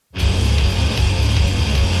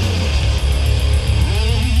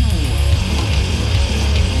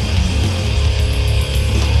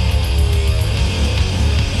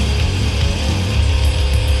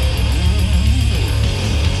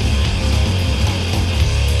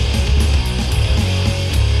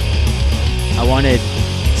wanted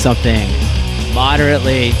something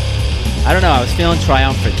moderately. I don't know. I was feeling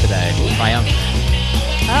triumphant today. Triumphant.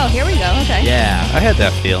 Oh, here we go. Okay. Yeah. I had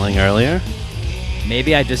that feeling earlier.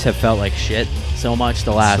 Maybe I just have felt like shit so much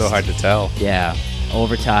the last. So hard to tell. Yeah.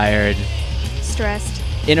 Overtired. Stressed.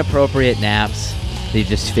 Inappropriate naps. They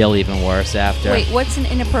just feel even worse after. Wait, what's an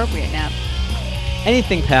inappropriate nap?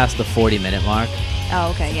 Anything past the 40-minute mark. Oh,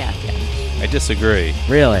 okay. Yeah. I disagree.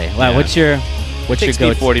 Really? Wow. Yeah. What's your It takes me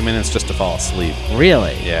go? 40 minutes just to fall asleep.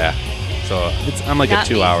 Really? Yeah. So I'm like Not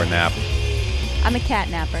a 2-hour nap. I'm a cat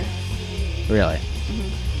napper. Really?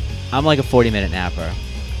 Mm-hmm. I'm like a 40-minute napper.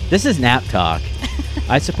 This is nap talk.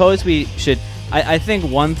 I suppose we should. I think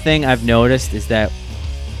one thing I've noticed is that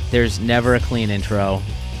there's never a clean intro.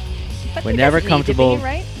 But We're there never doesn't comfortable. Need to be,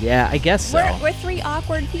 right? Yeah, I guess so. We're three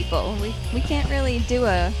awkward people. We can't really do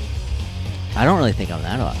a. I don't really think I'm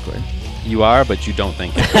that awkward. You are, but you don't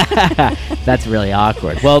think it. That's really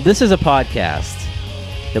awkward. Well, this is a podcast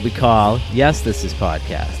that we call Yes, This Is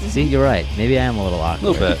Podcast. Mm-hmm. See, you're right. Maybe I am a little A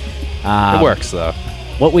awkward. little bit. Um, It works, though.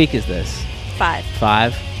 What week is this? 5.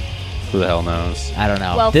 5? Who the hell knows? I don't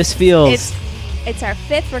know. Well, this feels... It's our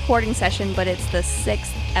 5th recording session, but it's the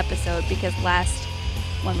 6th episode because last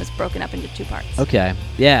one was broken up into 2 parts. Okay.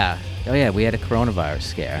 Yeah. Oh, yeah. We had a coronavirus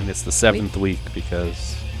scare. And it's the 7th week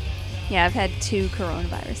because... Yeah, I've had 2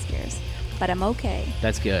 coronavirus scares, but I'm okay.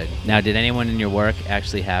 That's good. Now, did anyone in your work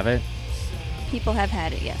actually have it? People have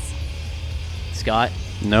had it, yes. Scott?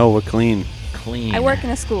 No, we're clean. Clean. I work in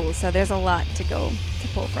a school, so there's a lot to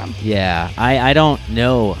pull from. Yeah. I don't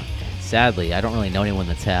know. Sadly, I don't really know anyone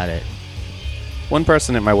that's had it. One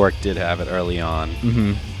person at my work did have it early on,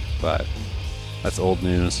 Mm-hmm. but that's old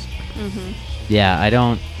news. Mm-hmm. Yeah,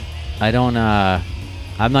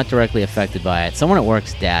 I'm not directly affected by it. Someone at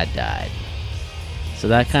work's dad died. So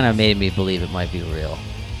that kind of made me believe it might be real.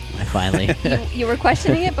 I finally... You were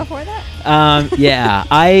questioning it before that? Yeah,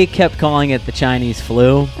 I kept calling it the Chinese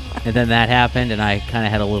flu, and then that happened, and I kind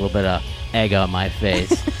of had a little bit of egg on my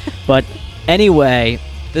face. But anyway,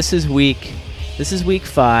 this is week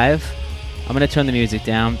 5. I'm going to turn the music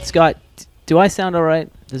down. Scott, do I sound all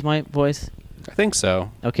right? Is my voice? I think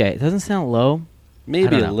so. Okay, it doesn't sound low. Maybe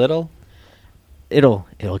don't a know. little. It'll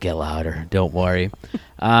get louder. Don't worry.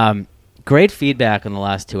 Great feedback on the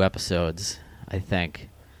last 2 episodes, I think.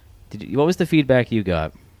 What was the feedback you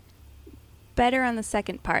got? Better on the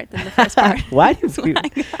second part than the first part. Why That's do what I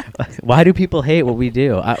got. why do people hate what we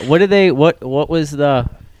do? What was the?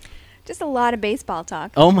 Just a lot of baseball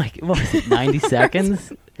talk. Oh my! What was it? 90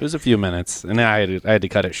 seconds? It was a few minutes, and I had to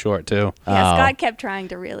cut it short, too. Yeah, Oh. Scott kept trying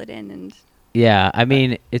to reel it in, and Yeah, I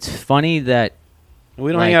mean, it's funny that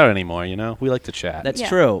We don't Like- hang out anymore, you know? We like to chat. that's Yeah.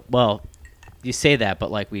 true. Well, you say that, but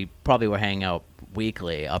like we probably were hanging out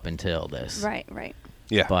weekly up until this. right.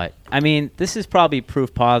 Yeah. But I mean, this is probably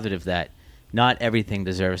proof positive that not everything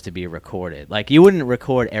deserves to be recorded. Like you wouldn't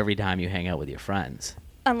record every time you hang out with your friends.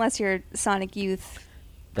 Unless you're Sonic Youth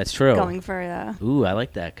That's true. going for Ooh, I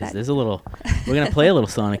like that because That- there's a little. We're gonna play a little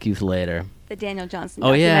Sonic Youth later. the Daniel Johnston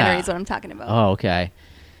Oh, yeah. documentary is what I'm talking about. Oh, okay.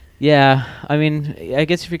 Yeah, I mean, I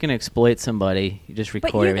guess if you're gonna exploit somebody, you just but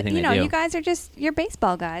record everything you they know, do. you guys are just you're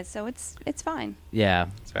baseball guys, so it's fine. Yeah,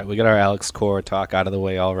 That's right. We got our Alex Core talk out of the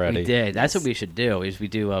way already. we did. That's what we should do. Is we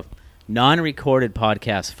do a non-recorded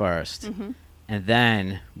podcast first, Mm-hmm. and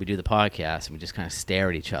then we do the podcast, and we just kind of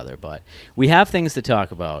stare at each other. But we have things to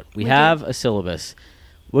talk about. We We have do. a syllabus.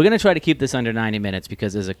 We're gonna try to keep this under 90 minutes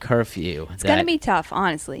because there's a curfew. It's gonna be tough,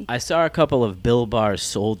 honestly. I saw a couple of Bill Barr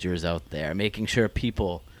soldiers out there making sure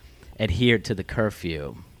people adhered to the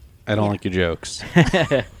curfew. I don't Yeah. like your jokes.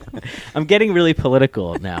 I'm getting really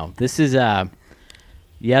political now. This is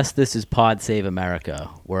yes, this is Pod Save America.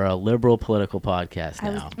 We're a liberal political podcast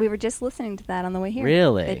now. We were just listening to that on the way here.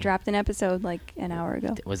 Really? They dropped an episode like an hour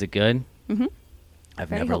ago. Was it good? Mm-hmm. I've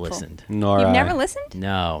Very never helpful. listened. Nor You've I. never listened?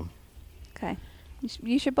 No. Okay.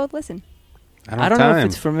 You should both listen. I I don't, don't have know time. if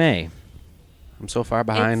it's for me. I'm so far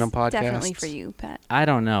behind It's on podcasts. definitely for you, Pat. I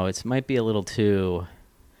don't know. It might be a little too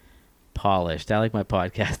polished. I like my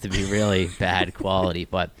podcast to be really bad quality,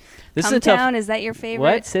 but this Come is a tough. Down, is that your favorite?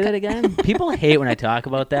 What? Say that again. People hate when I talk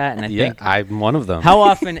about that, and I Yeah, think, I'm one of them. how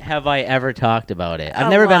often have I ever talked about it? I've A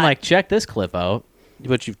never been lot. like, check this clip out.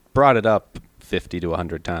 But you've brought it up 50 to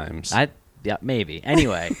 100 times. Yeah, maybe.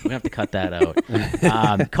 Anyway, we're gonna have to cut that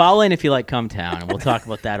out. Call in if you like Come Town, and we'll talk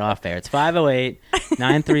about that off air. It's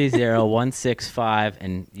 508-930-165,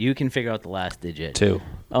 and you can figure out the last digit. 2.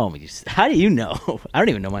 Oh, how do you know? I don't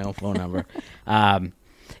even know my own phone number.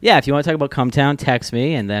 Yeah, if you want to talk about Come Town, text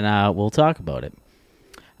me, and then we'll talk about it.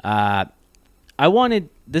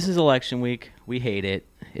 This is election week. We hate it.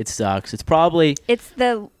 It sucks. It's probably It's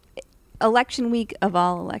the election week of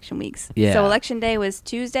all election weeks. Yeah. So election day was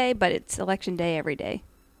Tuesday, but it's election day every day.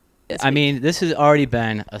 I mean, this has already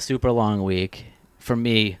been a super long week for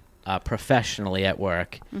me professionally at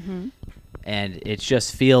work. Mm-hmm. And it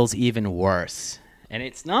just feels even worse. And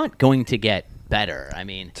it's not going to get better. I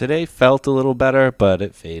mean, Today felt a little better, but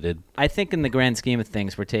it faded. I think in the grand scheme of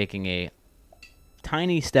things, we're taking a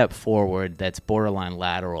tiny step forward that's borderline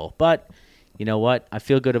lateral. But you know what? I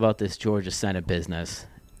feel good about this Georgia Senate business.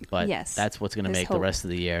 But Yes, that's what's going to there's make the hope. rest of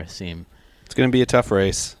the year seem. It's going to be a tough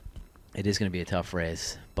race. It is going to be a tough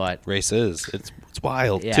race. But, Race is. It's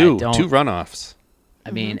wild. Yeah, Two don't- runoffs.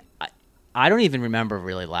 I mean, I don't even remember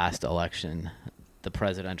really last election, the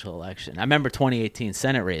presidential election. I remember 2018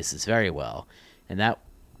 Senate races very well, and that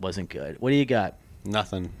wasn't good. What do you got?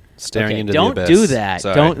 Nothing. Staring Okay, into don't the abyss. do that.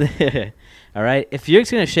 Sorry. Don't. All right. If you're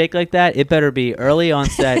just gonna shake like that, it better be early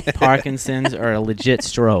onset Parkinson's or a legit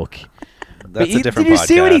stroke. That's a different Did you podcast.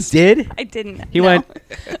 see what he did? I didn't. He no. went.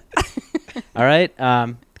 All right.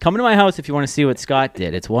 Come to my house if you want to see what Scott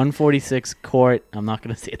did. It's 146 Court. I'm not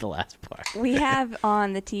gonna say the last part. We have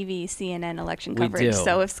on the TV CNN election We coverage. do.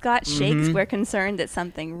 So if Scott shakes, Mhm. we're concerned that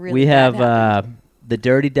something really We bad have happened. the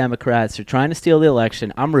dirty Democrats are trying to steal the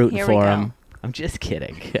election. I'm rooting Here we for go. them. I'm just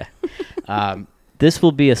kidding. This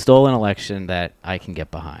will be a stolen election that I can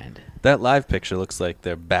get behind. That live picture looks like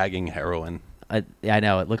they're bagging heroin. I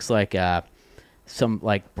know it looks like some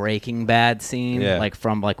like Breaking Bad scene, Yeah. like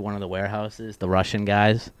from like one of the warehouses, the Russian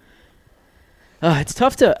guys. It's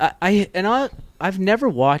tough to I've never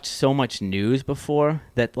watched so much news before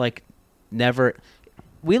that like never.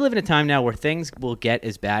 We live in a time now where things will get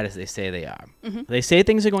as bad as they say they are. Mhm. They say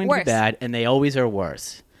things are going to Worse. be bad, and they always are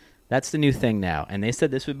worse. That's the new thing now. And they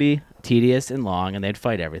said this would be tedious and long, and they'd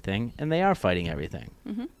fight everything, and they are fighting everything.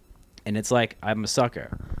 Mhm. And it's like I'm a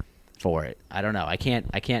sucker for it. I don't know. I can't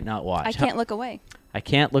not watch. I can't look away. I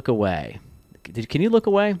can't look away. Can you look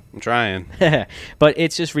away? I'm trying. But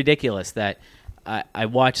it's just ridiculous that I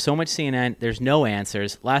watch so much CNN. There's no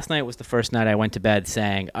answers. Last night was the first night I went to bed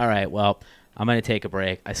saying, all right, well, I'm going to take a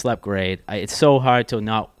break. I slept great. It's so hard to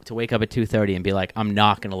wake up at 2:30 and be like, I'm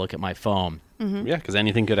not going to look at my phone. Mm-hmm. Yeah, because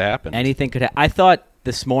anything could happen. Anything could I thought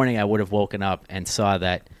this morning I would have woken up and saw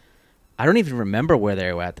that. I don't even remember where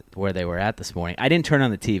they were at this morning. I didn't turn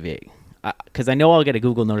on the TV because I know I'll get a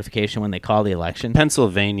Google notification when they call the election.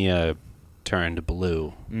 Pennsylvania turned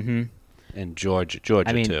blue, Mm-hmm. and Georgia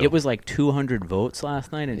I mean, too. it was like 200 votes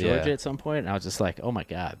last night in Georgia Yeah. at some point, and I was just like, oh my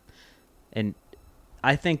God. And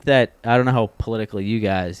I think that, I don't know how political you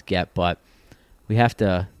guys get, but we have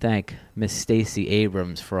to thank Miss Stacey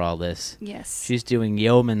Abrams for all this. Yes. She's doing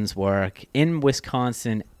yeoman's work in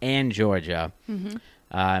Wisconsin and Georgia, Mm-hmm.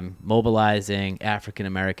 mobilizing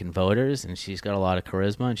African-American voters, and she's got a lot of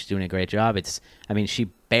charisma, and she's doing a great job. She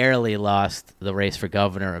barely lost the race for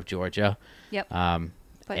governor of Georgia. Yep.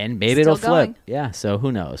 But And maybe still it'll flip. going. Yeah, so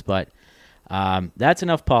who knows? But that's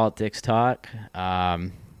enough politics talk.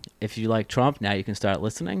 If you like Trump, now you can start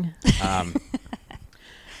listening.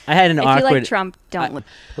 I had an If awkward. you like Trump, don't look.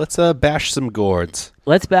 Let's bash some gourds.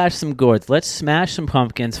 Let's bash some gourds. Let's smash some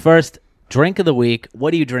pumpkins. First, drink of the week.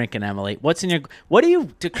 What are you drinking, Emily?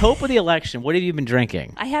 To cope with the election, what have you been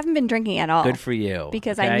drinking? I haven't been drinking at all. Good for you.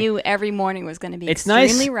 Because okay? I knew every morning was going to be it's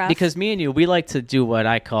extremely nice rough. because me and you, we like to do what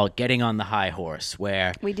I call getting on the high horse,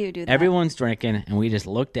 where we do that. everyone's drinking and we just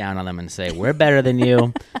look down on them and say, we're better than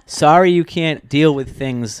you. Sorry you can't deal with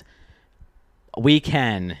things. We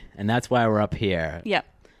can, and that's why we're up here. Yep.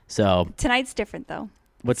 So Tonight's different though.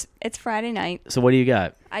 It's Friday night. So what do you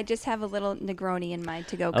got? I just have a little Negroni in my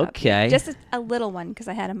to-go cup. Okay. Just a little one because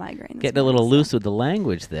I had a migraine. this Getting a little morning, loose with the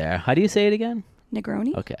language there. How do you say it again? so.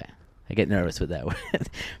 Negroni? Okay. I get nervous with that word.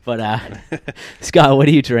 But, Scott, what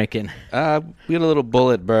are you drinking? We got a little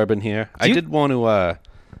bullet bourbon here. I you- did want to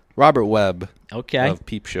Robert Webb Okay. of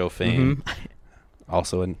Peep Show fame, Mhm.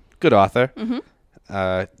 also a good author.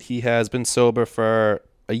 Mm-hmm. He has been sober for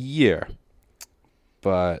a year,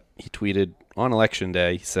 but he tweeted on election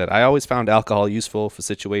day, he said, I always found alcohol useful for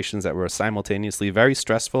situations that were simultaneously very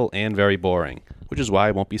stressful and very boring, which is why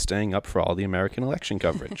I won't be staying up for all the American election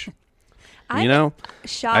coverage. I'm you know,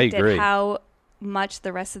 shocked agree. at how much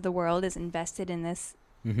the rest of the world is invested in this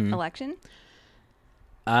Mhm. election.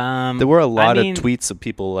 there were a lot I mean, of tweets of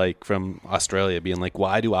people like from Australia being like,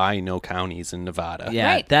 why do I know counties in Nevada? Yeah,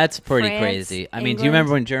 Right. that's pretty France, crazy. I mean, do you England.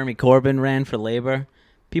 remember when Jeremy Corbyn ran for Labor?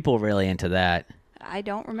 People were really into that. I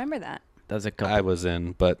don't remember that. That was a couple. I was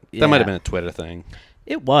in, but that might Yeah. have been a Twitter thing.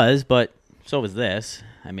 It was, but so was this.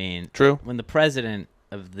 I mean, True. when the president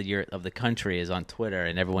of the country is on Twitter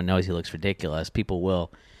and everyone knows he looks ridiculous, people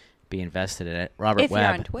will be invested in it. Robert If you're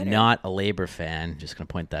on Webb, Twitter. not a Labor fan, just going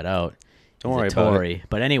to point that out. Don't worry a about Tory. it.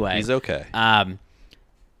 But anyway, He's okay.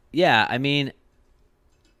 yeah, I mean,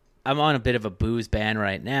 I'm on a bit of a booze ban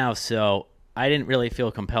right now, so I didn't really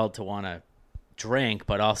feel compelled to want to drink,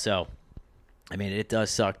 but also, I mean, it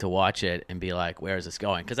does suck to watch it and be like, where is this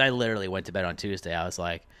going? Because I literally went to bed on Tuesday. I was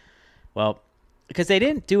like, well, because they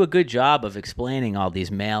didn't do a good job of explaining all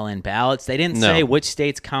these mail-in ballots. They didn't say which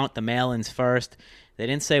states count the mail-ins first. They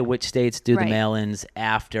didn't say which states do the mail-ins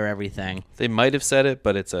after everything. They might have said it,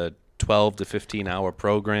 but it's a 12 to 15-hour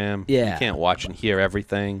program. Yeah. You can't watch and hear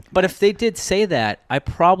everything. But if they did say that, I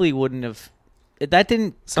probably wouldn't have. That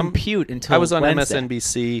didn't compute until I was on Wednesday.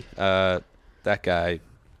 MSNBC. That guy,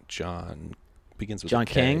 John, begins with John a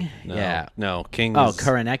K. King? No, Yeah. No, King. Oh, is-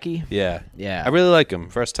 Karanecki? Yeah. Yeah. I really like him.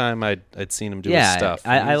 First time I'd seen him do his stuff.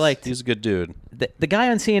 I liked. He's a good dude. The guy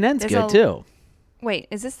on CNN's There's good, too. Wait,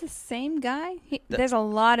 is this the same guy? There's a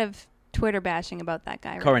lot of Twitter bashing about that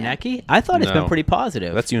guy right Karanecki? I thought it's been No. pretty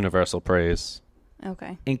positive. That's universal praise. now.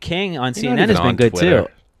 Okay. And King on He's not CNN even has been on good, Twitter.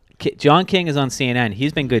 too. John King is on CNN.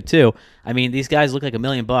 He's been good, too. I mean, these guys look like $1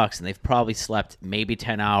 million, and they've probably slept maybe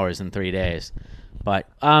 10 hours in 3 days. But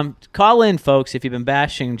call in, folks, if you've been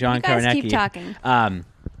bashing John You guys Karanecki. keep talking.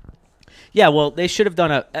 Yeah, well, they should have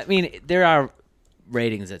done I mean, there are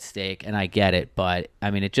ratings at stake, and I get it, but,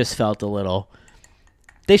 I mean, it just felt a little...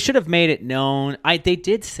 They should have made it known. They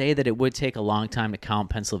did say that it would take a long time to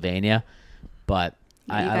count Pennsylvania, but...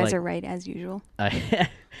 You guys are right, as usual.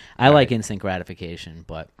 I like instant gratification,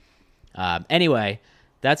 but anyway,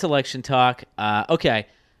 that's election talk. Okay.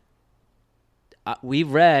 I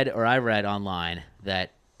read online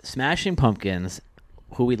that Smashing Pumpkins,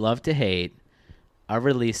 who we love to hate, are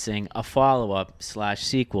releasing a follow-up /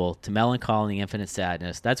 sequel to Melancholy and Infinite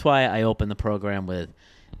Sadness. That's why I opened the program with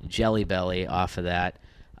Jelly Belly off of that.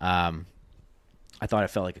 I thought it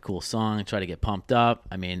felt like a cool song. Try to get pumped up.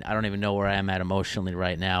 I mean, I don't even know where I am at emotionally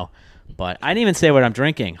right now. But I didn't even say what I'm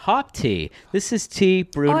drinking. Hop tea. This is tea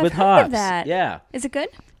brewed I've with heard hops. of that. Yeah. Is it good?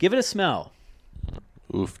 Give it a smell.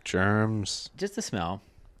 Oof, germs. Just a smell.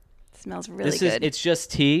 It smells really good. It's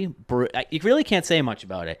just tea. You really can't say much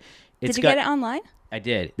about it. Did you get it online? I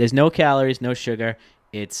did. There's no calories, no sugar.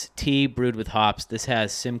 It's tea brewed with hops. This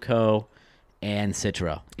has Simcoe and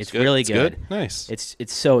Citra. It's good. really It's good. Nice.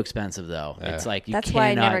 It's so expensive though. Yeah. It's like you That's cannot why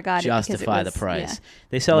I never got it, because it justify was- the price. yeah.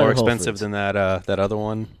 They sell it More at Whole expensive Foods. than that other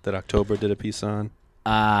one that October did a piece on.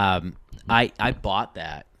 I bought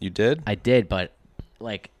that. You did? I did, but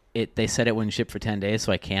like they said it wouldn't ship for 10 days,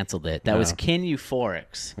 so I canceled it. That was Kin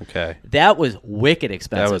Euphorics. Okay. That was wicked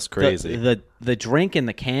expensive. That was crazy. The drink in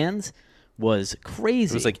the cans was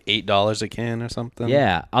crazy. It was like $8 a can or something.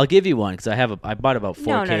 Yeah, I'll give you one because I bought about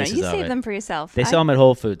 4 No. cases You of save it. them for yourself. They sell them at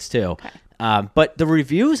Whole Foods too. Okay. But the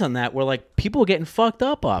reviews on that were like people were getting fucked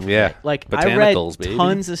up off. Yeah. Of it. Like I read Botanicals, baby.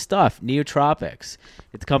 tons of stuff. Neotropics.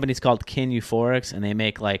 The company's called Kin Euphorics, and they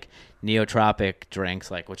make like neotropic drinks,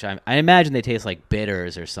 like which I imagine they taste like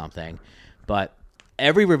bitters or something. But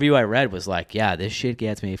every review I read was like, yeah, this shit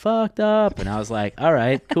gets me fucked up. And I was like, all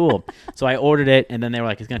right, cool. So I ordered it, and then they were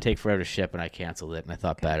like, it's going to take forever to ship, and I canceled it, and I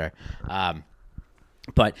thought better.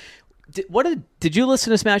 But did you listen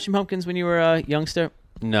to Smashing Pumpkins when you were a youngster?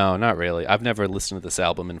 No, not really. I've never listened to this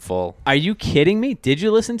album in full. Are you kidding me? Did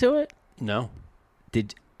you listen to it? No.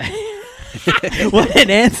 Did what an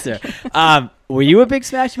answer. Were you a big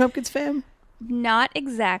Smashing Pumpkins fan? Not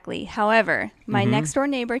exactly. However, my next door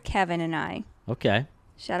neighbor Kevin and I, Okay.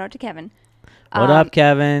 shout out to Kevin. What up,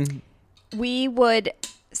 Kevin? We would.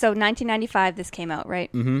 So 1995, this came out, right?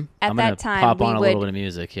 Mm-hmm. At I'm gonna that time, pop we on a would little bit of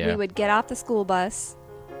music here. we would get off the school bus,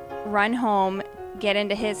 run home, get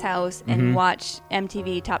into his house, Mm-hmm. and watch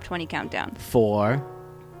MTV Top 20 Countdown. For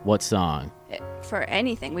what song? For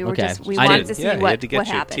anything, we were Okay. just we I wanted did. to see Yeah, you what had to get what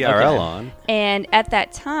your happened. TRL Okay. on. And at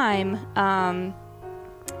that time,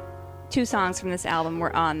 2 songs from this album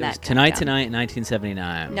were on It that. was Tonight countdown. Tonight,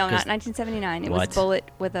 1979. No, 'Cause not 1979. It What? was Bullet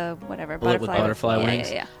with a whatever. Bullet with butterfly yeah,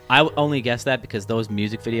 wings. Yeah, I only guessed that because those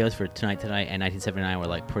music videos for Tonight Tonight and 1979 were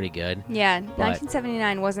like pretty good. yeah.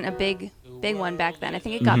 1979 wasn't a big one back then. I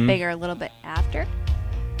think it got bigger a little bit after.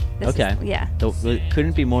 This Okay. yeah. It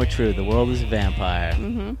couldn't be more true. The world is a vampire.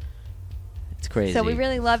 Mm-hmm. It's crazy. So we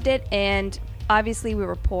really loved it, and obviously we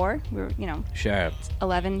were poor. We were, Sure.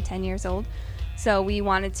 11, 10 years old. So we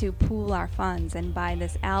wanted to pool our funds and buy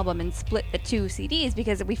this album and split the 2 CDs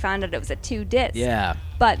because we found out it was a 2 disc. Yeah.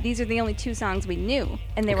 But these are the only 2 songs we knew,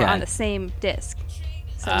 and they were Okay. on the same disc.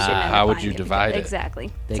 So we didn't end up How would buying you it divide because- it?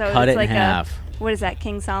 Exactly. They so cut it's it like in half. What is that,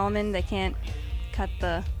 King Solomon? They can't cut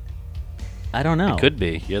the... I don't know. Could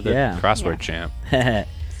be. You're the Yeah. crossword Yeah. champ.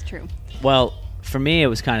 It's true. Well, for me, it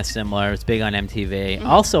was kind of similar. It was big on MTV. Mm-hmm.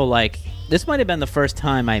 Also, like, this might have been the first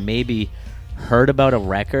time I maybe heard about a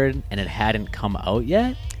record and it hadn't come out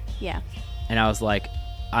yet. Yeah. And I was like,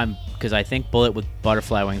 because I think Bullet with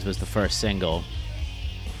Butterfly Wings was the first single.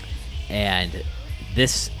 And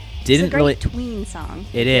this didn't it's a really. great tween song.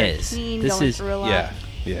 It You're is. A tween This going is- through a lot.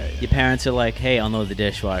 Yeah. Your parents are like, hey, unload the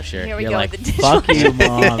dishwasher. Here we You're go like, with the fuck you,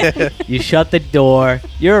 dishwasher. Mom. You shut the door.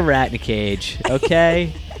 You're a rat in a cage,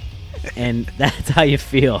 okay? And that's how you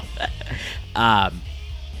feel.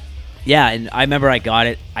 Yeah, and I remember I got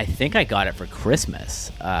it. I think I got it for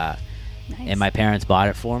Christmas. Nice. And my parents bought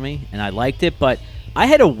it for me, and I liked it. But I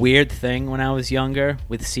had a weird thing when I was younger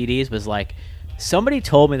with CDs. Was like, somebody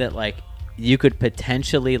told me that like you could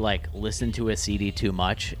potentially like listen to a CD too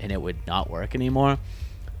much, and it would not work anymore.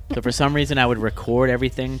 So for some reason, I would record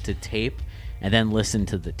everything to tape, and then listen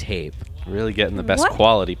to the tape. Really getting the best What?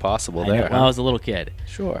 quality possible I know, there. when I was a little kid.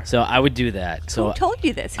 Sure. So I would do that. So Who told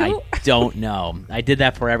you this? I Who? don't know. I did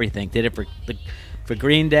that for everything. Did it for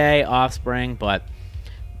Green Day, Offspring, but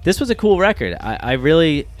this was a cool record. I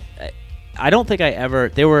really, I don't think I ever.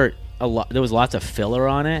 There was lots of filler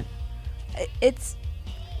on it. It's.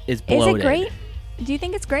 It's Is bloated. it great? Do you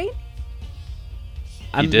think it's great?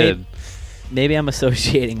 You did. Maybe I'm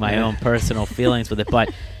associating my own personal feelings with it, but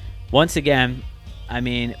once again, I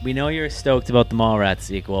mean, we know you're stoked about the Mallrats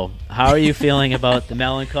sequel. How are you feeling about the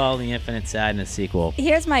Melancholy and Infinite Sadness sequel?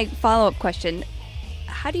 Here's my follow-up question: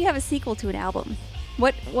 how do you have a sequel to an album?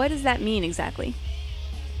 What does that mean exactly?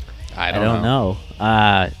 I I don't don't know.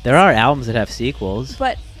 There are albums that have sequels.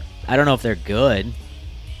 But I don't know if they're good.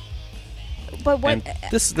 what? And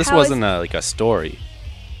this how wasn't is- like a story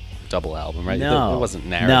double album, right? No, It wasn't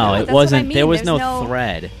narrative. No, That's it what I wasn't. mean. There was There's no no-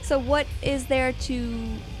 thread. So what is there to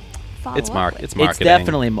follow It's up mark. with? It's It's marketing.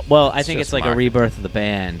 definitely well. I It's think it's just like a marketing. rebirth of the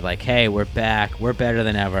band. Like, hey, we're back. We're better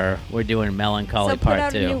than ever. We're doing Melancholy so put Part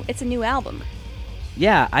out 2. it's a new album.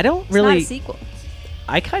 Yeah, I don't It's really. not a sequel.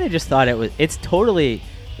 I kind of just thought it was. It's totally.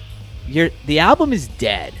 The album is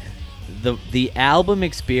dead. The album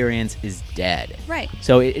experience is dead. Right.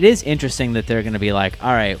 So it is interesting that they're going to be like,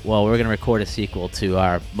 all right, well, we're going to record a sequel to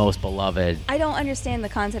our most beloved. I don't understand the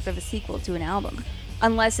concept of a sequel to an album,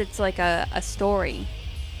 unless it's like a story.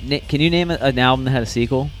 Can you name an album that had a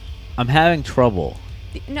sequel? I'm having trouble.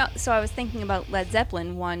 No, so I was thinking about Led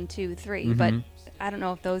Zeppelin 1, 2, 3, but Mhm. I don't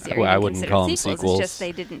know if those are Well, I even wouldn't considered call 'em sequels. sequels. It's just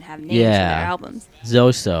they didn't have names for Yeah. their albums.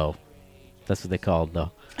 Zoso. That's what they called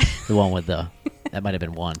the one with the. That might have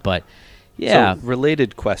been one, but yeah. So,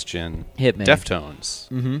 related question. Hit me. Deftones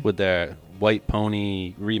Mhm. with their White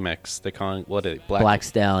Pony remix. They're calling what are they? Black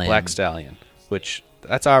Stallion. Black Stallion. Which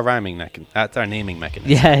that's our that's our naming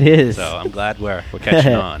mechanism. Yeah, it is. So I'm glad we're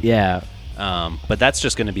catching on. Yeah, But that's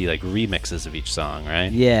just going to be like remixes of each song,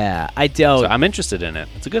 right? yeah. I don't. So I'm interested in it.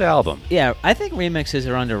 It's a good album. Yeah, I think remixes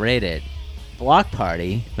are underrated. Block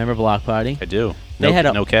Party. Remember Block Party? I do. They No, had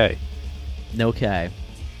a- no K No K.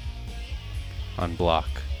 on Block.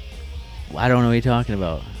 I don't know what you're talking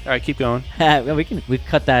about. All right, keep going. we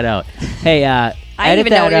cut that out. Hey, I don't edit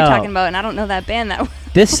even know that what you're out. talking about, and I don't know that band that well.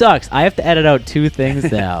 This sucks. I have to edit out two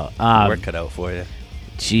things now. Work cut out for you.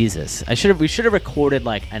 Jesus, we should have recorded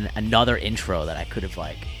like another intro that I could have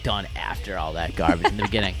like done after all that garbage in the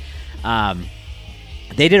beginning.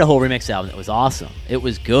 They did a whole remix album that was awesome. It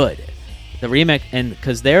was good. The remix, and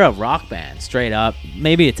because they're a rock band, straight up,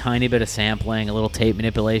 maybe a tiny bit of sampling, a little tape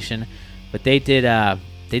manipulation, but they did a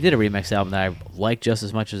remix album that I like just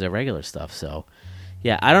as much as their regular stuff. So,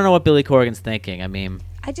 yeah, I don't know what Billy Corgan's thinking. I mean,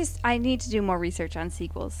 I need to do more research on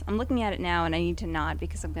sequels. I'm looking at it now, and I need to nod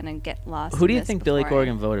because I'm gonna get lost. who in do you this think Billy before I-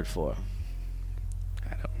 Corgan voted for?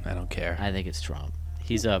 I don't care. I think it's Trump.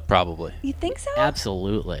 He's a Probably. You think so?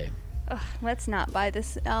 absolutely. Ugh, let's not buy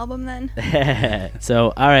this album then.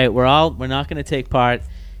 So, all right, we're not going to take part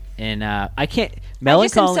in. I can't. I just am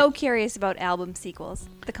Melancholy. so curious about album sequels.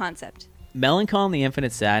 The concept. Melancholy and the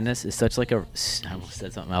Infinite Sadness is such like I almost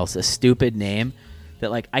said something else, a stupid name that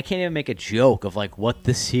like I can't even make a joke of like what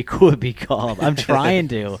the sequel would be called. I'm trying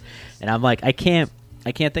to, and I'm like I can't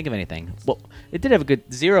think of anything. Well, it did have a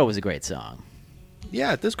good. Zero was a great song.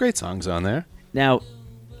 Yeah, there's great songs on there. Now,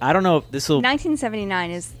 I don't know if this will.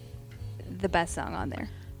 1979 is the best song on there.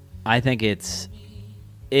 I think it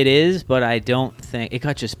is, but I don't think it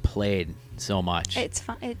got just played so much. It's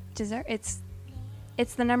fun.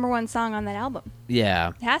 It's the number one song on that album.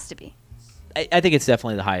 Yeah. It has to be. I think it's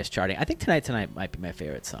definitely the highest charting. I think Tonight might be my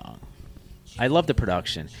favorite song. I love the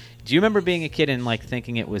production. Do you remember being a kid and like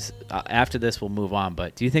thinking it was after this we'll move on,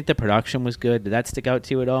 but do you think the production was good? Did that stick out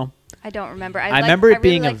to you at all? I don't remember. I remember it I really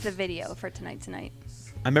being liked the video for Tonight. I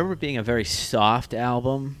remember it being a very soft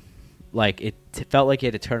album. Like it felt like you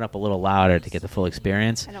had to turn up a little louder to get the full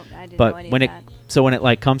experience. I didn't But know any when of it that. so when it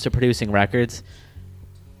like comes to producing records,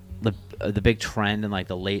 the big trend in like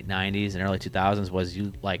the late 90s and early 2000s was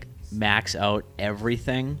you like max out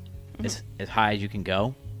everything as high as you can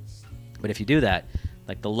go. But if you do that,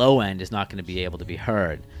 like the low end is not going to be able to be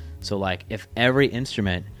heard. So like if every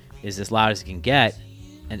instrument is as loud as it can get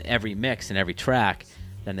and every mix and every track,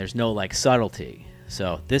 then there's no like subtlety.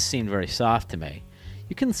 So this seemed very soft to me.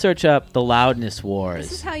 You can search up the loudness wars.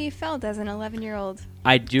 This is how you felt as an 11-year-old.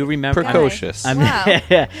 I do remember. Precocious. Wow.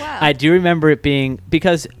 Wow. I do remember it being,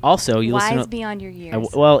 because also you Wise listen to, beyond your years.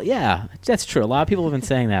 well, yeah, that's true. A lot of people have been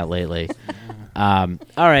saying that lately. All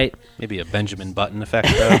right. Maybe a Benjamin Button effect,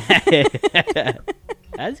 though.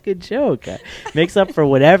 That's a good joke. Makes up for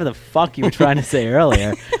whatever the fuck you were trying to say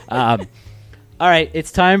earlier. All right,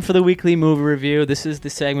 it's time for the weekly movie review. This is the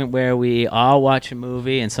segment where we all watch a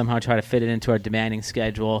movie and somehow try to fit it into our demanding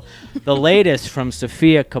schedule. The latest from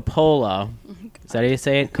Sofia Coppola. Is that how you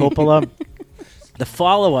say it? Coppola? The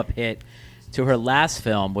follow-up hit to her last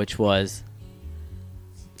film, which was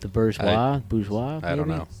The Bourgeois? I don't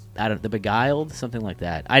maybe? know. The Beguiled? Something like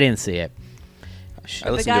that. I didn't see it.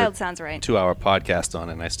 I listened Beguiled to sounds right. a 2-hour podcast on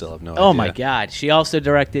it, and I still have no idea. Oh, my God. She also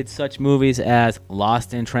directed such movies as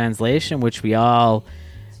Lost in Translation, which we all...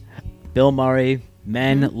 Bill Murray,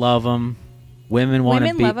 men love him. Women want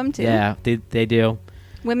to be... Women love him, too? Yeah, they do.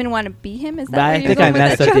 Women want to be him? Is that But where I you're think going I with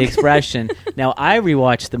messed that up the joke? expression. Now, I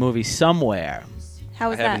rewatched the movie Somewhere. How I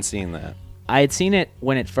was haven't that? seen that. I had seen it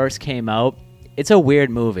when it first came out. It's a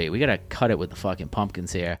weird movie. We got to cut it with the fucking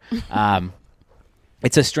pumpkins here.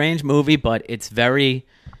 It's a strange movie, but it's very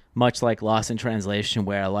much like Lost in Translation,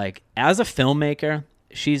 where, like, as a filmmaker,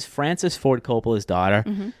 she's Francis Ford Coppola's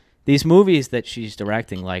daughter. These movies that she's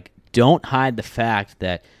directing, like, don't hide the fact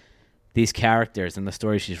that these characters and the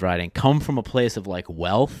stories she's writing come from a place of, like,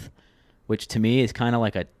 wealth, which to me is kind of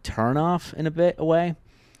like a turnoff in a way.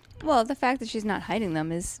 Well, the fact that she's not hiding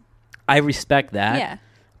them is... I respect that. Yeah.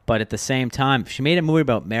 But at the same time, she made a movie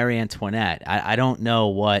about Marie Antoinette. I don't know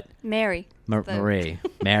what... Mary. Marie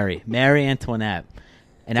Antoinette.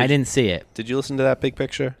 And I didn't see it. Did you listen to that Big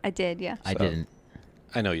Picture? I did, yeah. I didn't.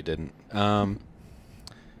 I know you didn't.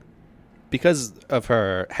 Because of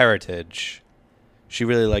her heritage, she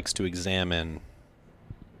really likes to examine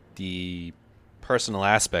the personal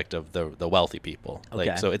aspect of the wealthy people. Okay.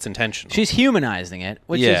 Like, so it's intentional. She's humanizing it,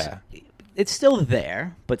 which is... It's still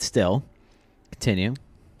there, but still. Continue.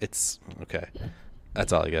 It's okay.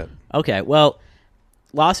 That's all I got. Okay, well,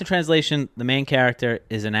 Lost in Translation, the main character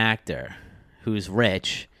is an actor who's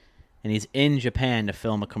rich, and he's in Japan to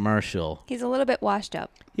film a commercial. He's a little bit washed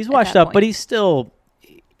up. He's at washed that up, point. but he's still...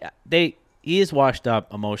 He is washed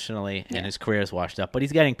up emotionally, and Yeah. his career is washed up, but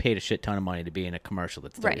he's getting paid a shit ton of money to be in a commercial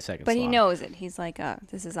that's 30 Right, seconds but long. he knows it. He's like,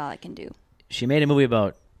 this is all I can do. She made a movie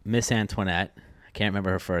about Miss Antoinette. I can't remember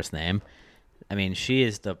her first name. I mean, she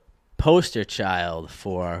is the poster child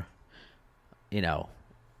for, you know,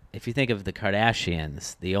 if you think of the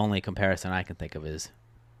Kardashians, the only comparison I can think of is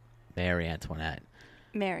Marie Antoinette.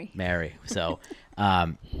 Mary. So,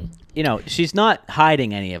 you know, she's not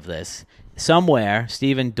hiding any of this. Somewhere,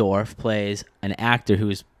 Steven Dorff plays an actor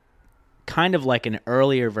who's kind of like an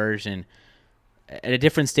earlier version, at a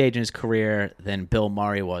different stage in his career than Bill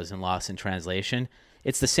Murray was in Lost in Translation.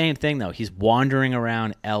 It's the same thing, though. He's wandering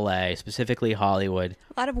around L.A., specifically Hollywood.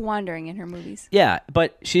 A lot of wandering in her movies. Yeah,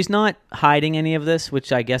 but she's not hiding any of this,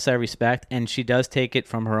 which I guess I respect, and she does take it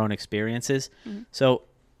from her own experiences. So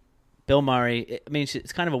Bill Murray, I mean,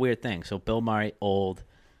 it's kind of a weird thing. So Bill Murray, old,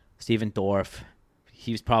 Steven Dorff,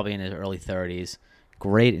 he was probably in his early 30s.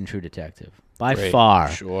 Great in True Detective. By Great. far.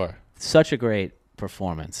 Sure. Such a great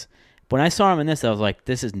performance. When I saw him in this, I was like,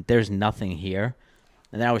 there's nothing here.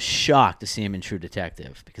 And then I was shocked to see him in True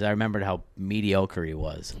Detective because I remembered how mediocre he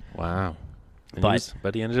was. Wow. But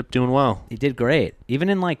he ended up doing well. he did great. Even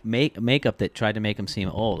in like makeup that tried to make him seem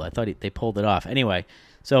old. I thought they pulled it off. Anyway,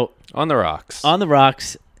 so On the Rocks. On the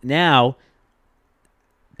Rocks, now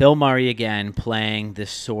Bill Murray again playing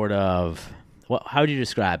this sort of, how would you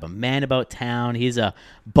describe him? Man about town. He's a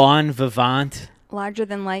bon vivant. Larger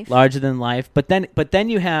than life. Larger than life. But then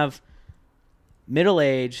you have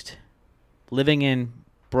middle-aged, living in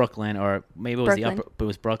Brooklyn, or maybe it was it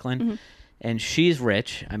was Brooklyn, and she's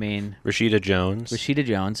rich. I mean, Rashida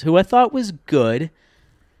Jones, who I thought was good.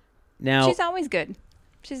 Now, She's always good.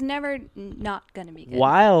 She's never not going to be good.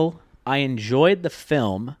 while I enjoyed the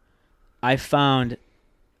film, I found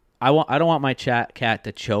I don't want my cat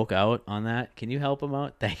to choke out on that. Can you help him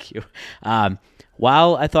out? Thank you.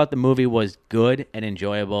 While I thought the movie was good and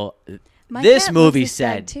enjoyable, My this cat movie loves this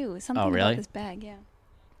bag, said, too. Something "Oh, really?" about this bag, yeah.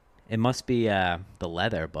 It must be the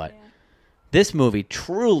leather, but this movie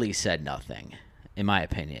truly said nothing, in my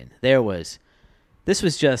opinion. This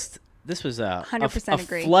was just this was a 100%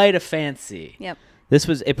 agree. flight of fancy. Yep. This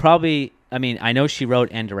was it. Probably. I mean, I know she wrote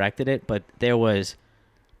and directed it, but there was.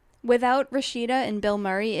 Without Rashida and Bill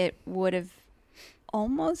Murray, it would have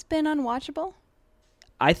almost been unwatchable.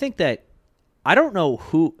 I think that I don't know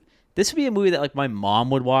who. This would be a movie that like my mom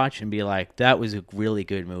would watch and be like, "That was a really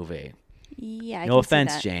good movie." Yeah. No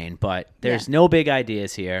offense, Jane, but there's no big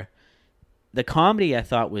ideas here. The comedy I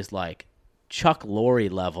thought was like Chuck Lorre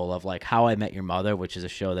level of like How I Met Your Mother, which is a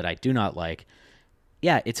show that I do not like.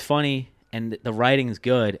 Yeah, it's funny and the writing's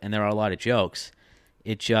good and there are a lot of jokes.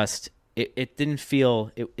 It just it didn't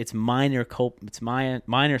feel it's minor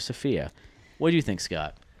minor Sophia. What do you think,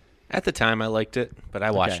 Scott? At the time, I liked it, but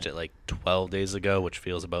I watched it like 12 days ago, which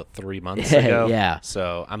feels about 3 months ago. Yeah.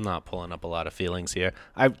 So I'm not pulling up a lot of feelings here.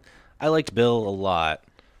 I liked Bill a lot.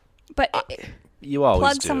 But You always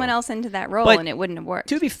plug do. someone else into that role But and it wouldn't have worked.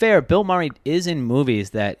 To be fair, Bill Murray is in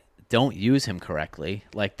movies that don't use him correctly.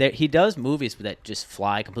 Like he does movies that just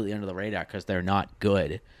fly completely under the radar because they're not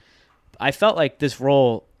good. I felt like this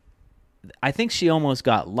role, I think she almost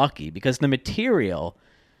got lucky because the material,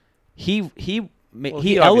 he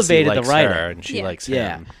obviously elevated the likes writer. her and she likes him.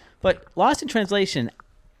 Yeah, but Lost in Translation,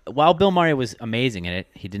 while Bill Murray was amazing in it,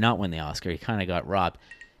 he did not win the Oscar. He kind of got robbed.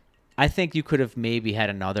 I think you could have maybe had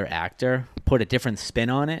another actor put a different spin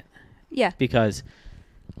on it Yeah. because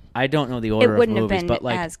I don't know the order It wouldn't of have movies, been but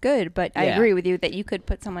like as good, but I Yeah. agree with you that you could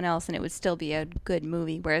put someone else and it would still be a good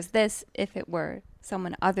movie. Whereas this, if it were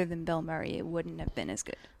someone other than Bill Murray, it wouldn't have been as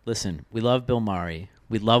good. listen, we love Bill Murray.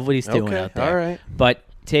 We love what he's doing Okay, out there. all right. But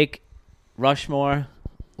take Rushmore,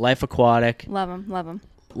 Life Aquatic, Love him, love him.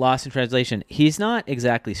 Lost in Translation. He's not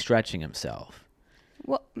exactly stretching himself.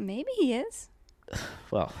 Well, maybe he is.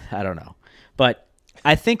 Well, I don't know. But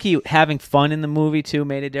I think he having fun in the movie too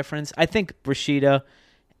made a difference. I think Rashida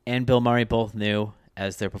and Bill Murray both knew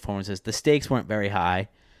as their performances. The stakes weren't very high,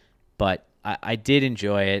 but I did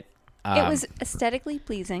enjoy it. It was aesthetically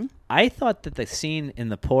pleasing. I thought that the scene in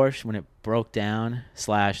the Porsche when it broke down /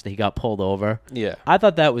 that he got pulled over. Yeah. I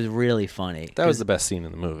thought that was really funny. That was the best scene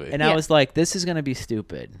in the movie. And Yeah. I was like, this is going to be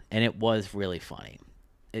stupid. And it was really funny.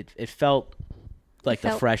 It felt like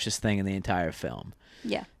the freshest thing in the entire film.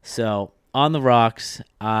 Yeah. So, On the Rocks,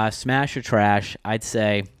 smash or trash, I'd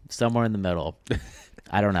say somewhere in the middle.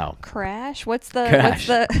 I don't know. Crash? What's Crash.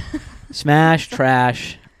 the Smash,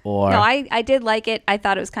 trash, or... No, I did like it. I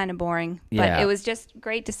thought it was kind of boring, but Yeah. it was just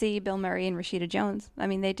great to see Bill Murray and Rashida Jones. I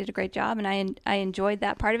mean, they did a great job, and I enjoyed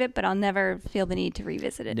that part of it, but I'll never feel the need to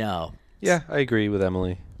revisit it. No. Yeah, I agree with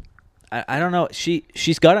Emily. I don't know.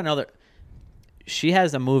 She's got another... She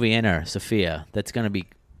has a movie in her, Sophia, that's going to be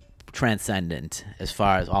transcendent as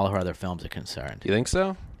far as all her other films are concerned. Do you think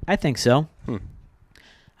so? I think so. I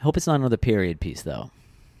hope it's not another period piece, though.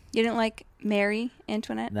 You didn't like Mary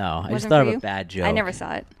Antoinette? No, I just Wasn't thought for of a you? bad joke. I never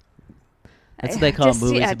saw it. That's what they call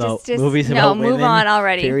movies about movies no, about move women. on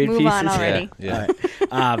already. Period Move pieces. on already. Yeah.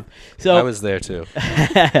 All right. So I was there too.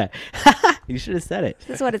 you should have said it.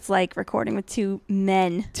 This is what it's like recording with two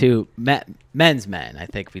men. To men's men, I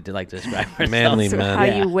think we did like to describe ourselves. Manly So men. how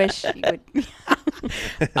Yeah. you wish you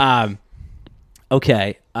would.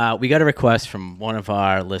 Okay, we got a request from one of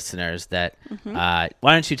our listeners that why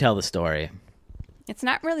don't you tell the story? It's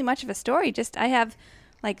not really much of a story. Just I have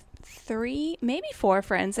like 3, maybe 4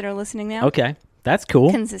 friends that are listening now. Okay, that's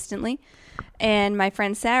cool. Consistently. And my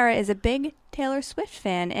friend Sarah is a big Taylor Swift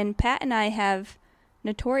fan. And Pat and I have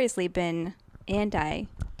notoriously been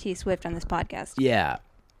anti-T Swift on this podcast. Yeah.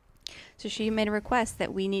 So she made a request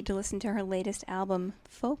that we need to listen to her latest album,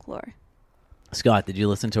 Folklore. Scott, did you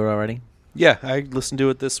listen to it already? Yeah, I listened to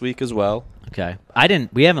it this week as well. Okay. I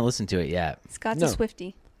didn't. We haven't listened to it yet. Scott's No. a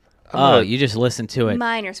Swiftie. You just listened to it.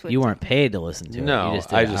 Minor Swiftie. You weren't paid to listen to it. No, you just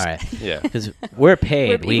did I it. just All right. yeah. Because we're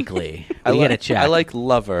paid We're being- weekly. I We get a like- check. I like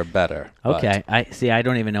Lover better. but Okay. I see. I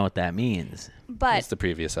don't even know what that means. But it's the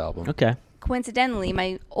previous album. Okay. coincidentally,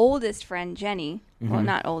 my oldest friend, Jenny, well,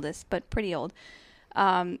 not oldest, but pretty old,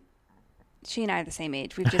 she and I are the same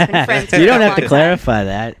age. We've just been friends for You a don't have long to time. clarify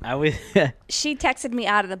that. I was. She texted me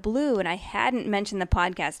out of the blue, and I hadn't mentioned the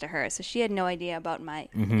podcast to her, so she had no idea about my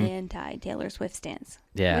anti-Taylor Swift stance.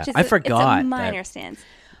 Yeah, which is I forgot It's a minor that- stance,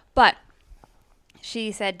 but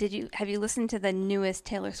she said, have you listened to the newest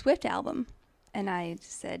Taylor Swift album?" And I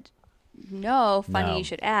said, "No." Funny No. you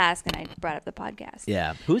should ask. And I brought up the podcast.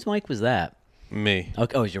 Yeah. Whose mic was that? Me.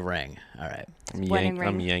 Okay. Oh, it was your ring. All right. Wedding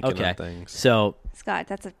I'm ring. yanking Okay. on things. So, Scott,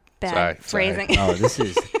 that's a bad Sorry. phrasing. oh, this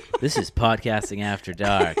is podcasting after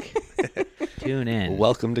dark. Tune in.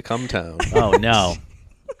 Welcome to Come Town. Oh no.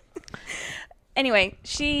 Anyway,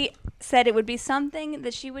 she said it would be something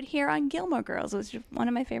that she would hear on Gilmore Girls, which is one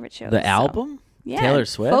of my favorite shows. The so- album Yeah, Taylor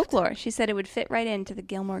Swift? Folklore. She said it would fit right into the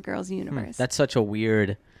Gilmore Girls universe. That's such a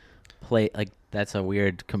weird that's a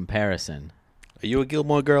weird comparison. Are you a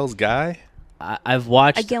Gilmore Girls guy? I've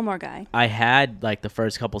watched. a Gilmore guy. I had like the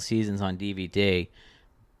first couple seasons on DVD,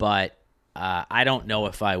 but I don't know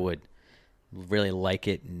if I would really like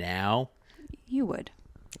it now. You would.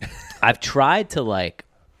 I've tried to like.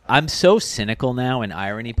 I'm so cynical now and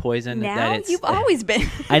irony poison that Now? it's. You've always been.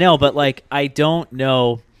 I know, but like I don't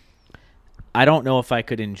know if I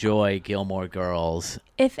could enjoy Gilmore Girls.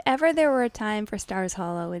 If ever there were a time for Stars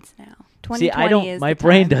Hollow, it's now. 2020 See, I don't. is My the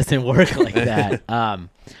brain time. doesn't work like that.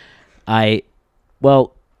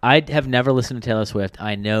 I have never listened to Taylor Swift.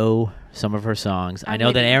 I know some of her songs. I I'm know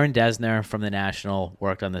with that you. Aaron Dessner from The National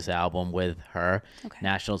worked on this album with her. Okay.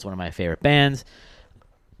 National is one of my favorite bands.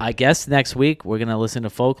 I guess next week we're gonna listen to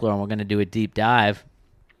Folklore and we're gonna do a deep dive.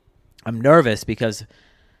 I'm nervous because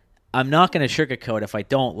I'm not gonna sugarcoat if I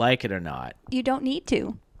don't like it or not. You don't need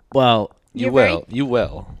to. Well, You You're will. very- You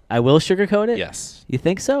will. I will sugarcoat it. Yes. You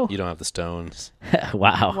think so? You don't have the stones.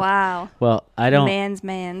 Wow. Wow. Well, I don't. Man's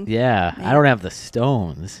man. Yeah, I Man. don't have the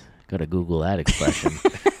stones. Got to Google that expression.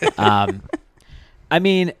 I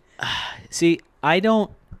mean, see, I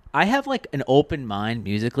have like an open mind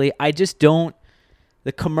musically. I just don't.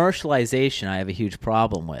 The commercialization I have a huge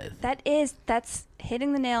problem with. That's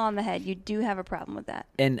hitting the nail on the head. You do have a problem with that.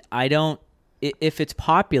 And I don't. If it's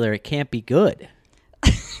popular, it can't be good.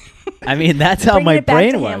 I mean, that's how Bringing my it back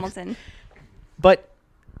brain to works. Hamilton. But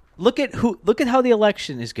look at how the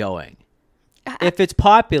election is going. If it's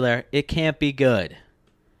popular, it can't be good.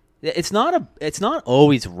 It's not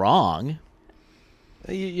always wrong.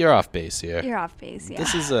 You're off base here. You're off base. Yeah.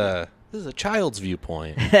 This is a child's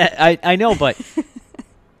viewpoint. I know, but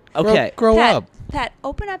okay. Grow Pat, up. Pat,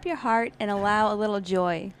 open up your heart and allow a little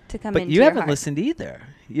joy to come But into you your haven't heart. listened either.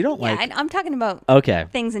 You don't Yeah, like. I'm talking about Okay.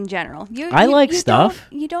 things in general. I like you stuff.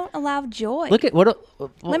 You don't allow joy. Look at what.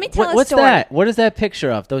 Let me tell a what's story. that? What is that picture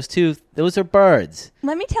of? Those two. Those are birds.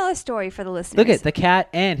 Let me tell a story for the listeners. Look at the cat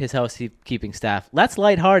and his housekeeping staff. That's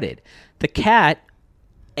lighthearted. The cat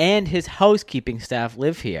and his housekeeping staff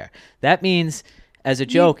live here. That means, as a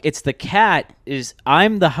joke, it's the cat is.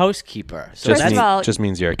 I'm the housekeeper. So First that's of all- just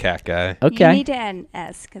means you're a cat guy. You okay. need to add an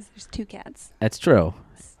S because there's two cats. That's true.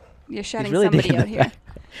 You're shutting really somebody digging out the here.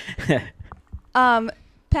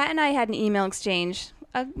 Pat and I had an email exchange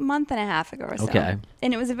a month and a half ago or so. Okay.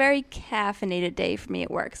 And it was a very caffeinated day for me at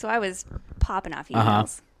work. So I was popping off Uh-huh.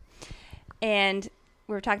 emails. And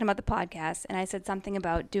we were talking about the podcast, and I said something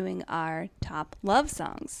about doing our top love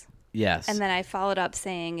songs. Yes. And then I followed up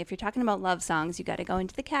saying, if you're talking about love songs, you got to go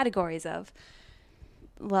into the categories of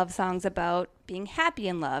love songs about being happy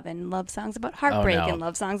in love, and love songs about heartbreak, no. and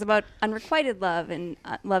love songs about unrequited love, and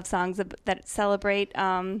love songs that celebrate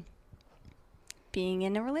being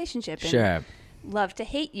in a relationship. And Sure. love to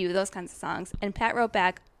hate you, those kinds of songs. And Pat wrote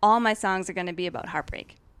back, all my songs are going to be about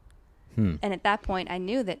heartbreak. And at that point, I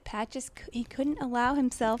knew that Pat he couldn't allow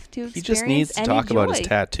himself to experience He just needs to any talk about his joy.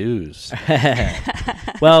 tattoos.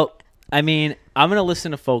 Well, I mean, I'm gonna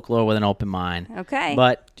listen to Folklore with an open mind. Okay.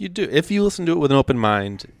 But If you listen to it with an open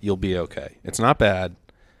mind, you'll be okay. It's not bad.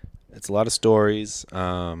 It's a lot of stories.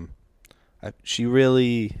 She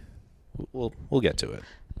really. We'll get to it.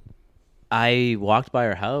 I walked by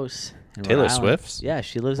her house. in Taylor Rhode Island. Swift's? Yeah,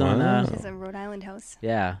 she lives on. Wow. It's a Rhode Island house.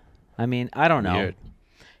 Yeah, I mean, I don't know. Weird.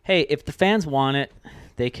 Hey, if the fans want it,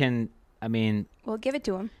 they can. I mean, We'll give it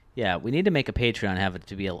to him. yeah, we need to make a Patreon, have it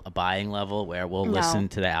to be a buying level where we'll No. listen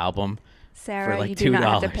to the album. Sarah, like you do not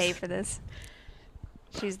have to $2. pay for this.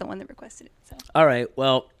 She's the one that requested it. So. All right,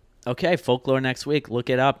 well, okay, Folklore next week. Look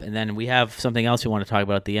it up, and then we have something else we want to talk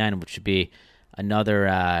about at the end, which should be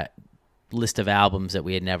another list of albums that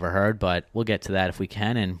we had never heard. But we'll get to that if we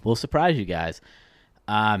can, and we'll surprise you guys.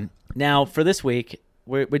 Now, for this week,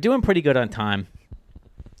 we're doing pretty good on time.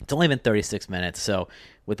 It's only been 36 minutes, so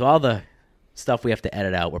with all the stuff we have to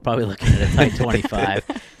edit out, we're probably looking at a tight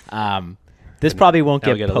 25. This probably won't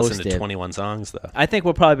Now we get got to listen posted. to 21 songs though. I think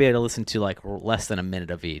we'll probably be able to listen to like less than a minute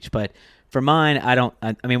of each. But for mine, I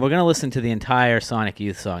mean, we're going to listen to the entire Sonic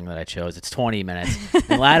Youth song that I chose. It's 20 minutes. And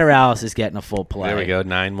Lateralis is getting a full play. There we go.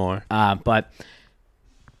 9 more. But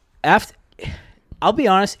I'll be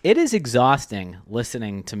honest, it is exhausting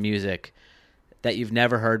listening to music that you've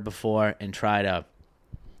never heard before and try to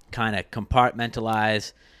kind of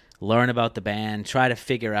compartmentalize, learn about the band, try to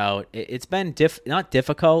figure out. It's been not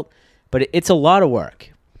difficult, but it's a lot of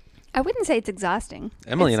work. I wouldn't say it's exhausting.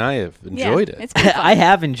 Emily and I have enjoyed it. It's kind of fun. I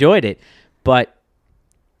have enjoyed it, but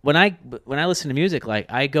when I listen to music, like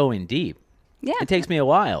I go in deep. Yeah. It takes me a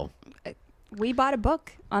while. We bought a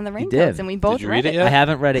book on the did. raincoats, and we both you read read it it. yet? I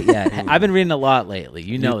haven't read it yet. I've been reading a lot lately.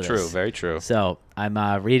 You know this. True, very true. So I'm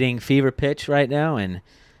reading Fever Pitch right now, and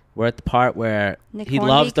we're at the part where Nick he Hornby,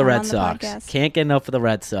 loves the come Red on the Sox. podcast. Can't get enough of the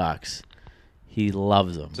Red Sox. He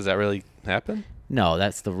loves them. Does that really happen? No,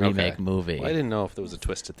 that's the remake Okay. movie. Well, I didn't know if there was a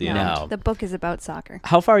twist at the No, No. end. the book is about soccer.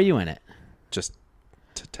 How far are you in it? Just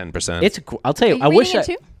 10%. I'll tell you. Are you I wish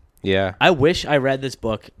reading it too? Yeah. I wish I read this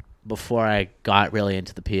book before I got really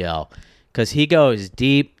into the PL, because he goes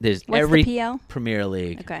deep. There's What's every the PL? Premier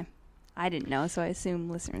League. Okay. I didn't know, so I assume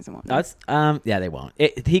listeners won't know. That's yeah, they won't.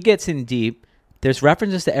 He gets in deep. There's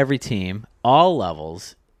references to every team, all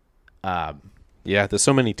levels. Yeah, there's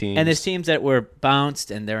so many teams. And there's teams that were bounced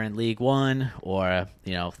and they're in League One, or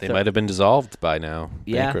They might have been dissolved by now.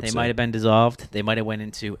 Yeah, Bankruptcy. they might have been dissolved. They might have went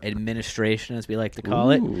into administration, as we like to call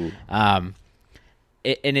it. Ooh. And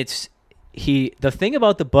it's the thing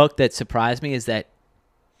about the book that surprised me is that,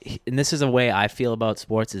 and this is a way I feel about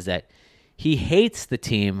sports, is that he hates the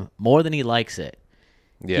team more than he likes it.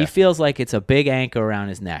 Yeah. He feels like it's a big anchor around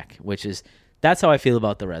his neck, that's how I feel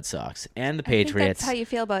about the Red Sox and the I think Patriots. that's how you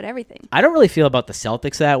feel about everything. I don't really feel about the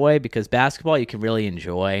Celtics that way, because basketball you can really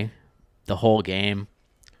enjoy the whole game.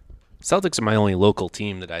 Celtics are my only local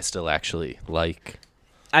team that I still actually like.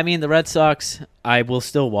 I mean, the Red Sox I will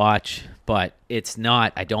still watch, but it's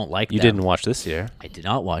not. I don't like You them. didn't watch this year. I did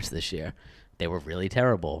not watch this year. They were really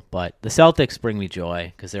terrible. But the Celtics bring me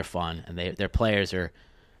joy because they're fun and their players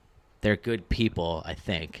they're good people, I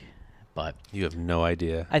think. But You have no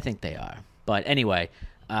idea. I think they are. But anyway,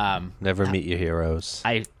 Never meet your heroes.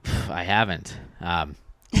 I haven't.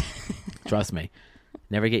 Trust me.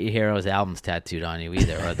 Never get your heroes' albums tattooed on you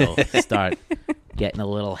either, or they'll start getting a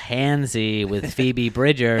little handsy with Phoebe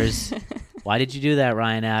Bridgers. Why did you do that,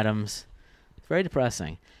 Ryan Adams? It's very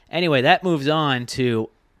depressing. Anyway, that moves on to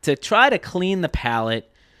try to clean the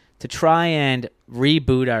palette, to try and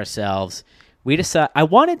reboot ourselves. I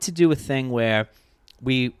wanted to do a thing where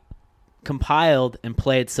we compiled and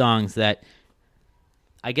played songs that,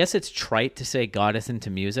 I guess it's trite to say, got us into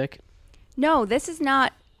music. No, this is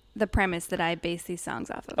not the premise that I base these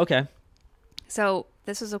songs off of. Okay. So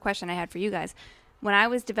this was a question I had for you guys. When I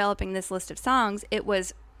was developing this list of songs, it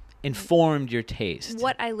was Informed your taste.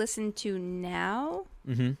 what I listen to now.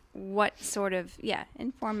 Mm-hmm. What sort of,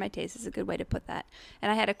 inform my taste is a good way to put that.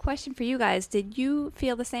 And I had a question for you guys. Did you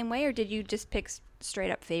feel the same way, or did you just pick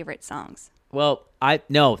straight up favorite songs? Well,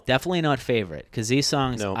 no, definitely not favorite, because these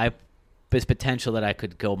songs, No. there's potential that I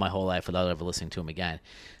could go my whole life without ever listening to them again.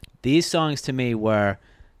 These songs to me were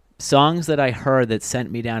songs that I heard that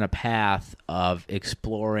sent me down a path of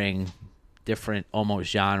exploring different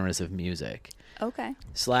almost genres of music. Okay.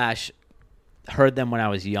 / heard them when I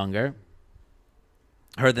was younger.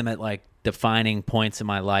 Heard them at like defining points in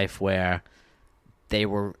my life where they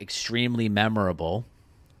were extremely memorable.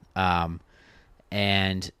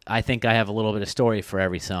 And I think I have a little bit of story for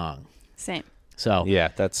every song. Same. So Yeah,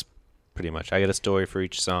 that's pretty much. I got a story for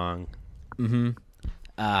each song. Mm-hmm.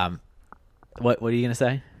 What are you gonna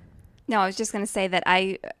say? No, I was just going to say that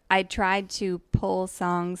I tried to pull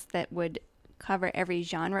songs that would cover every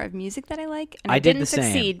genre of music that I like, and I I did didn't the same.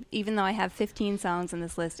 succeed, even though I have 15 songs on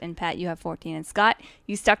this list, and Pat, you have 14, and Scott,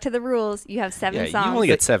 you stuck to the rules. You have 7 Yeah, songs. you only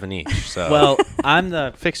get 7 each. So Well, I'm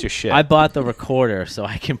the. fix your shit. I bought the recorder so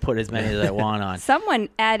I can put as many as I want on. Someone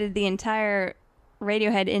added the entire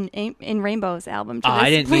Radiohead in Rainbow's album to Oh, this. I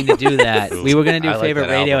didn't mean to do that. We were gonna do I like favorite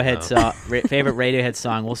that album, Radiohead song. Favorite Radiohead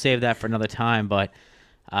song. We'll save that for another time. But,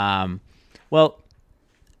 well,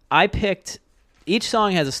 I picked. Each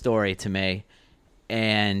song has a story to me,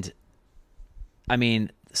 and I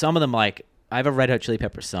mean, some of them, like, I have a Red Hot Chili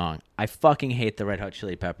Peppers song. I fucking hate the Red Hot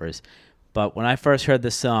Chili Peppers, but when I first heard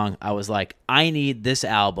this song, I was like, I need this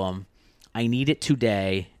album. I need it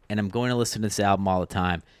today, and I'm going to listen to this album all the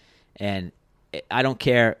time. And I don't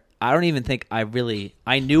care. I don't even think I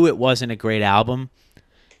knew it wasn't a great album.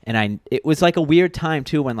 And it was like a weird time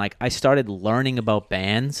too when like I started learning about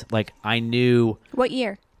bands. Like I knew, What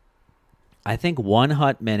year? I think One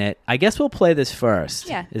Hot Minute. I guess we'll play this first.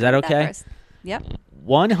 Yeah. Is that do okay? first. Yep.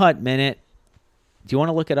 One Hot Minute. Do you want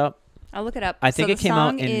to look it up? I'll look it up. I think So it the came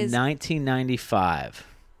out song in is 1995.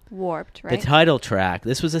 Warped, right? The title track.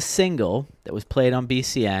 This was a single that was played on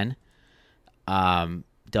BCN,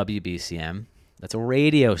 WBCM. That's a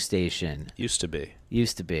radio station. Used to be.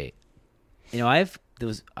 Used to be. You know,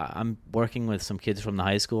 I'm working with some kids from the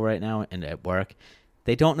high school right now and at work.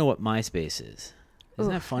 They don't know what MySpace is.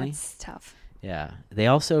 Isn't that Oof, funny? That's tough. Yeah. They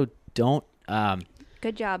also don't.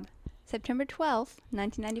 Good job. September 12th,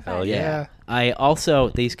 1995. Hell yeah.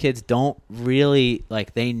 These kids don't really,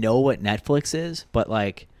 like, they know what Netflix is, but,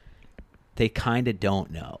 like, they kind of don't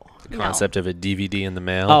know. The concept of a DVD in the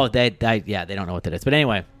mail. Oh, they don't know what that is. But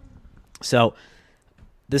anyway, so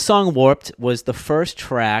the song Warped was the first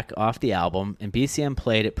track off the album, and BCM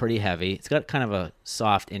played it pretty heavy. It's got kind of a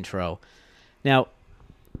soft intro. Now,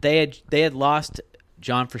 they had lost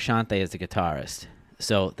John Frusciante as the guitarist,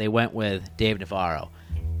 so they went with Dave Navarro.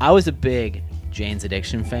 I was a big Jane's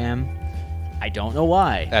Addiction fan. I don't know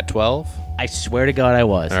why. At 12? I swear to God I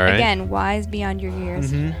was. All right. Again, wise beyond your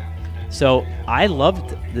years. So I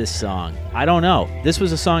loved this song. I don't know. This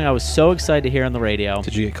was a song I was so excited to hear on the radio.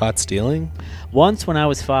 Did you get caught stealing? Once when I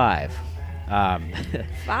was 5. 5.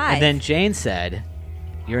 And then Jane said,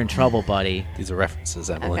 "You're in trouble, buddy." These are references,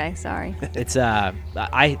 Emily. Okay, sorry. It's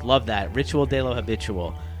I love that. Ritual de lo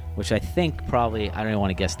Habitual, which I think probably, I don't even want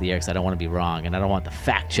to guess the year because I don't want to be wrong, and I don't want the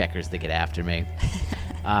fact checkers to get after me.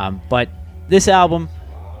 But this album,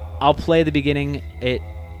 I'll play the beginning.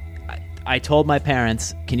 I told my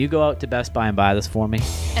parents, "Can you go out to Best Buy and buy this for me?"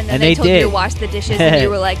 And then they told did. you to wash the dishes, and you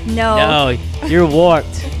were like, no. No, you're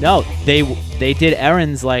warped. No, they did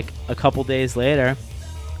errands like a couple days later.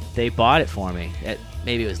 They bought it for me.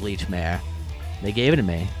 Maybe it was Leech Mare. They gave it to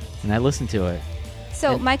me, and I listened to it.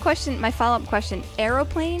 So my follow-up question,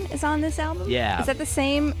 Aeroplane is on this album? Yeah. Is that the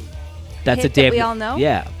same That's hit a Dave. that we all know?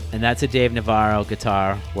 Yeah, and that's a Dave Navarro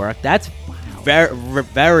guitar work. That's very,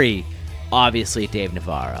 very obviously Dave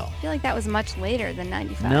Navarro. I feel like that was much later than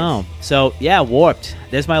 95. No. So, yeah, Warped.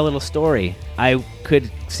 There's my little story. I could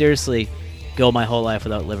seriously go my whole life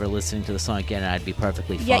without ever listening to the song again, and I'd be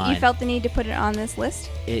perfectly fine. Yet you felt the need to put it on this list?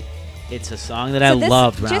 It's a song that I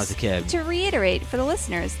loved when I was a kid. To reiterate for the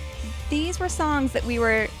listeners, these were songs that we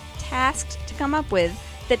were tasked to come up with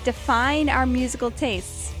that define our musical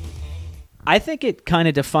tastes. I think it kind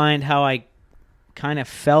of defined how I kind of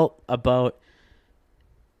felt about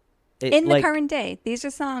it. In the current day, these are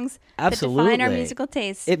songs that define our musical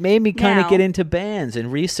tastes. It made me kind of now. get into bands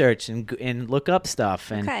and research and look up stuff.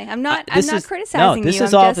 And Okay, I'm not criticizing no, this you.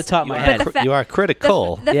 is I'm off just, the top of my but head. the You are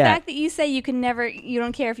critical. The Yeah. fact that you say you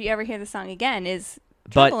don't care if you ever hear the song again is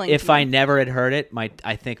But troubling if to me. I never had heard it,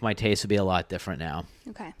 I think my taste would be a lot different now.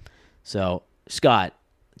 Okay. So, Scott,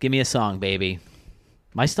 give me a song, baby.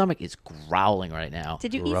 My stomach is growling right now.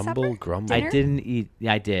 Did you eat Grumble, supper? grumble. Dinner? I didn't eat.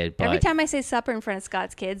 Yeah, I did. But Every time I say supper in front of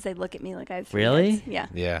Scott's kids, they look at me like I have 3 Really? heads. Yeah.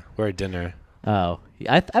 Yeah, we're at dinner. Oh,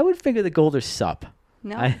 I would figure the Golder sup.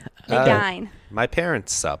 No. I- they Uh, dine. My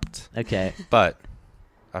parents supped, Okay. but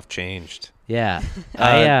I've changed. Yeah.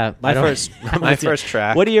 My I don't- first my first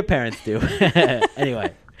track. What do your parents do?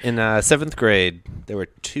 Anyway. In 7th grade, there were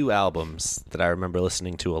 2 albums that I remember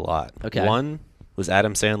listening to a lot. Okay. One was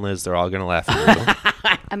Adam Sandler's "They're All Gonna Laugh at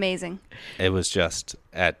You." Amazing. It was just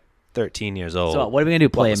at 13 years old. So what are we gonna do?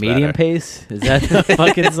 Play a was medium better? pace? Is that the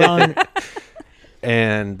fucking song?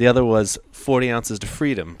 And the other was 40 Ounces to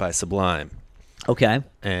Freedom by Sublime. Okay.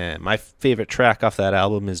 And my favorite track off that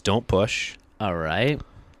album is Don't Push. All right.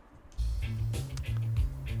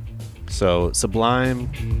 So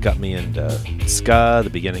Sublime got me into ska, the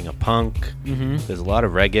beginning of punk. Mm-hmm. There's a lot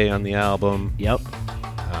of reggae on the album. Yep.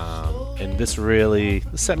 And this really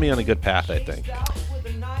set me on a good path, I think.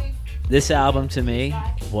 This album to me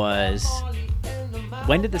was.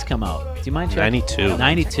 When did this come out? Do you mind checking? 92.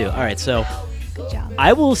 92. All right. So Good job.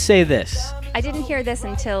 I will say this. I didn't hear this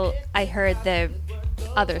until I heard the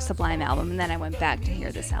other Sublime album, and then I went back to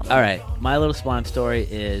hear this album. All right. My little Sublime story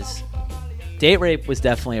is. Date Rape was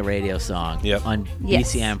definitely a radio song. Yep. On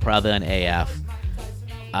Yes. BCM, probably on AF.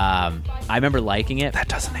 I remember liking it. That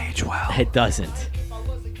doesn't age well. It doesn't.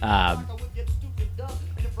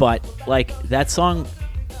 But like that song,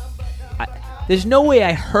 there's no way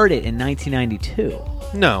I heard it in 1992.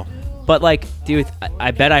 No. But like, dude,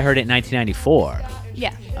 I bet I heard it in 1994.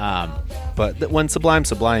 Yeah. But when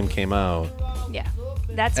Sublime came out, Yeah.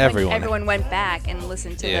 That's Everyone. when everyone went back and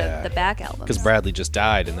listened to Yeah. the back albums. because Bradley just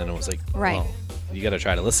died, and then it was like, Right. well, you got to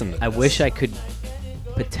try to listen to I this. wish I could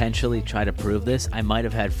potentially try to prove this. I might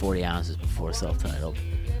have had 40 ounces before self-titled.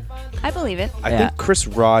 I believe it. I Yeah. think Chris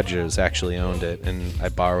Rogers actually owned it, and I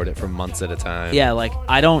borrowed it for months at a time. Yeah, like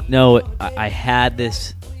I don't know. I had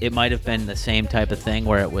this. It might have been the same type of thing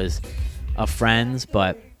where it was a friend's,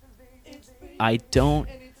 but I don't.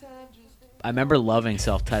 I remember loving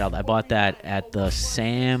self-titled. I bought that at the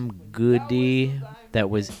Sam Goody that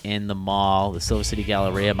was in the mall, the Silver City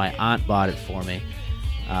Galleria. My aunt bought it for me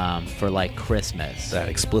for like Christmas. That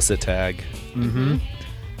explicit tag. Mm-hmm.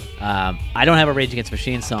 I don't have a Rage Against the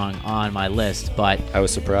Machine song on my list, but I was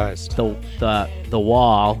surprised. the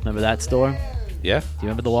Wall. Remember that store? Yeah. Do you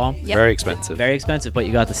remember the Wall? Yep. Very expensive. Very expensive, but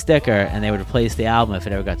you got the sticker, and they would replace the album if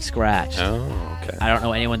it ever got scratched. Oh, okay. I don't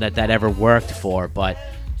know anyone that ever worked for, but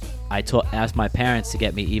I asked my parents to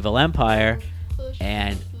get me Evil Empire,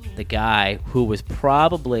 and the guy who was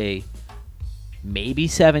probably maybe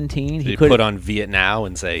 17, Did he he could put on Vietnow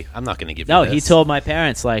and say, I'm not going to give you No, this? he told my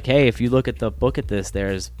parents, like, hey, if you look at the book at this,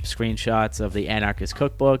 there's screenshots of the Anarchist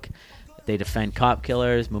Cookbook. They defend cop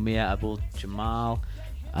killers, Mumia Abu-Jamal.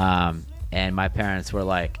 And my parents were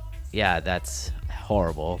like, yeah, that's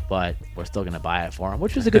horrible, but we're still going to buy it for him,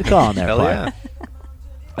 which was a good call on their Hell part. yeah.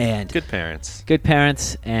 And Good parents. good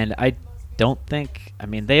parents, and I don't think, I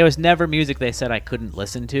mean, there was never music they said I couldn't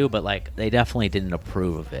listen to, but, like, they definitely didn't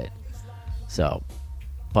approve of it. So,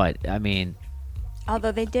 but, I mean,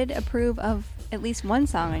 Although they did approve of at least one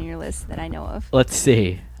song on your list that I know of. let's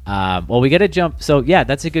see. Well, we got to jump. So, yeah,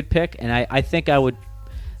 that's a good pick. And I think I would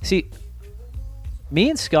see. Me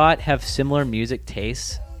and Scott have similar music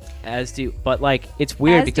tastes, but like it's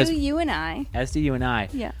weird because do you and I. as do you and I.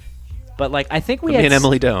 Yeah. But like I think we Me had and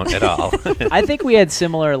Emily don't at all. I think we had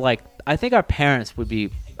similar. Like I think our parents would be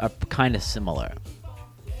kind of similar.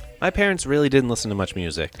 My parents really didn't listen to much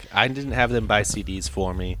music. I didn't have them buy CDs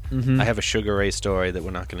for me. I have a Sugar Ray story that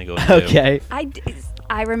we're not going to go into. Okay,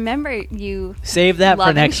 I remember you save that for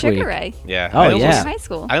loving next Sugar week. Ray. Yeah. Oh, I almost, yeah. In high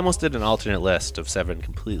school. I almost did an alternate list of 7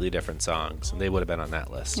 completely different songs, and they would have been on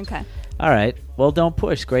that list. Okay. All right. Well, Don't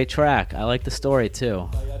Push. Great track. I like the story too.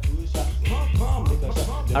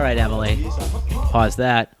 All right, Emily. Pause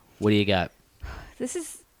that. What do you got? This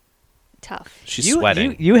is tough. She's You-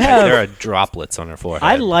 sweating. you have- There are droplets on her forehead.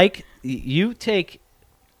 I like you take.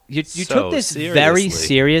 You So took this very seriously.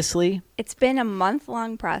 seriously, It's been a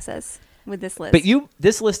month-long process with this list. but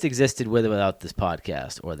this list existed with or without this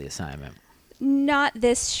podcast or the assignment. Not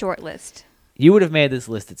this short list. You would have made this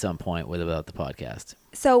list at some point with or without the podcast.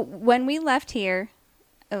 So when we left here,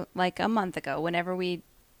 like a month ago, whenever we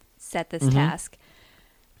set this task,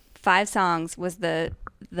 5 songs was the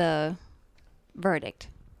verdict.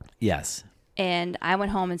 Yes. And I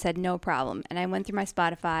went home and said, no problem. And I went through my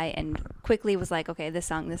Spotify and quickly was like, okay, this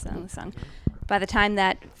song, this song, this song. By the time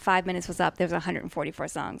that 5 minutes was up, there was 144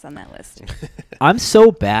 songs on that list. I'm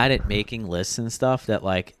so bad at making lists and stuff that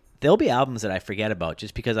like there'll be albums that I forget about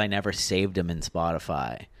just because I never saved them in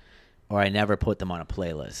Spotify or I never put them on a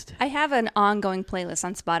playlist. I have an ongoing playlist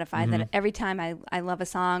on Spotify that every time I love a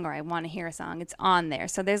song or I want to hear a song, it's on there.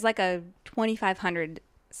 So there's like a 2,500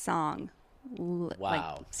 song Wow. like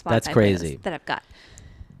Spotify That's crazy. playlist that I've got.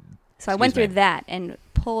 So I went Excuse through me. that and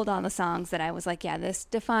pulled on the songs that I was like, yeah, this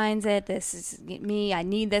defines it. This is me. I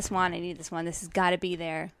need this one. I need this one. This has got to be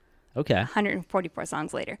there. Okay. 144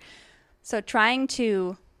 songs later. So trying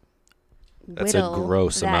to That's a whittle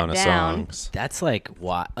gross that amount of down. songs. That's like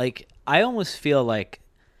why. Like I almost feel like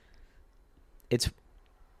it's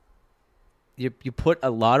you put a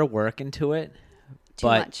lot of work into it, Too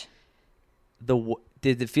but much.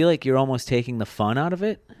 did it feel like you're almost taking the fun out of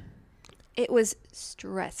it? It was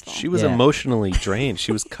stressful. She was Yeah. emotionally drained.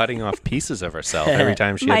 She was cutting off pieces of herself every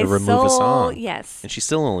time she had My to remove soul, a song. yes. And she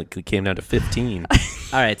still only came down to 15.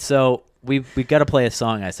 All right, so we've got to play a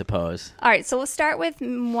song, I suppose. All right, so we'll start with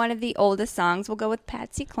one of the oldest songs. We'll go with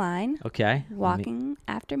Patsy Cline, Okay. Walking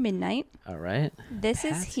After Midnight. All right. This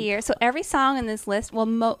is Patsy here. So every song in this list, well,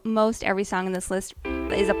 most every song in this list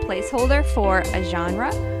is a placeholder for a genre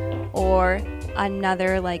or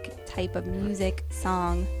another like type of music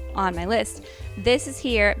song on my list. This is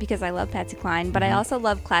here because I love Patsy Cline, but I also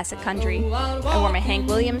love classic country. I wore my Hank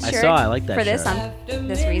Williams I shirt saw, I like that for this shirt. on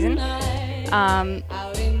this reason.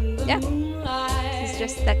 Yeah, it's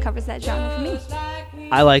just that covers that genre for me.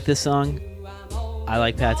 I like this song. I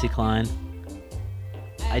like Patsy Cline.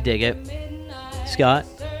 I dig it. Scott?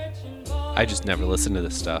 I just never listened to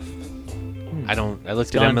this stuff. I looked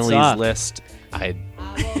at gone Emily's soft. list. I,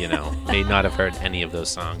 may not have heard any of those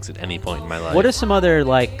songs at any point in my life. What are some other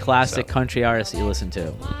like classic So- country artists that you listen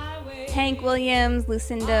to? Hank Williams,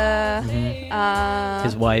 Lucinda,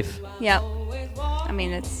 His wife. yep. I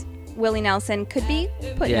mean, it's Willie Nelson could be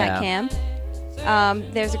put in Yeah. that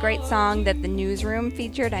camp. There's a great song that the Newsroom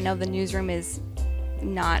featured. I know the Newsroom is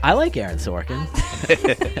not I like Aaron Sorkin.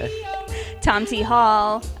 Tom T.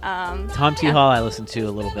 Hall. Tom T. Hall I listened to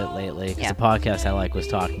a little bit lately because Yeah. the podcast I like was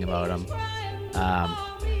talking about him.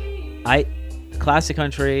 Classic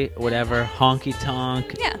country, whatever, honky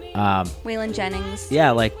tonk. Yeah. Waylon Jennings. Yeah,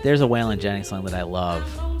 like there's a Waylon Jennings song that I love.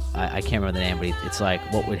 I can't remember the name, but it's like,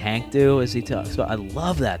 what would Hank do as he talks about? I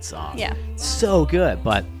love that song. Yeah. It's so good,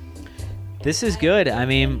 but this is good. I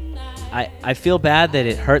mean, I feel bad that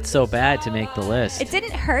it hurt so bad to make the list. It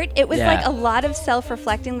didn't hurt. It was Yeah. like a lot of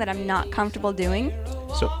self-reflecting that I'm not comfortable doing.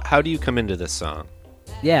 So how do you come into this song?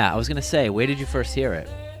 Yeah, I was going to say, where did you first hear it?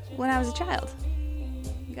 When I was a child.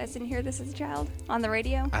 You guys didn't hear this as a child on the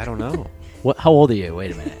radio? I don't know. How old are you?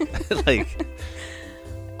 Wait a minute. Like,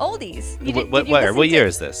 Oldies. what year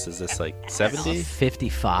is this? Is this like 70?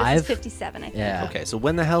 55? This is 57, I think. Yeah. Okay, so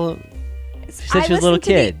when the hell? Since you were a little listened to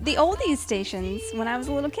kid. the oldies stations when I was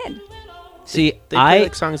a little kid. See, They play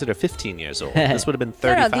like songs that are 15 years old. This would have been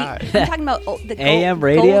 35. I'm talking about the AM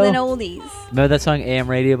radio? golden oldies. Remember that song AM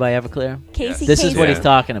Radio by Everclear? Casey This is what Yeah. he's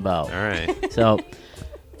talking about. All right. So,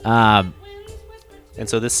 And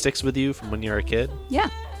so this sticks with you from when you were a kid? Yeah.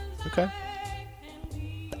 Okay.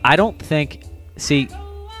 I don't think. See,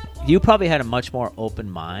 you probably had a much more open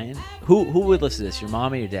mind. Who would listen to this? Your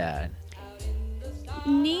mom or your dad?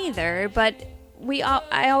 Neither, but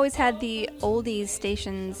I always had the oldies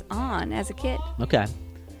stations on as a kid. Okay.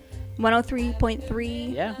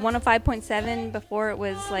 103.3, Yeah. 105.7 before it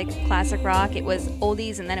was like classic rock. It was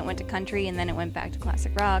oldies and then it went to country and then it went back to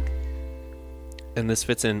classic rock. And this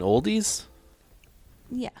fits in oldies?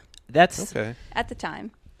 Yeah, That's Okay. at the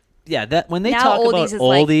time. yeah. That when they Now talk about oldies is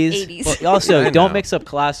like oldies, 80s. well, also I don't know. mix up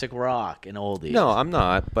classic rock and oldies. No, I'm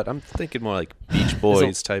not, but I'm thinking more like Beach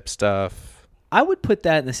Boys type stuff. I would put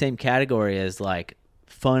that in the same category as like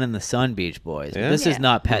Fun in the Sun Beach Boys. Yeah? This is Yeah.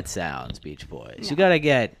 not Pet Sounds Beach Boys. You No. got to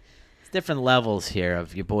get different levels here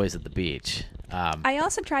of your boys at the beach. I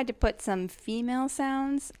also tried to put some female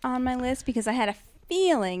sounds on my list because I had a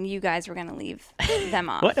feeling you guys were going to leave them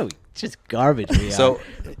off. What are we, just garbage we are. So,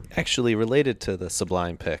 actually, related to the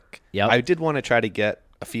Sublime pick, Yep. I did want to try to get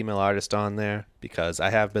a female artist on there because I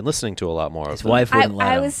have been listening to a lot more his of them. wife wouldn't let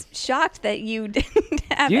I him. was shocked that you didn't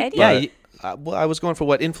have You- any. yeah, But, well, I was going for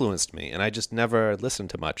what influenced me, and I just never listened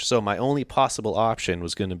to much. So my only possible option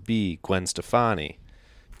was going to be Gwen Stefani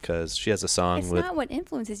because she has a song It's with. not what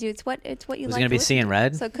influences you. It's what you was like. going to be listen Seeing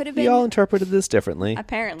Red. So it could have We been all interpreted this differently.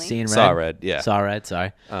 apparently. Seeing Red. Saw Red, yeah. Saw Red.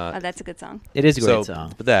 Sorry. Oh, that's a good song. It is a great So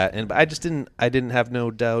song. but that, and but I just didn't. I didn't have No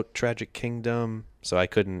Doubt, Tragic Kingdom, so I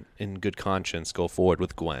couldn't, in good conscience, go forward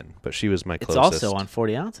with Gwen. But she was my It's closest. also on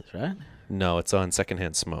 40 ounces, right? No, it's on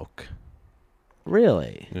Secondhand Smoke.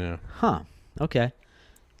 Really? Yeah. Huh. Okay.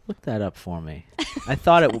 Look that up for me. I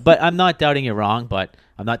thought it, but I'm not doubting you're wrong. But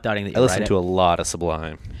I'm not doubting that I you're listened right. to a lot of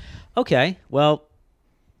Sublime. Okay. Well,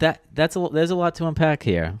 there's a lot to unpack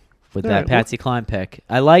here with All that right, Patsy Cline pick.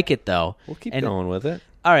 I like it though. We'll keep And- going with it.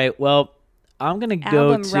 All right. Well, I'm gonna go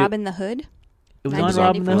Album to. Robin the Hood. It was It on was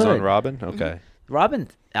Robin the it was Hood. on Robin. Okay. Robin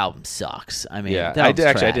album sucks. I mean, Yeah, that I did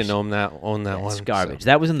album's actually. I trash. didn't own that one. It's garbage. so-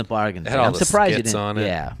 That was in the bargain. It had bin. all I'm the surprised you skits didn't. on it.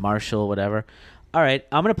 Yeah, Marshall, whatever. All right,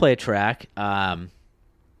 I'm gonna play a track.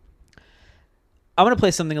 I'm gonna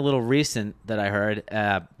play something a little recent that I heard.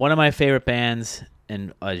 One of my favorite bands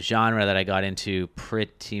and a genre that I got into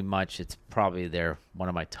pretty much. It's probably one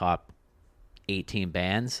of my top 18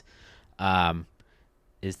 bands.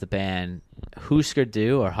 Is the band Husker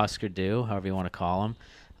Du or Husker Du, however you want to call them.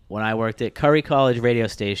 When I worked at Curry College radio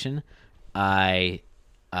station, they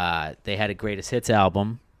had a greatest hits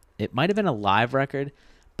album. It might have been a live record,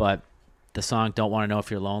 but the song "Don't Want to Know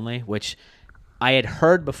If You're Lonely," which I had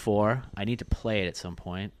heard before. I need to play it at some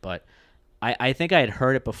point, but I think I had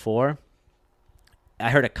heard it before. I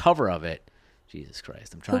heard a cover of it. Jesus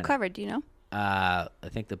Christ, I'm trying. Who covered? Do you know? I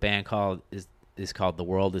think the band is called "The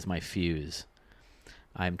World Is My Fuse."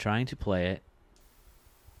 I'm trying to play it.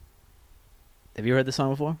 Have you heard the song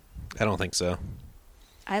before? I don't think so.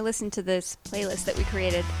 I listened to this playlist that we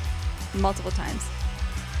created multiple times.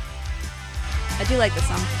 I do like this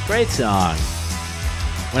song. Great song.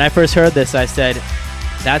 When I first heard this, I said,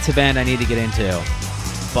 that's a band I need to get into.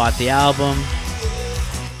 Bought the album.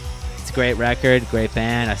 It's a great record, great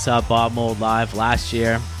band. I saw Bob Mould live last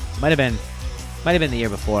year. Might have been the year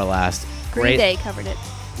before last. Green Day covered it.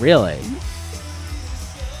 Really?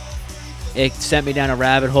 It sent me down a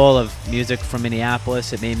rabbit hole of music from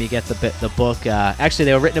Minneapolis. It made me get the book. Actually,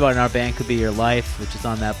 they were written about in our band, Could Be Your Life, which is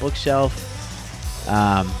on that bookshelf.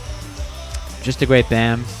 Just a great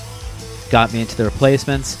band. Got me into the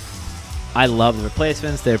Replacements. I love the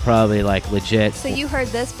Replacements. They're probably like legit. So you heard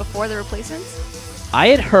this before the Replacements? I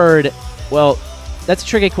had heard, well, that's a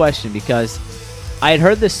tricky question because I had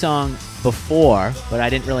heard this song before, but I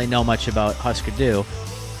didn't really know much about Husker Du.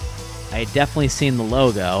 I had definitely seen the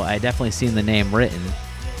logo. I had definitely seen the name written,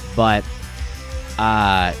 but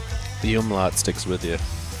The umlaut sticks with you.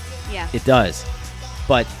 Yeah. it does.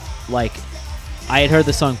 But like, I had heard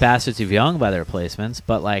the song "Bastards of Young" by the Replacements,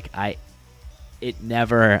 but like I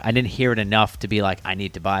didn't hear it enough to be like, I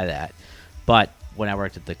need to buy that. But when I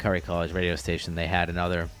worked at the Curry College radio station, they had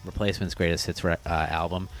another Replacements greatest hits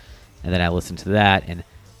album, and then I listened to that, and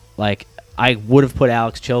like I would have put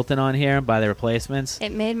Alex Chilton on here by the Replacements.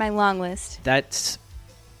 It made my long list.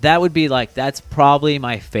 That would be like, that's probably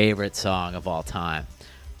my favorite song of all time.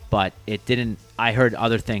 but it didn't. I heard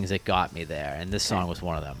other things that got me there, and this song was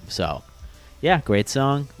one of them. So, yeah, great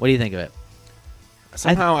song. What do you think of it?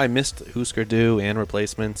 Somehow I missed Husker Du and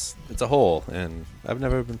Replacements. It's a whole, and I've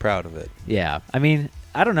never been proud of it. Yeah, I mean,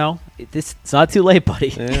 I don't know. It's not too late, buddy.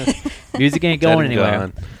 Yeah. Music ain't Dead going and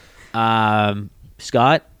anywhere. gone.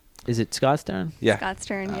 Scott, is it Scott's turn? Yeah. Scott's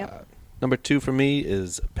turn. Yep. Number 2 for me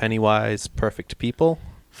is Pennywise, Perfect People.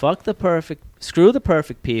 Fuck the perfect. Screw the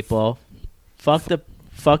perfect people. Fuck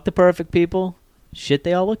the perfect people. Shit,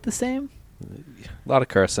 they all look the same. A lot of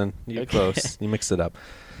cursing. You're Okay. close. You mixed it up.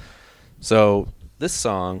 So this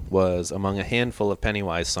song was among a handful of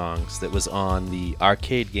Pennywise songs that was on the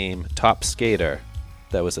arcade game Top Skater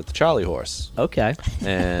that was at the Charlie Horse. Okay.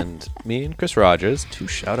 And me and Chris Rogers, 2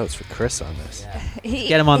 shout-outs for Chris on this.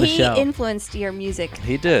 Get him on the show. He influenced your music.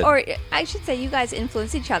 He did. Or I should say, you guys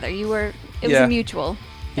influenced each other. It was Yeah. a mutual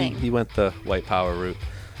thing. He went the white power route.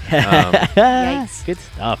 Yikes. Good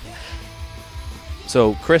stuff.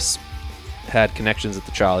 So Chris had connections at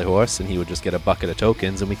the Charlie Horse, and he would just get a bucket of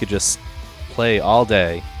tokens, and we could just play all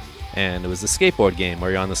day. And it was a skateboard game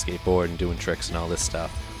where you're on the skateboard and doing tricks and all this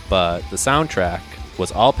stuff. But the soundtrack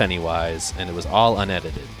was all Pennywise, and it was all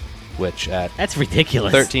unedited, which at That's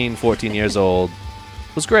ridiculous. 13, 14 years old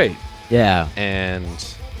was great. Yeah. And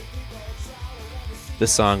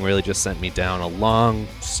this song really just sent me down a long,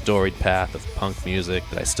 storied path of punk music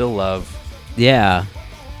that I still love. Yeah.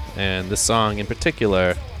 And this song in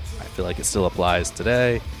particular, I feel like it still applies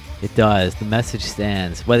today. It does. The message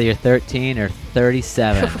stands, whether you're 13 or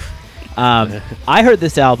 37. I heard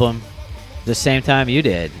this album the same time you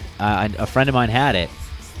did. A friend of mine had it.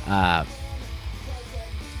 I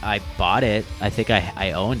bought it. I think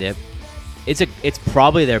I owned it. It's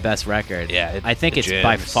probably their best record. Yeah, I think it it's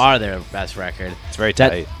by jams. far their best record. It's very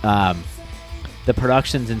That, tight. the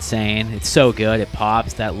production's insane. It's so good. It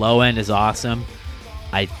pops. That low end is awesome.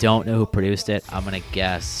 I don't know who produced it. I'm gonna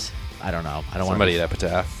guess. I don't know. I don't want Somebody at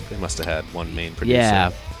Epitaph. They must have had one main producer.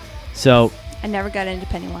 Yeah. So I never got into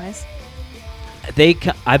Pennywise.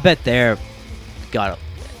 I bet they got a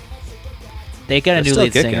They're new still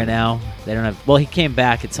lead singer kicking. now. They don't have. Well, he came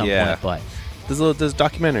back at some Yeah. point, There's a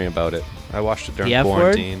documentary about it. I watched it during The F Word?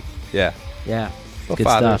 quarantine. Yeah. but yeah, Well, good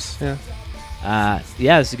fathers. stuff. Yeah.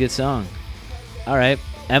 Yeah, it's a good song. All right,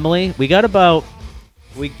 Emily, we have about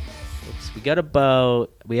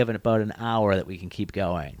an hour that we can keep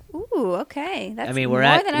going. Ooh, okay. That's mean, more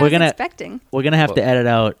than I we're was gonna- expecting. We're gonna have to edit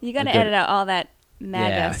out. You got a to good- edit out all that MAGA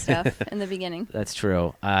Yeah. stuff in the beginning. That's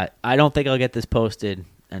true. I don't think I'll get this posted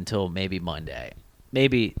until maybe Monday.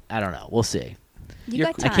 Maybe I don't know. We'll see. You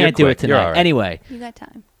got I time. can't do it quick. You're tonight. all right. Anyway, You got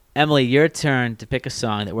time. Emily, your turn to pick a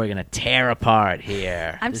song that we're gonna tear apart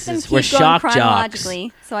here. I'm This just going is- to we're keep going shock jocks.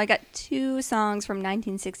 chronologically. So I got 2 songs from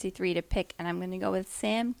 1963 to pick, and I'm going to go with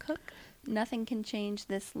Sam Cooke. Nothing Can Change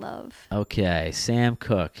This Love. Okay, Sam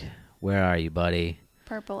Cooke, where are you, buddy?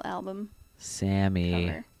 Purple album Sammy.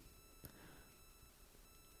 cover.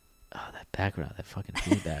 Oh, that background, that fucking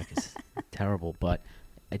feedback is terrible, but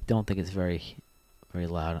I don't think it's very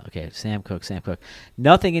loud. Okay, Sam Cooke.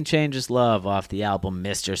 Nothing Can Change This Love off the album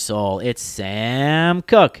Mr. Soul. It's Sam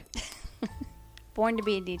Cooke. Born to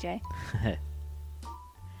be a DJ.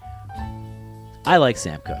 I like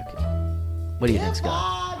Sam Cooke. What do you think,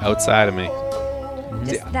 Scott? Outside of me.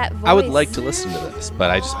 Just that voice. I would like to listen to this, but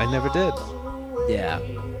I never did. Yeah.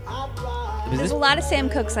 There's a lot of Sam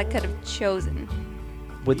Cookes I could have chosen.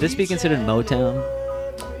 Would this be considered Motown?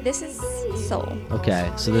 This is soul.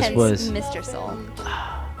 Okay, so this Hence was... Mr. Soul.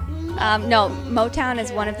 No, Motown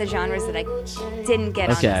is one of the genres that I didn't get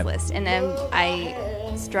Okay. on this list, and then I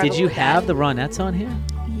struggled. Did you with have that. the Ronettes on here?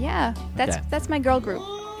 Yeah, that's Okay. that's my girl group.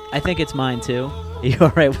 I think it's mine, too. Are you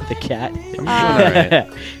all right with the cat? I'm doing all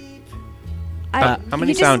right. How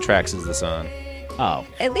many you just- soundtracks is this on? Oh,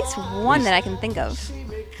 At least one that I can think of.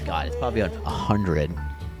 God, it's probably on 100.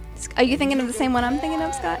 Are you thinking of the same one I'm thinking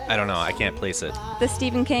of, Scott? I don't know. I can't place it. The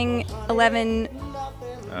Stephen King 11.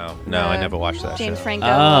 Oh, no, I the never watched that James show. Franco.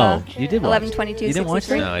 Oh, you did watch 11/22/63. You didn't watch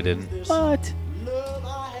that? No, I didn't. What?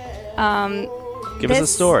 Give us a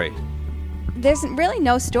This- story. There's really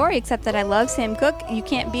no story except that I love Sam Cooke. You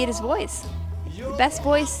can't beat his voice. The best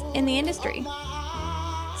voice in the industry.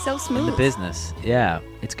 So smooth. In the business. Yeah,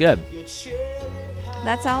 it's good.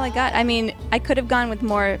 That's all I got. I mean, I could have gone with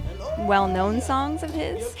more well-known songs of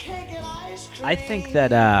his. I think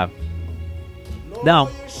that, no,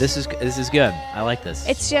 this is good. I like this.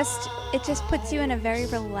 It just puts you in a very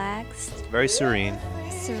relaxed, Very serene.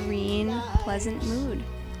 serene, pleasant mood,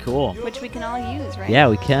 cool. which we can all use, right? Yeah,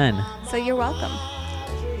 we can. So you're welcome.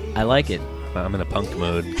 I like it. I'm in a punk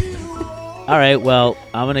mood. All right, well,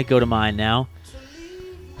 I'm going to go to mine now.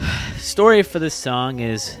 story for this song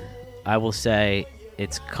is, I will say,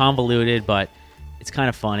 it's convoluted, but it's kind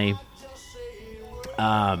of funny.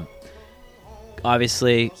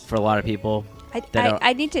 Obviously, for a lot of people,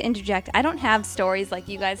 I need to interject. I don't have stories like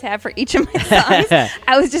you guys have for each of my songs.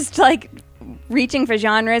 I was just like reaching for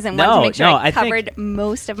genres and wanted to make sure I covered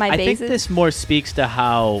most of my bases. I think this more speaks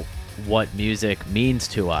to what music means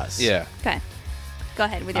to us. Yeah. Okay. Go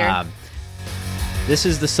ahead with your... This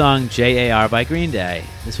is the song J.A.R. by Green Day.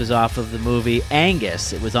 This was off of the movie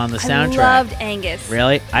Angus. It was on the soundtrack. I loved Angus.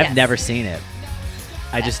 Really? I've Yes. never seen it.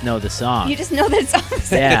 I just know the song. You just know that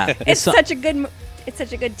song. Yeah. It's such a good... It's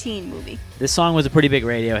such a good teen movie. This song was a pretty big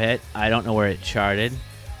radio hit. I don't know where it charted.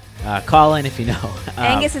 Call in if you know.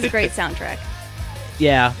 Angus is a great soundtrack.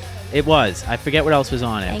 Yeah, it was. I forget what else was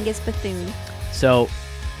on it. Angus Bethune. So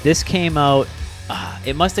this came out,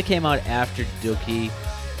 it must have came out after Dookie,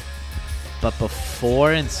 but before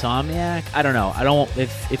Insomniac? I don't know. I don't,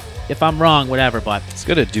 if I'm wrong, whatever, but It's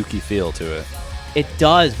got a Dookie feel to it. it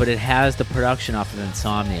does, but it has the production off of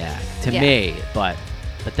Insomniac to Yeah. me, but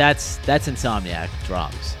that's Insomniac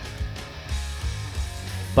drums.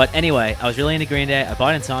 But anyway, I was really into Green Day. I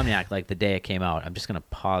bought Insomniac like the day it came out. I'm just going to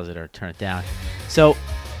pause it or turn it down. So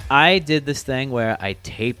I did this thing where I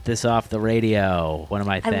taped this off the radio, one of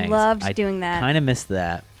my things. I loved doing that. Kind of missed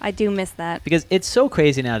that. I do miss that. Because it's so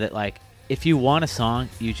crazy now that, like, if you want a song,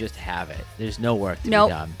 you just have it. There's no work to be Nope.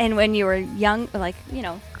 done. And when you were young, like,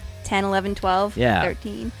 10, 11, 12, Yeah.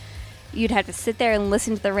 13, you'd have to sit there and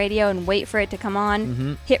listen to the radio and wait for it to come on,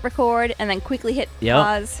 Mhm. hit record, and then quickly hit Yep.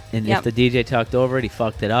 pause. And Yep. if the DJ talked over it, he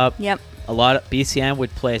fucked it up. Yep. A lot of BCM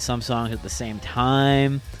would play some songs at the same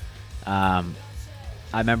time. I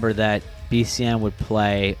remember that BCM would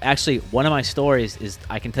play. Actually, one of my stories is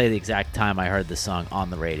I can tell you the exact time I heard this song on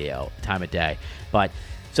the radio, time of day. But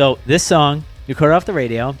so this song, you heard it off the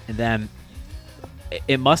radio, and then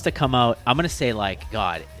it must have come out. I'm gonna say like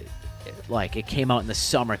it came out in the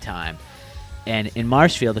summertime, and in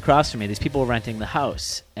Marshfield, across from me, these people were renting the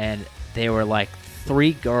house, and they were like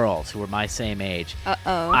 3 girls who were my same age.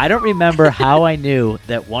 Uh-oh. I don't remember how I knew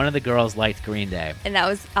that one of the girls liked Green Day. And that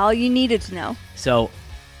was all you needed to know. So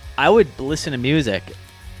I would listen to music.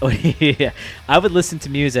 I would listen to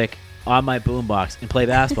music on my boombox and play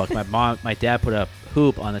basketball. My dad put a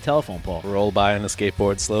hoop on the telephone pole. Roll by on a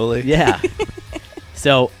skateboard slowly. Yeah.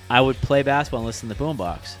 So I would play basketball and listen to the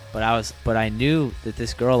boombox. But I knew that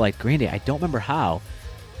this girl liked Green Day. I don't remember how.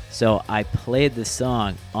 So I played the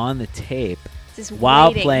song on the tape Just while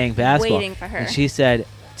waiting, playing basketball. waiting for her. And she said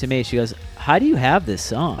to me, she goes, "How do you have this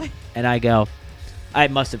song?" And I go, I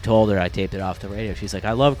must have told her I taped it off the radio. She's like,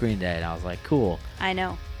 "I love Green Day." And I was like, "Cool." I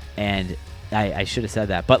know. And I should have said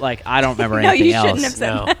that. But, like, I don't remember No, anything you else. shouldn't have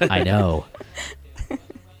said that. I know.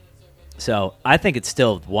 So I think it's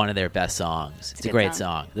still one of their best songs. It's a good great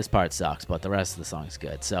song. song. This part sucks, but the rest of the song's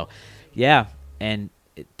good. So, yeah. And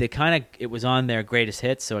it was on their greatest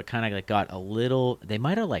hits, so it kind of like got a little. They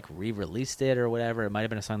might have like re-released it or whatever. It might have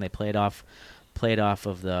been a song they played off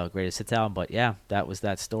of the greatest hits album. But yeah, that was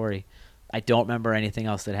that story. I don't remember anything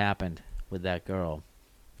else that happened with that girl.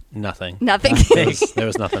 Nothing. Nothing. There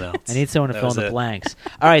was nothing else. I need someone to That fill in was the it. blanks.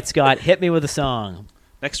 All right, Scott, hit me with a song.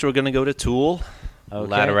 Next, we're going to go to Tool.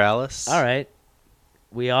 Okay. Lateralis. All right.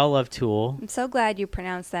 We all love Tool. I'm so glad you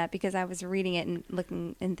pronounced that because I was reading it and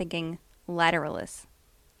looking and thinking lateralis.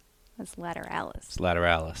 That's lateralis. It's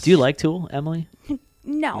Lateralis. Do you like Tool, Emily?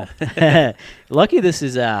 No. Lucky this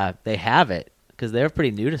is they have it because they're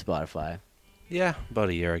pretty new to Spotify. Yeah, about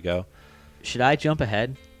a year ago. Should I jump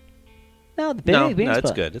ahead? No, No, being it's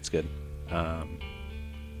Spot- good. It's good. It's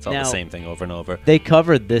all Now- the same thing over and over. They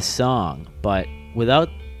covered this song, but without.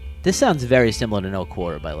 This sounds very similar to No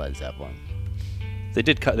Quarter by Led Zeppelin. They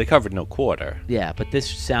did. They covered No Quarter Yeah, but this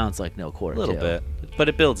sounds like No Quarter a little too. bit, but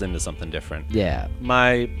it builds into something different. Yeah.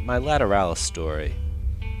 My Lateralis story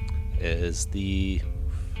is the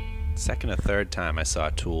second or third time I saw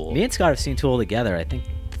Tool. Me and Scott have seen Tool together, I think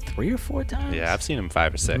 3 or 4 times. Yeah, I've seen him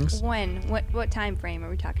 5 or 6. When? What time frame are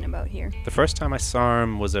we talking about here? The first time I saw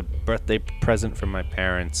him was a birthday present from my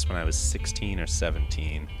parents when I was 16 or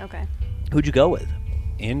 17. Okay. Who'd you go with?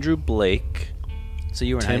 Andrew Blake, So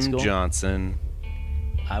you were in high Tim school? Johnson.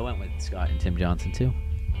 I went with Scott and Tim Johnson too.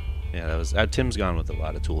 Yeah, that was Tim's gone with a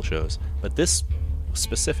lot of Tool shows, but this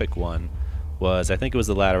specific one was, I think it was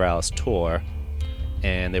the Lateralis tour,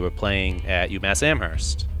 and they were playing at UMass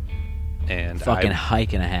Amherst, and Fucking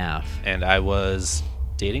hike and a half. I was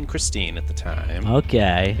dating Christine at the time,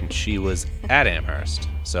 Okay. and she was at Amherst,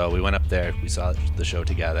 so we went up there. We saw the show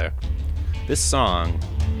together. This song,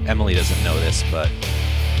 Emily doesn't know this, but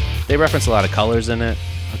they reference a lot of colors in it.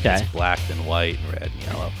 Okay. It's black and white and red and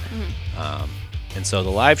yellow. And so the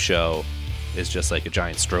live show is just like a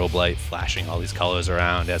giant strobe light flashing all these colors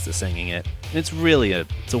around as they're singing it. And it's really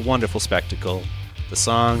it's a wonderful spectacle. The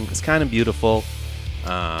song is kind of beautiful.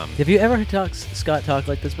 Have you ever heard Scott talk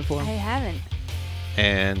like this before? I haven't.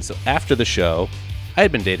 And so after the show, I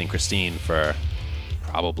had been dating Christine for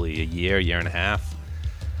probably a year and a half.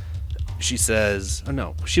 She says, oh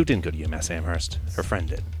no, she didn't go to UMass Amherst. Her friend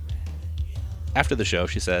did. After the show,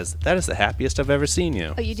 she says, that is the happiest I've ever seen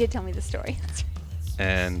you. Oh, you did tell me the story.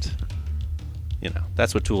 And,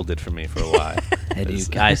 that's what Tool did for me for a while. And you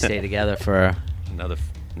guys stay together for another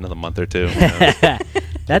month or two.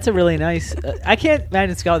 That's a really nice. I can't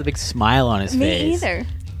imagine Scott with a big smile on his Me face. either.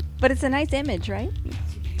 But it's a nice image, right?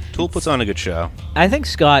 Tool puts on a good show. I think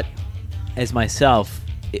Scott, as myself,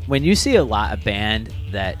 when you see a band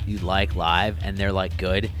that you like live and they're like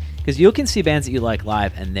good, because you can see bands that you like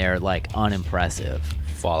live and they're like unimpressive.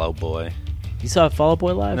 Fall Out Boy. You saw Fall Out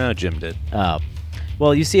Boy live? No, Jim did. Oh.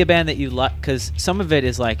 Well, you see a band that you like, because some of it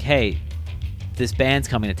is like, hey, this band's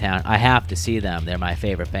coming to town. I have to see them. They're my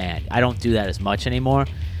favorite band. I don't do that as much anymore.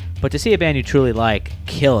 But to see a band you truly like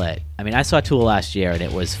kill it. I mean, I saw Tool last year, and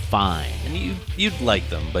it was fine. And you'd like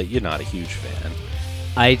them, but you're not a huge fan.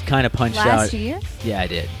 I kind of punched out. Last year? Yeah, I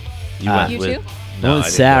did. You too? No, with I didn't go to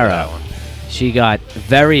Sarah. that one. She got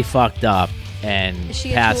very fucked up and Is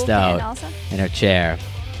she a passed Tool fan out also? in her chair.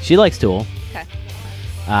 She likes Tool. Okay.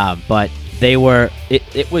 But they were.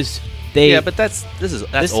 It was. They. Yeah, but that's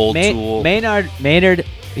old Tool. Maynard.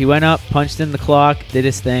 He went up, punched in the clock, did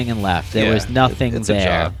his thing, and left. There was nothing it's there.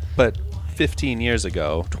 A job. But 15 years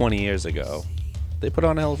ago, 20 years ago, they put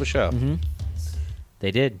on a hell of a show. Mm-hmm.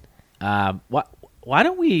 They did. Why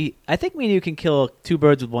don't we? I think me and you can kill two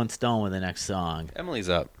birds with one stone with the next song. Emily's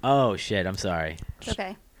up. Oh shit! I'm sorry. It's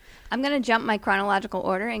okay. I'm going to jump my chronological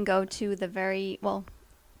order and go to the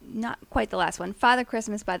not quite the last one, Father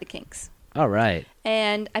Christmas by the Kinks. All right.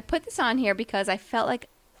 And I put this on here because I felt like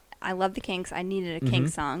I love the Kinks. I needed a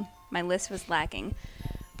Kinks song. My list was lacking.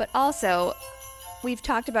 But also, we've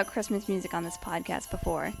talked about Christmas music on this podcast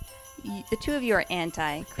before. The two of you are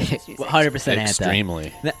anti-Christmas music. 100% anti.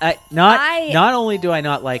 Extremely. Not only do I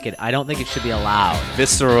not like it, I don't think it should be allowed.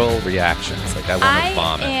 Visceral reactions. Like I want to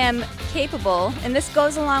vomit. I am capable, and this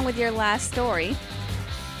goes along with your last story,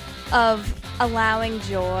 of allowing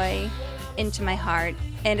joy into my heart,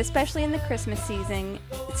 and especially in the Christmas season,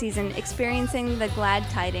 experiencing the glad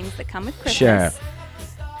tidings that come with Christmas. Sure.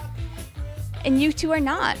 And you two are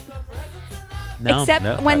not. No.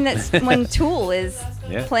 Except when Tool is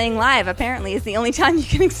playing live, apparently, is the only time you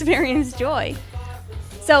can experience joy.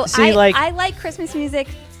 So See, I like Christmas music,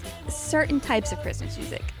 certain types of Christmas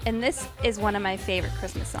music, and this is one of my favorite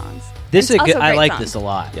Christmas songs. This is also good. a I great like song. this a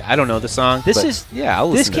lot. Yeah, I don't know the song. This but is I'll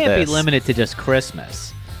this listen can't to be this. limited to just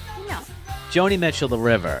Christmas. No, Joni Mitchell, The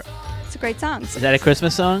River. it's a great song. Is that a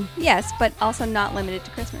Christmas song? Yes, but also not limited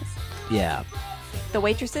to Christmas. Yeah. The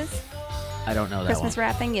Waitresses, I don't know that Christmas one.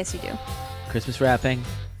 rapping. Yes, you do. Christmas rapping.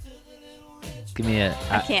 Give me a.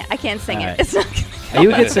 I can't sing all it. right. It's not gonna Are you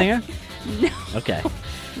a go. good singer? No. Okay.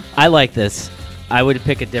 I like this. I would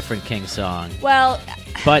pick a different King song, Well,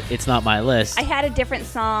 but it's not my list. I had a different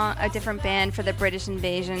song, a different band for the British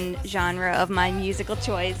invasion genre of my musical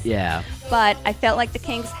choice. Yeah. But I felt like the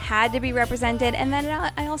Kinks had to be represented, and then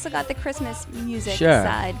I also got the Christmas music Sure.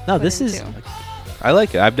 side. No, put this in is. too. I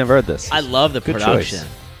like it. I've never heard this. I love the Good production. choice.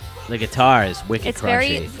 The guitar is wicked It's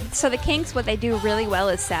crunchy. so the Kinks, what they do really well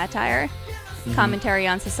is satire, Mm-hmm. commentary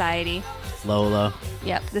on society. Lola,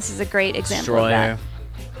 Yep, this is a great example Destroyer.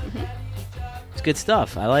 of that. It's good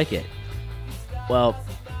stuff. I like it. Well,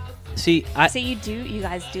 see, So you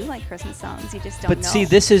guys do like Christmas songs. You just don't but know. see,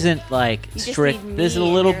 this isn't like You just strict. need There's a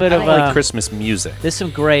me little in bit your of life. I like a. Christmas music. There's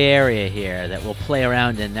some gray area here that we'll play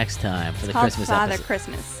around in next time for It's the called Christmas Father episode.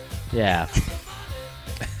 Christmas. Yeah.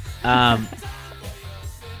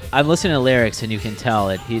 I'm listening to lyrics, and you can tell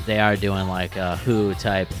that they are doing like a Who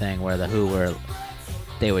type thing, where the Who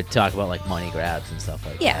they would talk about like money grabs and stuff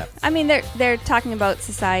like Yeah, that. I mean they're talking about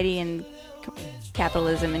society and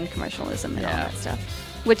capitalism and commercialism and all Yeah. that stuff,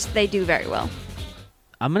 which they do very well.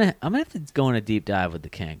 I'm gonna have to go on a deep dive with the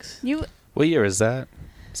Kinks. What year is that?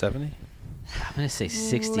 70? I'm gonna say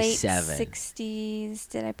 67. Late 60s.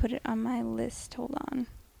 Did I put it on my list? Hold on.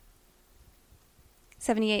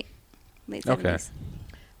 78. Late 70s. Okay.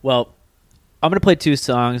 Well, I'm going to play two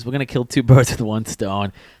songs. We're going to kill two birds with one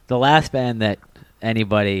stone. The last band that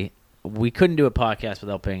we couldn't do a podcast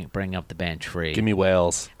without bringing up the band Tree. Give me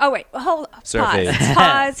Wales. Oh wait, hold. Surf Pause. aids.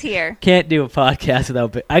 Pause here. Can't do a podcast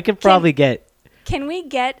without. I could probably get. Can we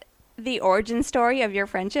get the origin story of your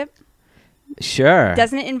friendship? Sure.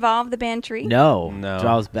 Doesn't it involve the band Tree? No. No.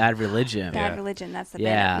 Involves Bad Religion. Bad Yeah. Religion. That's the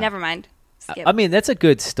Yeah. band. Never mind. skip. I mean, that's a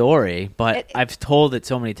good story, but It- I've told it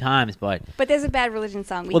so many times. But But there's a Bad Religion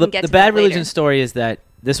song. We well, can the get to Bad that later. Religion story is that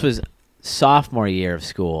this was sophomore year of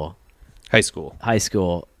school, High school. high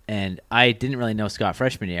school, and I didn't really know Scott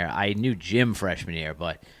freshman year. I knew Jim freshman year,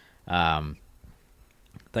 but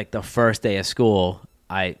like the first day of school,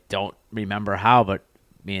 I don't remember how, but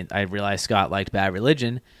I realized Scott liked Bad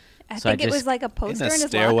Religion. I so think it just- was like a poster in his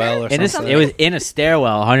stairwell locker. or something. It was in a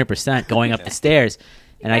stairwell, 100% going up the stairs,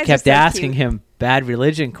 and I guys are kept so asking cute. him Bad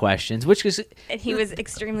Religion questions, which was And he was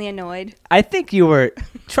extremely annoyed. I think you were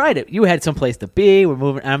tried it. You had someplace to be. We're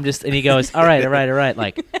moving. And he goes, all right.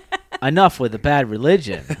 Like, enough with the Bad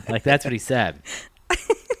Religion. Like, that's what he said.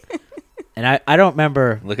 And I don't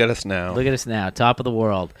remember. Look at us now. Look at us now, top of the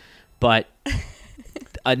world. But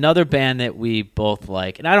another band that we both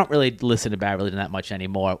like, and I don't really listen to Bad Religion that much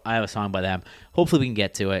anymore. I have a song by them. Hopefully we can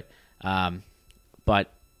get to it.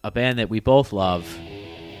 But a band that we both love.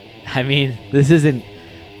 I mean, this isn't.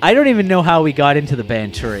 I don't even know how we got into the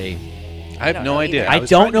band Tree. I have don't no know idea. either. I was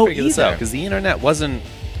don't trying to know figure this out either. because the internet wasn't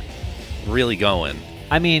really going.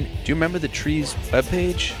 I mean, Do you remember the Trees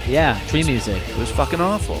webpage? yeah, Tree music. It was fucking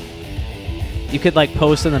awful. You could like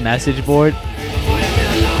post on the message board.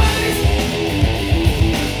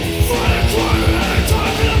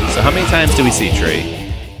 So how many times do we see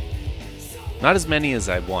Tree? Not as many as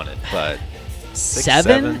I wanted, but six,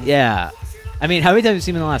 Seven? Yeah. I mean, how many times have you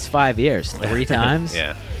seen them in the last 5 years? 3 times?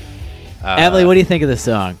 Yeah. Emily, what do you think of this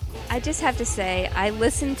song? I just have to say, I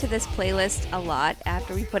listened to this playlist a lot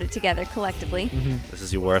after we put it together collectively. This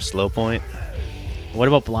is your worst low point. What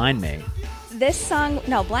about Blind Me? This song,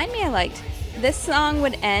 no, Blind Me I liked. This song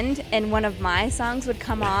would end and one of my songs would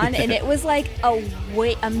come on, and it was like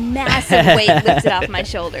a massive weight lifted off my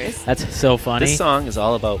shoulders. That's so funny. This song is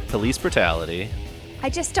all about police brutality. I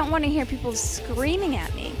just don't want to hear people screaming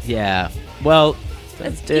at me. Yeah. Well,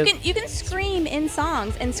 You can scream in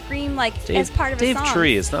songs and scream like as part of Dave a song.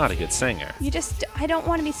 Tree is not a good singer. I don't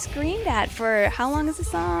want to be screamed at for how long is the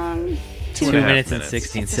song? 2 2.5 minutes and minutes.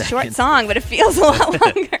 16 It's a seconds. short song, but it feels a lot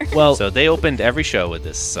longer. Well, So they opened every show with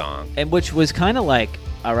this song. and which was kind of like,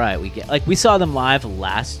 all right, we saw them live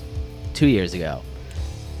 2 years ago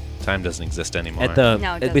Time doesn't exist anymore. at the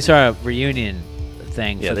No, it we doesn't. saw a reunion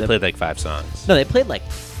thing. yeah, for they the, played like 5 songs. No, they played like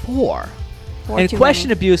 4. Or And too Question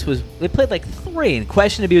many. Abuse was they played like 3, and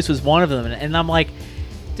Question Abuse was one of them. And I'm like,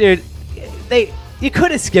 dude, you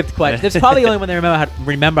could have skipped Question. That's probably the only one they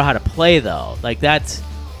remember how to play though. Like that's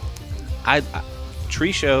I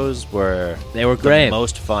Tree shows were They were great. the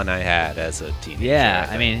most fun I had as a teenager. yeah.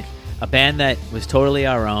 I think. mean, a band that was totally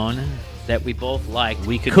our own that we both liked.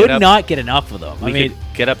 We could could get up- not get enough of them. we I mean, could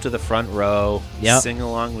get up to the front row, Yep. sing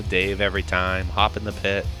along with Dave every time, hop in the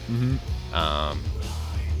pit. mhm.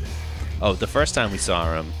 The first time we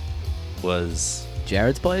saw him was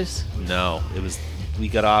Jared's place. no, it was we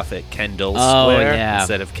got off at Kendall Oh, Square yeah.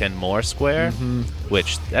 instead of Kenmore Square, Mhm.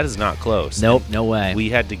 which that is not close. Nope, no way. We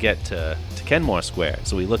had to get to Kenmore Square,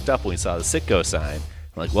 so we looked up and we saw the Sitco sign.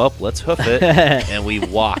 We're like, well, let's hoof it, and we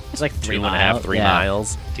walked It's like 3 2.5, miles, 3 yeah.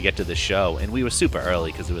 miles to get to the show, and we were super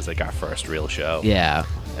early because it was like our first real show. Yeah.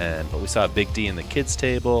 But we saw Big D in the kids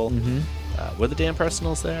table. Mhm. Were the Dan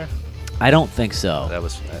Personals there? I don't think so.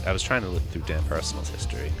 I was trying to look through Dan Personal's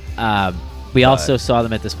history. We also saw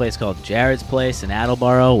them at this place called Jared's Place in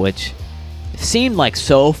Attleboro, which seemed like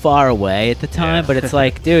so far away at the time, Yeah. but it's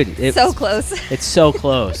like, dude, it's So close. It's so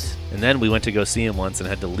close. And then we went to go see him once and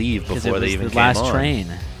had to leave 'Cause before it they was even the came last on. train.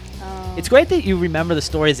 Oh. It's great that you remember the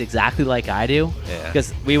stories exactly like I do. Yeah.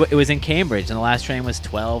 Because it was in Cambridge, and the last train was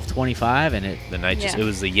 12:25, and The night Yeah. it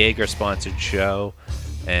was a Jaeger sponsored show,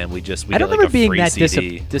 and we I got don't like remember a being free that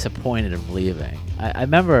CD. disappointed of leaving. I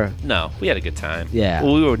remember No, we had a good time. Yeah.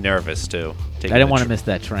 Well, we were nervous too. I didn't want to miss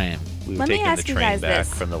that train. We were Let me taking the ask you train guys back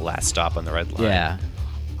this. from the last stop on the red line. Yeah.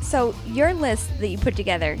 So your list that you put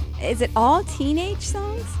together, is it all teenage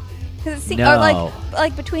songs? Because it No. or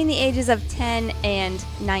like between the ages of 10 and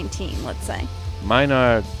 19, let's say. Mine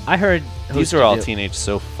are. I heard These are all teenage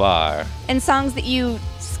so far. And songs that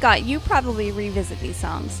Scott, you probably revisit these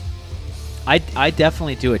songs. I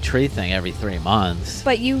definitely do a tree thing every 3 months.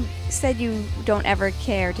 But you said you don't ever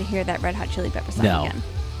care to hear that Red Hot Chili Pepper song No. again.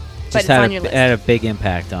 But Just it's on had your a, list. had a big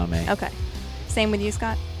impact on me. Okay. Same with you,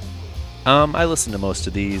 Scott? I listen to most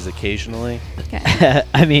of these occasionally. Okay.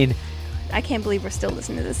 I mean, I can't believe we're still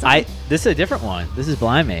listening to this song. this is a different one. This is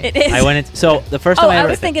Blind Me. It is. I went in, so the first Oh, time I ever,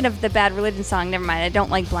 was thinking of the Bad Religion song. Never mind. I don't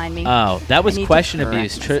like Blind Me. Oh, that was I need to Question correct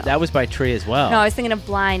Abuse. myself. That was by Tree as well. No, I was thinking of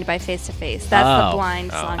Blind by Face to Face. That's Oh. the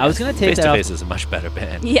Blind song. I was gonna take Face that to off. Face is a much better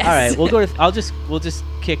band. Yes. All right, we'll just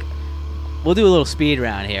kick. we'll do a little speed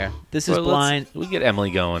round here. This is Well, Blind. We get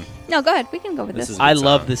Emily going. No, go ahead. We can go with This this. is- I good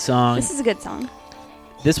love song. this song. This is a good song.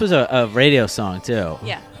 This was a radio song too.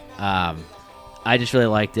 Yeah. I just really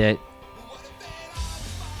liked it.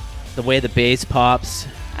 The way the bass pops.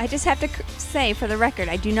 I just have to say, for the record,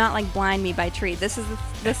 I do not like "Blind Me" by Tree. This is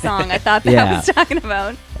the song I thought that I Yeah. was talking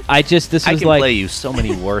about. This I was can like, play you so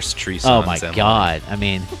many worse Tree oh songs. my Emily. god. I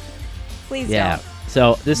mean, Please yeah. don't.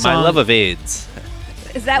 So this My song, love of AIDS.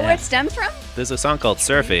 Is that where Yeah. it stems from? There's a song called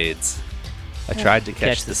Surf AIDS. I tried to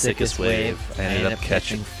catch the sickest wave. I ended up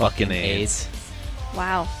catching fucking AIDS.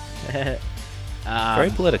 Wow. Very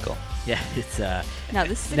political. Yeah, it's No,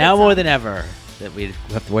 this is a now good more song. than ever that we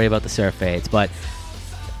have to worry about the surf aids. But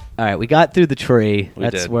all right, we got through the tree. We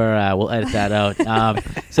That's did. where we'll edit that out.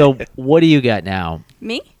 So what do you got now?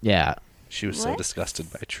 Me? Yeah. She was so What?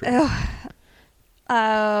 disgusted by Tree.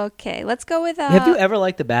 Okay, let's go with. Have you ever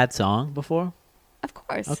liked a bad song before? Of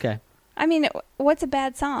course. Okay. I mean, what's a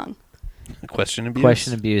bad song? Question abuse.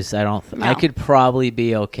 Question abuse. I don't. I No. could probably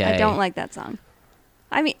be okay. I don't like that song.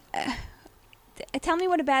 I mean, tell me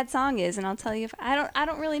what a bad song is, and I'll tell you if I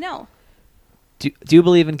don't really know. Do you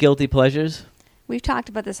believe in guilty pleasures? We've talked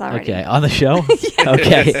about this already. Okay, on the show.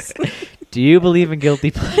 Okay. Do you believe in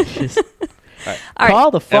guilty pleasures? All right.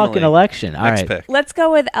 Call the fucking Emily, election. All Next right. pick. Let's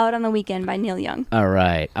go with "Out on the Weekend" by Neil Young. All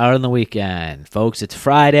right. Out on the weekend. Folks, it's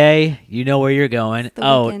Friday. You know where you're going. The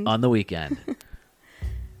Out weekend. on the weekend.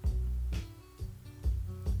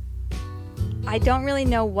 I don't really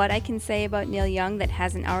know what I can say about Neil Young that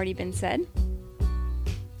hasn't already been said.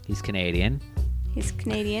 He's Canadian. He's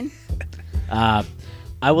Canadian. I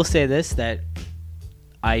will say this, that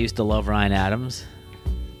I used to love Ryan Adams.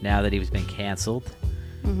 Now that he's been canceled,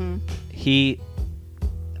 Mm-hmm.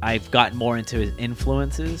 I've gotten more into his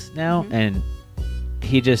influences now, Mhm. and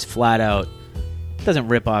he just flat out doesn't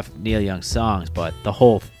rip off Neil Young's songs, but the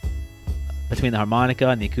whole between the harmonica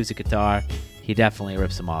and the acoustic guitar, he definitely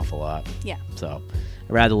rips them off a lot. Yeah. So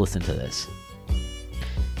I'd rather listen to this.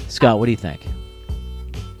 Scott, what do you think?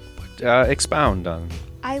 Expound on.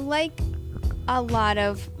 I like a lot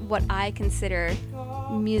of what I consider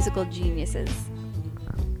musical geniuses.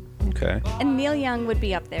 Okay. And Neil Young would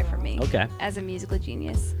be up there for me Okay. as a musical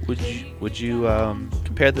genius. Would you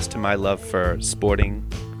compare this to my love for sporting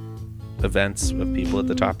events of people at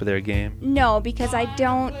the top of their game? No, because I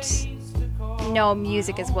don't know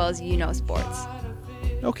music as well as you know sports.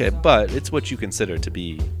 Okay, but it's what you consider to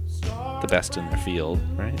be the best in their field,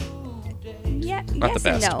 right? Yeah, Not yes the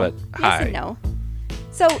best, and no. but yes high. and no.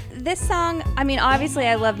 So this song, I mean, obviously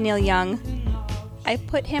I love Neil Young. I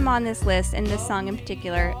put him on this list, and this song in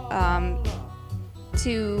particular,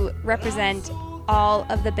 to represent all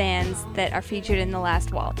of the bands that are featured in The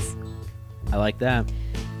Last Waltz. I like that.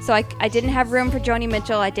 So I didn't have room for Joni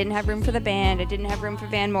Mitchell. I didn't have room for the band. I didn't have room for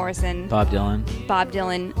Van Morrison, Bob Dylan. Bob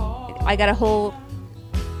Dylan. I got a whole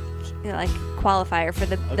like qualifier for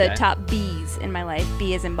the Okay. top Bs in my life.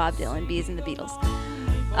 B is in Bob Dylan. B is in the Beatles.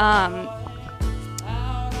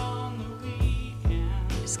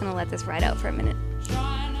 Just gonna let this ride out for a minute.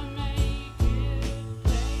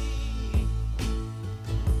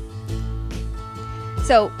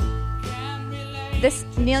 So this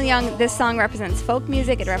Neil Young, this song represents folk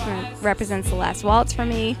music. It represents The Last Waltz for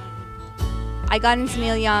me. I got into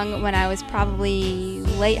Neil Young when I was probably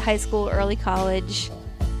late high school, early college,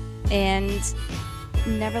 and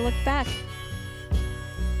never looked back.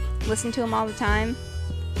 Listened to him all the time.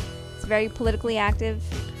 He's very politically active.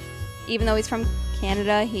 Even though he's from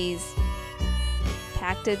Canada, he's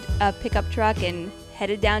packed a pickup truck and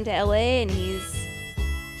headed down to LA, and he's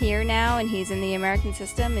here now, and he's in the American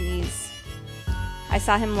system, and I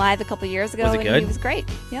saw him live a couple years ago, Was it and good? he was great.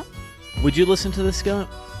 Yep. Would you listen to this, Scott?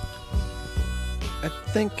 I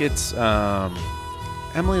think it's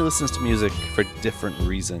Emily listens to music for different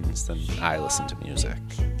reasons than I listen to music.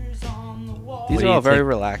 These do are you all very think?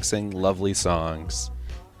 relaxing, lovely songs,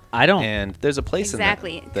 I don't. and there's a place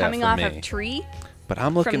Exactly. in that Coming for off me. of Tree. But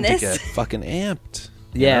I'm looking to this. get fucking amped.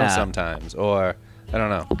 you Yeah. know, sometimes, or I don't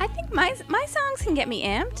know. I think my songs can get me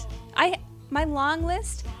amped. My long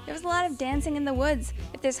list. There was a lot of dancing in the woods.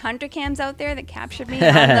 If there's hunter cams out there that captured me on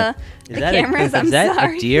the cameras, I'm is that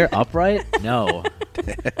sorry. a deer upright? No.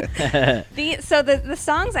 The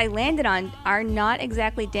songs I landed on are not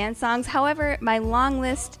exactly dance songs. However, my long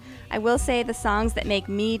list, I will say the songs that make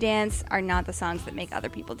me dance are not the songs that make other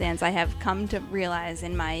people dance. I have come to realize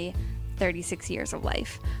in my 36 years of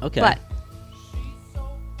life. Okay. But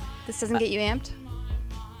this doesn't get you amped?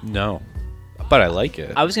 No, but I like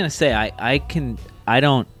it. I was gonna say I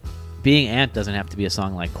don't. Being amped doesn't have to be a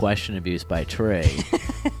song like "Question Abuse" by Trey.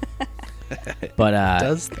 But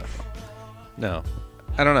Does though? No,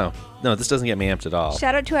 I don't know. No, this doesn't get me amped at all.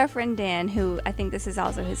 Shout out to our friend Dan, who I think this is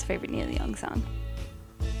also his favorite Neil Young song.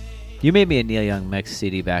 You made me a Neil Young mix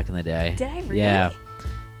CD back in the day. Did I really? Yeah.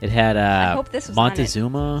 It had I hope this was on it.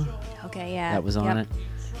 Montezuma. Okay, yeah. That was on Yep. it.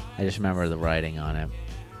 I just remember the writing on it.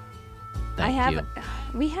 Thank you.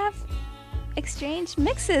 We have exchanged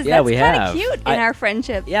mixes. Yeah, That's we kind of have. cute in our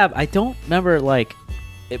friendship. Yeah, I don't remember, like,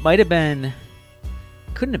 it might have been,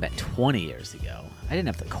 couldn't have been 20 years ago. I didn't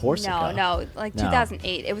have the Corsica. No, like No.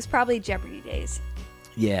 2008. It was probably Jeopardy days.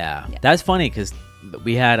 Yeah. Yeah. That's funny because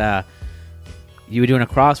we had, you were doing a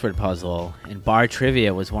crossword puzzle, and bar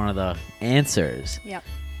trivia was one of the answers. Yep.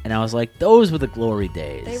 And I was like, those were the glory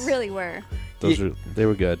days. They really were. They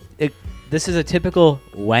were good. This is a typical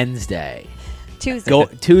Wednesday. Tuesday. Go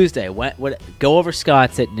Tuesday. Go over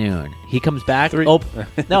Scott's at noon. He comes back. Three. Oh,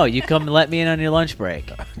 no, you come let me in on your lunch break.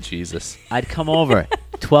 Jesus. I'd come over.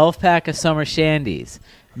 12-pack of summer shandies.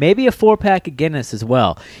 Maybe a 4-pack of Guinness as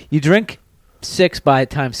well. You drink 6 by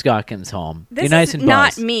the time Scott comes home. This You're nice is and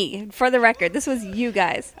not buzzed. me. For the record, this was you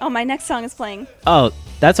guys. Oh, my next song is playing. Oh,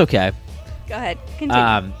 that's okay. Go ahead.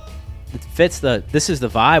 Continue. It fits this is the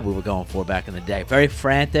vibe we were going for back in the day. Very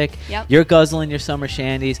frantic. Yep. You're guzzling your summer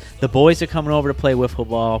shandies. The boys are coming over to play wiffle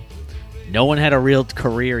ball. No one had a real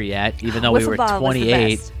career yet, even though we Wiffle were ball was the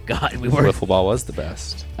 28. best. God, we were. Wiffle ball was the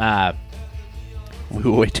best. We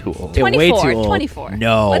were way too old. They were way 24. too old. 24.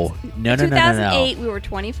 No. No. 2008, we were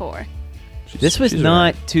 24. This was She's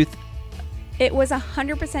not right. It was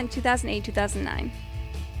 100% 2008, 2009.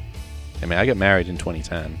 I mean, I got married in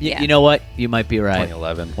 2010. Yeah. You know what? You might be right.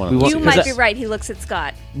 2011. One We of the won't- You two. because might I- be right. He looks at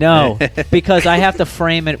Scott. No, because I have to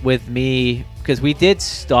frame it with me because we did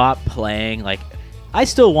stop playing. Like, I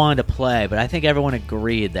still wanted to play, but I think everyone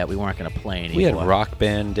agreed that we weren't going to play anymore. We had rock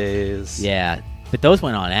band days. Yeah, but those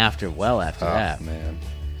went on after Oh, that. man.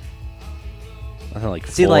 I had like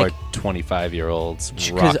See, 4 like- 25-year-olds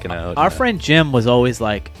 'Cause rocking out. Our friend Jim was always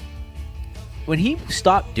like, when he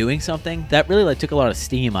stopped doing something, that really like took a lot of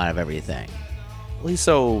steam out of everything. Well, he's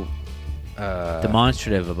so...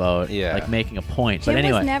 Demonstrative about yeah. like making a point. Jim But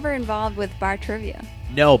anyway, was never involved with bar trivia.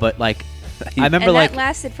 no, but like I remember And like that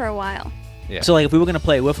lasted for a while. yeah. so like if we were gonna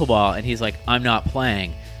play wiffle ball and he's like, I'm not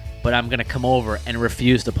playing, but I'm gonna come over and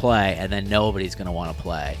refuse to play, and then nobody's gonna want to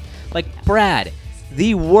play. Like Brad,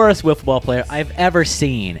 the worst wiffle ball player I've ever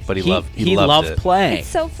seen. But he loved it. playing. It's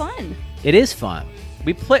so fun. It is fun.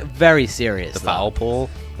 We play very serious. the though. foul pole.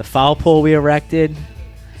 The foul pole we erected.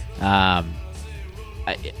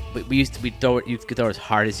 We used to throw it. You could throw it as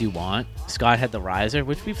hard as you want. Scott had the riser,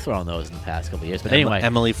 which we've thrown those in the past couple of years. But anyway,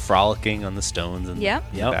 Emily frolicking on the stones in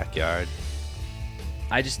Yep. the Yep. backyard.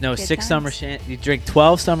 I just know Good 6 times. summer shandies. You drink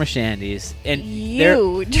 12 summer shandies, and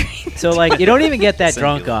You drink. so like you don't even get that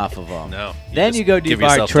drunk Singular. off of them. No. Then just you go do give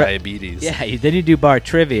bar yourself diabetes. Yeah, then you do bar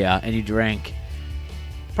trivia, and you drink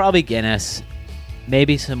probably Guinness,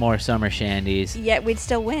 maybe some more summer shandies. Yet we'd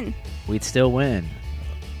still win. We'd still win.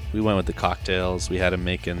 We went with the cocktails. We had him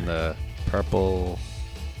making the purple.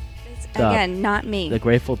 It's, The- again, not me. The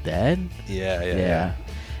Grateful Dead. Yeah.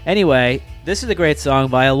 Anyway, this is a great song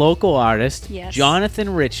by a local artist, Yes.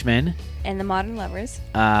 Jonathan Richman. And the Modern Lovers.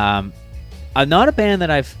 I'm not a band that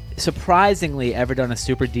I've surprisingly ever done a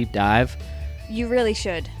super deep dive You really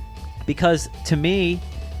should. because to me,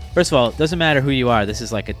 first of all, it doesn't matter who you are. This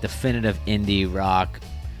is like a definitive indie rock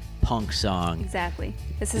punk song. Exactly.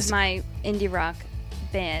 This This- is my indie rock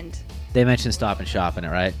band. They mentioned Stop and Shop in it,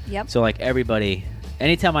 right? Yep. So like everybody,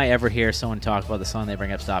 anytime I ever hear someone talk about the song, they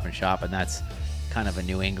bring up Stop and Shop, and that's kind of a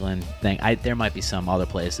New England thing. There might be some other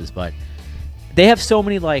places, but they have so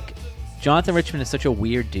many like. Jonathan Richman is such a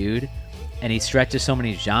weird dude, and he stretches so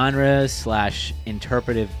many genres /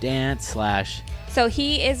 interpretive dance / So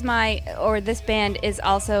he is this band is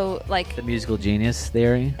also like, the musical genius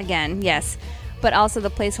theory. again, yes, but also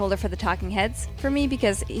the placeholder for the Talking Heads for me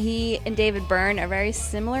because he and David Byrne are very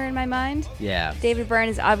similar in my mind. Yeah, David Byrne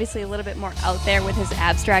is obviously a little bit more out there with his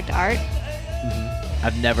abstract art.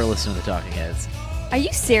 I've never listened to the Talking Heads. Are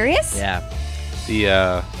you serious? Yeah, The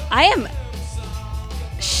I am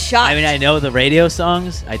shocked. I mean I know the radio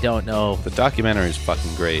songs. I don't know documentary is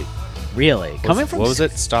fucking great. really. Coming from what was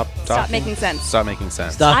it? Stop talking. Making sense. Stop making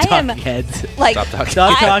sense. Stop I am- Talking Heads. Like, Stop talking.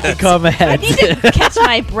 Stop I- talking. Come I ahead. need to catch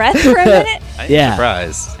my breath for a minute. I'm Yeah.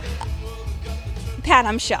 surprised. Pat,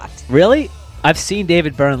 I'm shocked. Really? I've seen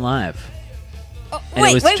David Byrne live. Oh, And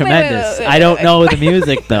it was tremendous. I don't know the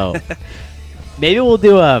music though. Maybe we'll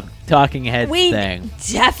do a Talking Heads We thing.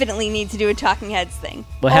 definitely need to do a Talking Heads thing.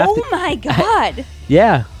 We'll have Oh to- my god.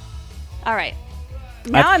 Yeah. All right.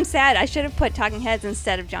 Now I'm sad. I should have put Talking Heads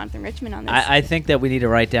instead of Jonathan Richman on this. I think that we need to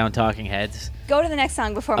write down Talking Heads. Go to the next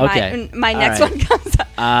song before Okay. my next All right. one comes up.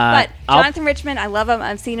 But I'll- Jonathan Richman, I love him.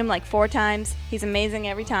 I've seen him like 4 times. He's amazing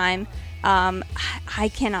every time. I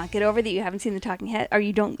cannot get over that you haven't seen the Talking Heads, or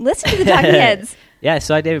you don't listen to the Talking Heads. Yeah, I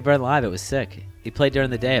saw David Byrne live. It was sick. He played during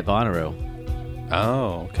the day at Bonnaroo.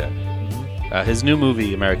 Oh, okay. His new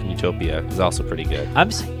movie, American Utopia, is also pretty good.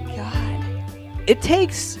 God, It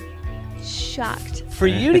takes shocked. for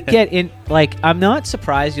you to get in. Like, I'm not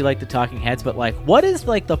surprised you like the Talking Heads, but like, what is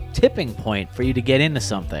like the tipping point for you to get into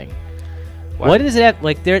something? What does it have?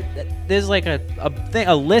 Like, there's like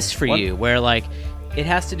a list for What? you where like it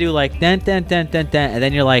has to do like dun dun dun dun dun, and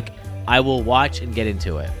then you're like, I will watch and get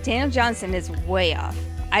into it. Daniel Johnston is way off.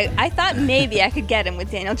 I thought maybe I could get him with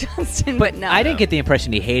Daniel Johnston, but no. I didn't get the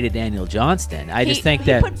impression he hated Daniel Johnston. I just think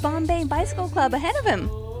he that put Bombay Bicycle Club ahead of him.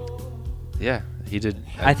 Yeah, he did.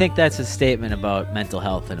 I think that's a statement about mental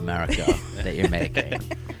health in America that you're making.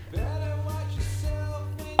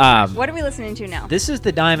 What are we listening to now? This is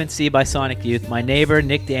the Diamond Sea by Sonic Youth. My neighbor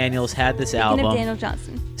Nick Daniels had this Speaking album. of Daniel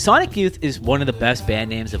Johnston. Sonic Youth is one of the best band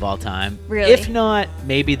names of all time. Really? If not,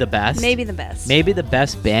 maybe the best. Maybe the best. Maybe the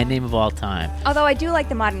best band name of all time. Although I do like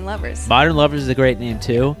the Modern Lovers. Modern Lovers is a great name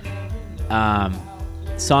too.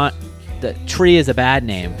 The Tree is a bad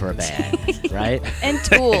name for a band, right? And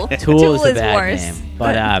Tool. Tool is a bad worse. name.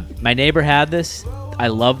 But my neighbor had this. I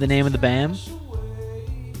love the name of the band.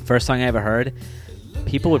 First song I ever heard.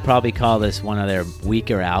 People would probably call this one of their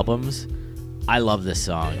weaker albums. I love this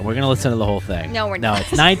song. And we're going to listen to the whole thing. No, we're not. No,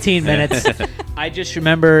 it's 19 minutes. I just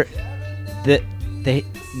remember that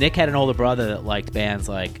Nick had an older brother that liked bands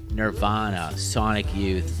like Nirvana, Sonic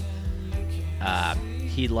Youth.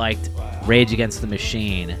 He liked Rage Against the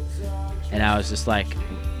Machine. And I was just like,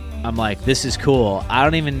 I'm like, this is cool. I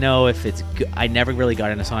don't even know if it's good. I never really got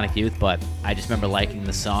into Sonic Youth, but I just remember liking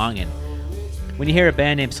the song. And when you hear a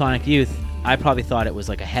band named Sonic Youth, I probably thought it was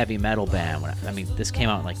like a heavy metal band. This came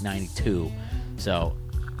out in like 92. So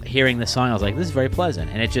hearing the song, I was like, this is very pleasant.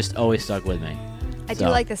 And it just always stuck with me. I do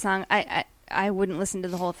like the song. I wouldn't listen to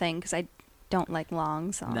the whole thing because I don't like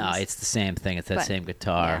long songs. No, it's the same thing. It's that But, same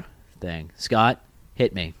guitar yeah. thing. Scott,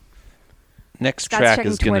 hit me. Next Scott's track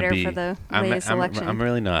checking is going to Twitter be. for the I'm latest election. I'm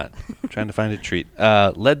really not. I'm trying to find a treat.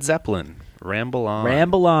 Led Zeppelin, Ramble On.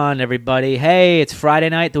 Ramble on, everybody. Hey, it's Friday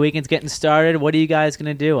night. The weekend's getting started. What are you guys going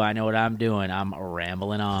to do? I know what I'm doing. I'm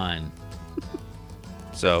rambling on.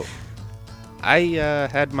 So, I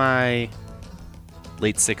had my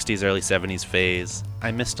late 60s, early 70s phase.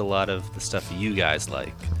 I missed a lot of the stuff you guys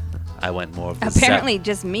like. I went more of the Apparently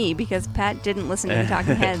just me because Pat didn't listen to the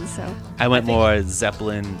Talking Heads. So I went more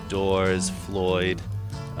Zeppelin, Doors, Floyd.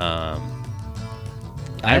 I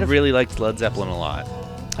really liked Led Zeppelin a lot.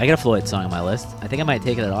 I got a Floyd song on my list. I think I might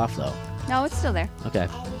take it off, though. no, it's still there. Okay.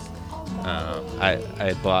 I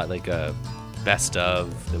had bought like a best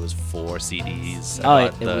of. There was 4 CDs. Oh, I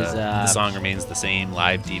it bought was, The Song Remains the Same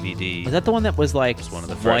live DVD. Was that the one that was like It was one of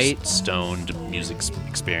the white? first stoned music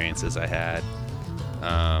experiences I had.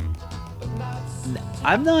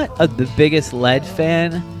 I'm not the biggest Led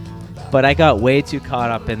fan, but I got way too caught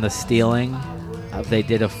up in the stealing they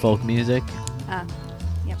did of folk music.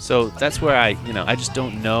 So that's where I just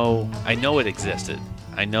don't know. I know it existed.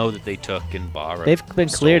 I know that they took and borrowed. They've been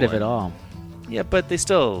cleared of stolen. it all. Yeah, but they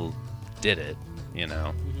still did it,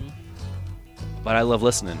 But I love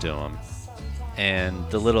listening to them. And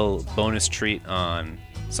the little bonus treat on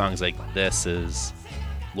songs like this is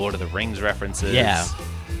Lord of the Rings references. Yeah.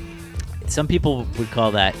 Some people would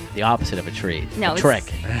call that the opposite of a treat. No, a it's trick.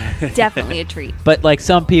 Definitely a treat. But like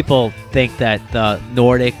some people think that the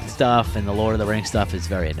Nordic stuff and the Lord of the Rings stuff is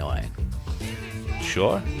very annoying.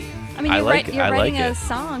 Sure. I mean, I you're, like it. you're I writing like a it.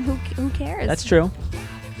 song. Who cares? That's true.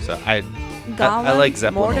 So I Gollum, like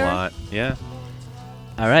Zeppelin Mordor. a lot. Yeah.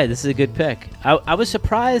 All right, this is a good pick. I was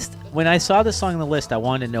surprised when I saw the song on the list. I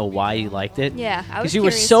wanted to know why you liked it. Yeah, I was Because you were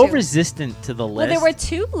curious, so too. resistant to the list. Well, there were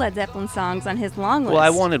 2 Led Zeppelin songs on his long list. Well, I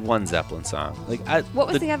wanted one Zeppelin song. What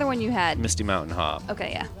was the other one you had? Misty Mountain Hop.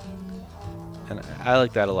 Okay, yeah. And I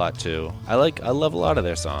like that a lot too. I love a lot of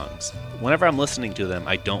their songs. Whenever I'm listening to them,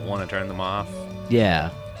 I don't want to turn them off.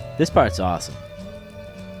 Yeah, this part's awesome.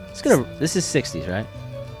 This is 60s, right?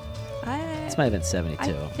 This might have been 72.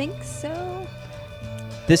 I think so.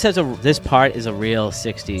 This part is a real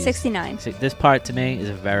 60s. 69. This part to me is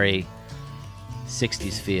a very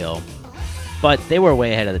 60s feel. But they were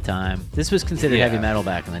way ahead of the time. This was considered Yeah. heavy metal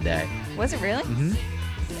back in the day. Was it really? Mm-hmm.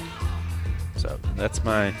 So that's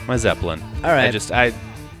my Zeppelin. All right.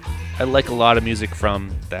 I like a lot of music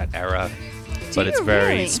from that era, but you it's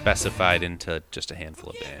very really? specified into just a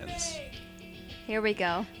handful of bands. Here we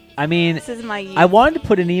go. I mean, This is my youth. I wanted to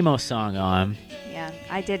put an emo song on. Yeah,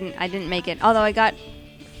 I didn't make it. Although I got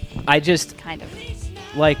I just kind of.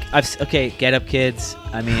 like Get Up Kids.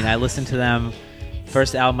 I mean, I listened to them.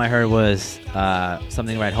 First album I heard was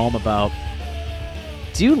Something to Write Home About.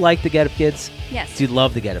 Do you like the Get Up Kids? Yes. Do you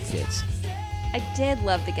love the Get Up Kids? I did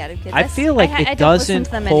love the Get Up Kids. I feel like I it don't listen doesn't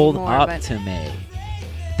to them hold anymore, up but to me.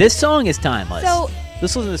 This song is timeless. So-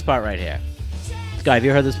 Let's listen to this part right here. Sky, have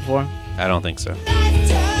you heard this before? I don't think so.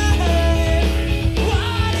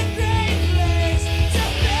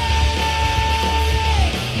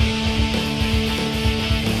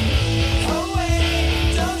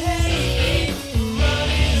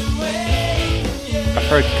 I've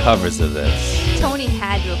heard covers of this. Tony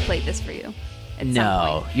had to have played this for you. At some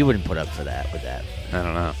No, point. you wouldn't put up for that with that. I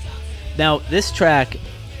don't know. Now, this track,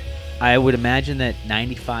 I would imagine that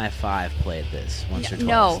 95.5 played this once or twice.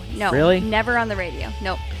 No. Really? Never on the radio.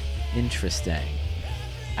 Nope. Interesting.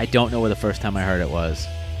 I don't know where the first time I heard it was.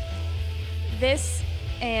 This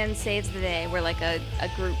and Saves the Day were like a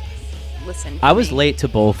group listen. I for was me. late to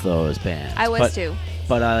both those bands. I was but, too.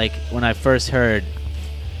 But I when I first heard,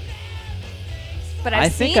 But I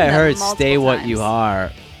I've think seen I them heard multiple "Stay What You times.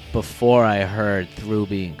 Are" before I heard "Through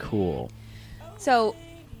Being Cool." So,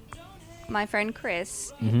 my friend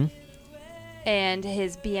Chris Mm-hmm. and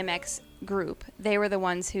his BMX group, they were the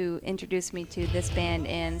ones who introduced me to this band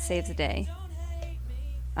and Saves the Day.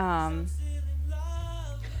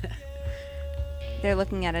 They're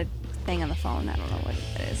looking at a thing on the phone. I don't know what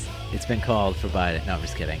it is. It's been called for Biden. No, I'm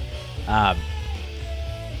just kidding. No,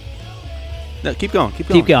 keep going. Keep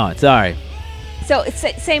going. Keep going. Sorry. So it's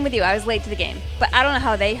same with you. I was late to the game, but I don't know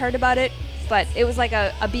how they heard about it. But it was like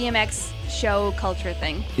a BMX show culture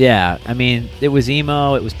thing. Yeah, I mean, it was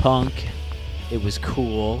emo, it was punk, it was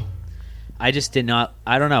cool. I just did not,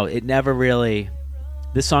 I don't know, it never really,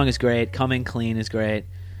 this song is great, Coming Clean is great,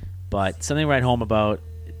 but Something to Write Home About,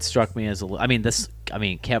 it struck me as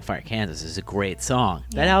Campfire Kansas is a great song.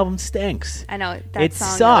 That Yeah. album stinks. I know that It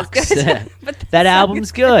song sucks. Was good. But That song album's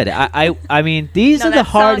is good. I mean, these No, are the that song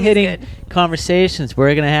is hard-hitting good. conversations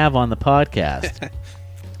we're going to have on the podcast.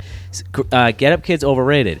 Get Up Kids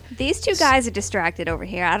overrated. These two guys are distracted over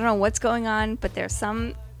here. I don't know what's going on, but there's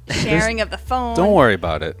some sharing of the phone. Don't worry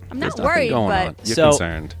about it. I'm There's not nothing worried, going but- on. You're So-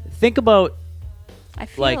 concerned. Think about, I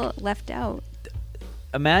feel like- left out.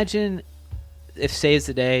 imagine if Saves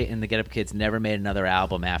the Day and the Get Up Kids never made another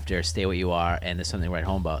album after Stay What You Are and There's Something to Write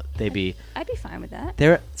Home About. I'd be fine with that.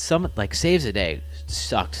 There some like Saves the Day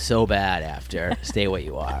sucked so bad after Stay What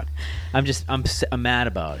You Are. I'm mad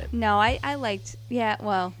about it. No, I liked. Yeah,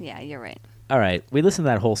 well, yeah, you're right. All right, we listened to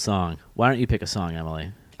that whole song. Why don't you pick a song,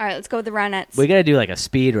 Emily? All right, let's go with the Ronettes. We got to do like a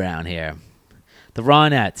speed round here. The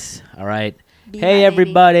Ronettes, all right? Be Hey, My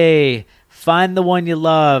everybody, find the one you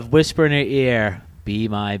love, whisper in her ear, be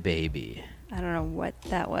my baby. I don't know what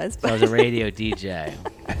that was, So I but was a radio DJ in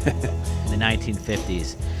the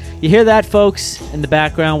 1950s. You hear that, folks, in the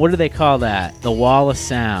background? What do they call that? The wall of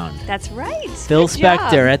sound. that's right. Phil Good job.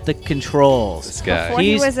 Spector at the controls. This guy. Before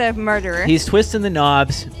he He's- was a murderer. He's twisting the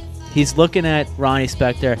knobs. He's looking at Ronnie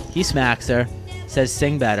Spector. He smacks her, says,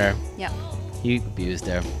 sing better. Yep. He abused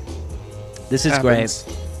her. This is Happens.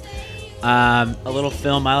 great. A little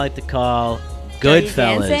film I like to call Dirty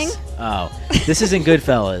Goodfellas. Dancing? Oh, this isn't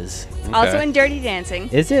Goodfellas. Also Okay. in Dirty Dancing.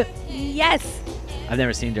 Is it? Yes. I've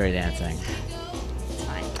never seen Dirty Dancing. It's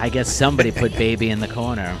fine. I guess somebody put Baby in the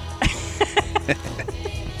corner.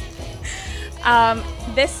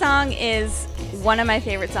 This song is one of my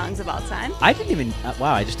favorite songs of all time. I didn't even.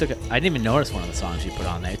 Wow, I didn't even notice one of the songs you put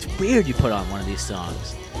on there. It's weird you put on one of these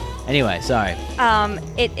songs. Anyway, sorry.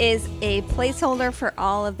 It is a placeholder for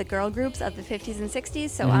all of the girl groups of the 50s and 60s.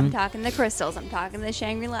 So I'm talking the Crystals, I'm talking the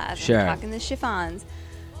Shangri-Las, Sure. I'm talking the Chiffons.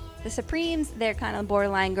 The Supremes, they're kind of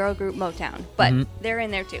borderline girl group Motown, but they're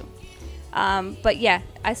in there too. But yeah,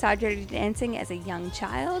 I saw Dirty Dancing as a young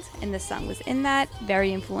child, and this song was in that.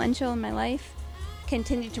 Very influential in my life.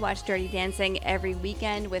 Continued to watch Dirty Dancing every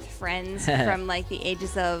weekend with friends from like the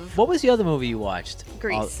ages of What was the other movie you watched?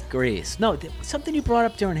 Grease. Grease. No, something you brought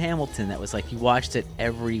up during Hamilton that was like you watched it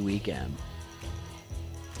every weekend.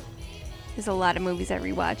 There's a lot of movies I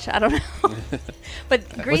rewatch. I don't know. But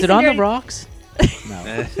Grease Was it and on Dirty, the rocks?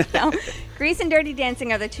 No. No, Grease and Dirty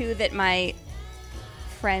Dancing are the two that my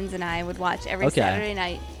friends and I would watch every Okay. Saturday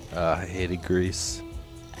night. I hated Grease.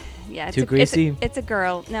 Yeah, it's Too greasy? It's a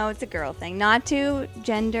girl. No, it's a girl thing. Not to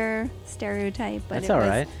gender stereotype, but That's it all was,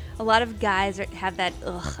 right. a lot of guys have that.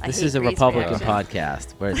 Ugh, I This hate is a Grease Republican reaction.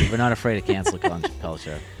 podcast. We're not afraid of cancel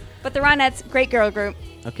culture. But the Ronettes, great girl group,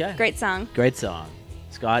 Okay. great song. Great song.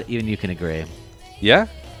 Scott, even you can agree. Yeah,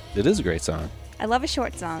 it is a great song. I love a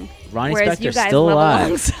short song. Ronnie whereas you Spector's guys still love alive. a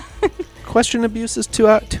long song. Question abuse is 2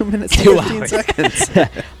 minutes and 2 15 hours. seconds.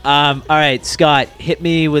 All right, Scott, hit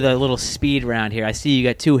me with a little speed round here. I see you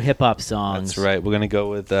got 2 hip-hop songs. That's right. We're going to go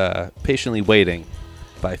with Patiently Waiting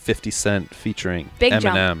by 50 Cent featuring Big Eminem.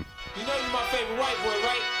 jump. You know you're my favorite white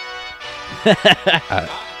boy, right?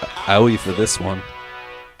 I owe you for this one.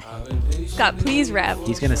 Scott, please rap.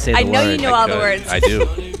 He's going to say the I know word. you know all the words. I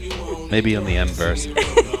do. Maybe on the M verse.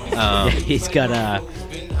 He's got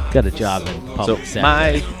a job in public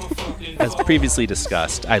sector. As previously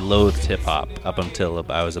discussed, I loathed hip hop up until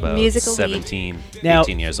I was about Musical 17, Now,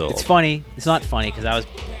 18 years old. It's funny. It's not funny because I was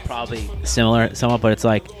probably similar somewhat, but it's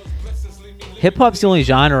like hip hop's the only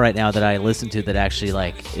genre right now that I listen to that actually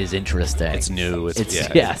like is interesting. It's new.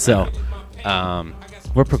 So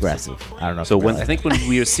we're progressive. I don't know. So if when we're I think when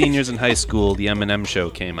we were seniors in high school, the Eminem Show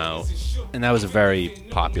came out, and that was a very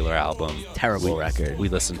popular album. Terrible record. We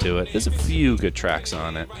listened to it. There's a few good tracks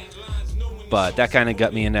on it, but that kind of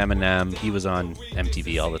got me into Eminem. He was on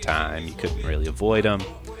MTV all the time. You couldn't really avoid him.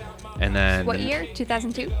 And then What year?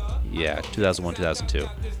 2002? Yeah, 2001,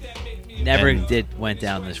 2002. never and- went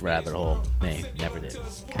down this rabbit hole. Me, never did.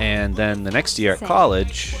 And then the next year at Same.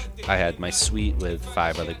 college, I had my suite with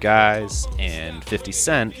 5 other guys, and 50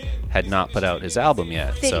 Cent had not put out his album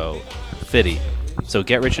yet. Fitty. So, Fitty. So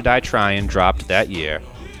Get Rich or Die Tryin' dropped that year,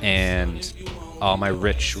 and all my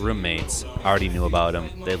rich roommates already knew about him.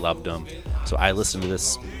 They loved him. So I listened to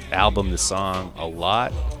this album, this song, a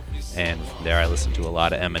lot, and from there I listened to a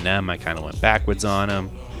lot of Eminem. I kind of went backwards on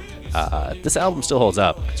him. This album still holds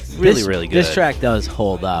up. It's really, really good. This track does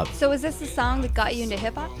hold up. So is this the song that got you into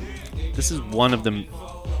hip hop? This is one of them.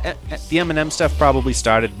 The Eminem stuff probably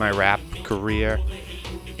started my rap career,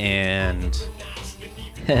 and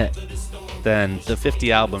then the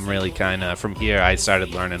 50 album really kind of, from here, I started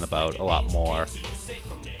learning about a lot more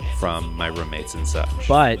from my roommates and such.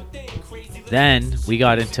 But then we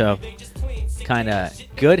got into kind of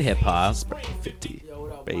good hip hop. 50,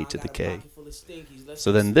 A to the K.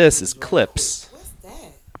 So then this is Clips.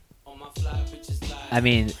 I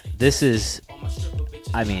mean, this is.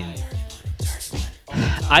 I mean,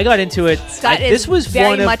 I got into it. Scott this is was very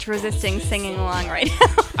one of, much resisting singing along right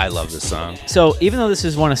now. I love this song. So even though this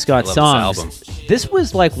is one of Scott's I love songs, this this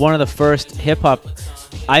was like one of the first hip hop.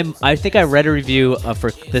 I think I read a review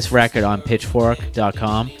for this record on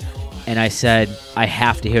Pitchfork.com, and I said I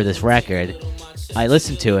have to hear this record. I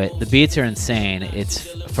listened to it. The beats are insane. It's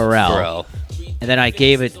Pharrell. And then I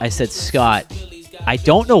said, Scott, I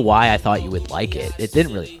don't know why I thought you would like it. It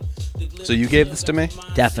didn't really. So you gave this to me?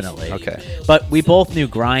 Definitely. Okay. But we both knew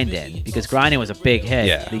Grindin' because Grindin' was a big hit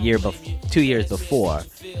Yeah. 2 years before.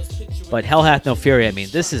 But Hell Hath No Fury, I mean,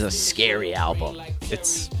 this is a scary album.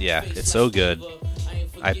 It's so good.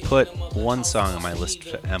 I put one song on my list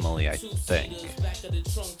for Emily, I think.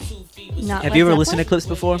 Not Have Led you ever Zeppelin? listened to Clips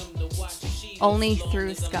before? Only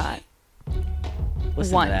through Scott.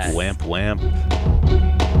 Listen Once. to that. Whamp whamp.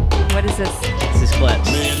 What is this? This is Clips.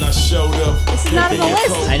 Man, I showed up. This is not on the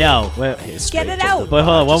list. I know. Well, Get it out. But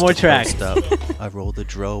hold on, one more track. I roll the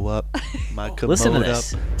dro up. My commode Listen to up.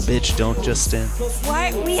 this. Bitch, don't just stand.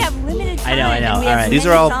 Why we have limited I time? know. and we All have right. These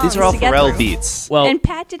many are all songs to get Pharrell through. beats. Well, And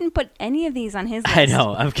Pat didn't put any of these on his list. I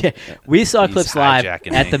know. I'm kidding. We saw He's Clips live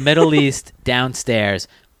hijacking at me. the Middle East downstairs.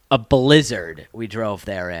 A blizzard we drove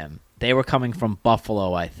there in. They were coming from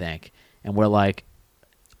Buffalo, I think. And we're like,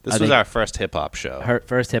 This I was think- our first hip hop show. her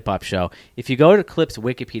first hip hop show. If you go to Clips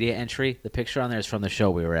Wikipedia entry, the picture on there is from the show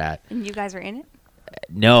we were at. And you guys were in it?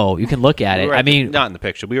 No, you can look at We it. were I at the- mean, not in the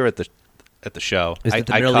picture. We were at the show. It was at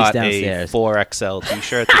the I Middle East caught downstairs. a 4XL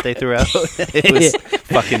T-shirt that they threw out. It was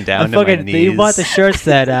fucking down I'm to my fucking, knees. you bought the shirts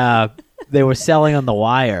that they were selling on the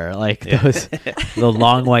wire, like those the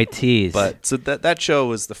long white tees. But so that show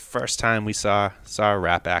was the first time we saw a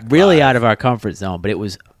rap act. really live. out of our comfort zone, but it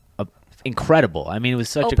was incredible. I mean, it was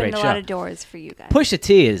such a Opened great a show. lot of doors for you guys. Pusha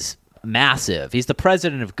T is massive. He's the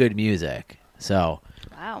president of good music, so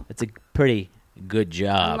Wow. it's a pretty good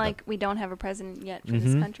job. Unlike we don't have a president yet for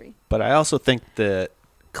this Mhm. country. But I also think the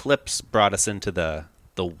Clips brought us into the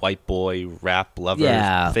white boy rap lover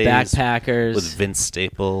yeah, phase backpackers. with Vince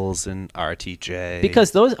Staples and RTJ.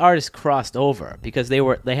 Because those artists crossed over because they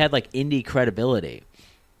had like indie credibility.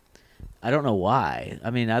 I don't know why.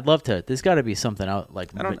 I mean, I'd love to. There's got to be something out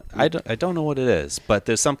like I don't know what it is, but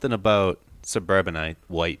there's something about suburbanite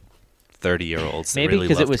white 30-year-olds. maybe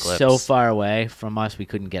because because it was so far away from us, we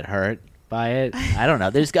couldn't get hurt by it. I don't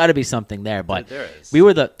know. There's got to be something there, but There is. we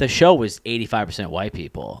were the show was 85% white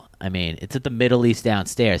people. I mean, it's at the Middle East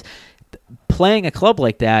downstairs. Playing a club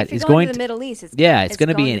like that If you're is going going to the Middle East, it's it's going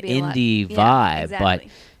to be an a lot- indie Yeah, vibe, exactly.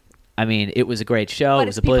 but I mean, it was a great show. But It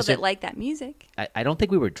was it's a people blizzard. that like that music. I don't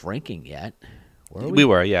think we were drinking yet. Were we? We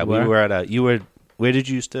were, yeah. Were? We were at a. You were. Where did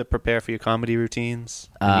you used to prepare for your comedy routines?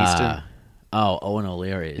 In Easton? Oh, Owen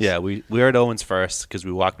O'Leary's. Yeah, we were at Owen's first because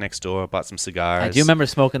we walked next door, bought some cigars. I do remember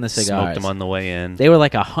smoking the cigars. Smoked them on the way in. They were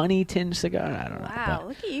like a honey tinged cigar. I don't know. Wow, but-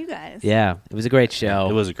 look at you guys. yeah, it was a great show.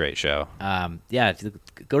 It was a great show. Yeah, if you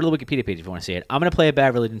go to the Wikipedia page if you want to see it. I'm going to play a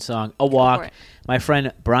Bad Religion song, A for Walk. it. My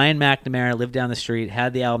friend Brian McNamara lived down the street,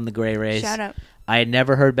 had the album The Gray Race. Shout out. I had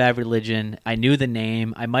never heard Bad Religion. I knew the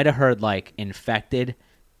name. I might have heard like Infected,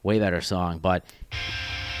 way better song, but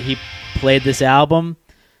he played this album.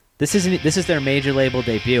 This is their major label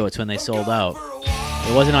debut. It's when they sold out.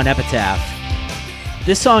 It wasn't on Epitaph.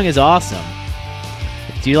 This song is awesome.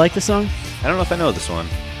 Do you like the song? I don't know if I know this one.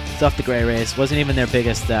 It's off The Gray Race. Wasn't even their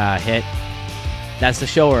biggest hit. That's the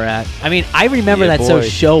show we're at. I mean, I remember Yeah, that so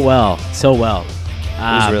boy. well. It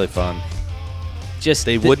was really fun. Just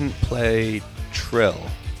They wouldn't play Trill.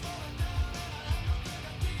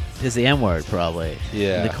 is the N word probably.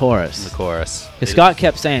 Yeah. In the chorus. In the chorus. Because Scott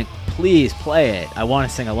kept saying, "Please play it. I want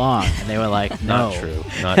to sing along," and they were like, "No." Not true.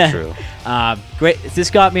 Not true. Great.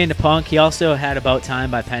 This got me into punk. He also had About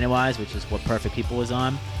Time by Pennywise, which is what Perfect People was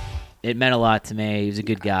on. It meant a lot to me. He was a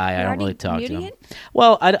good guy. I You're don't really already talk to muting him. it?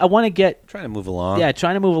 Well, I want to get Trying to move along. Yeah,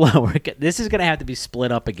 trying to move along. This is going to have to be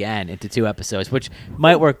split up again into 2 episodes, which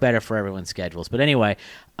might work better for everyone's schedules. But anyway,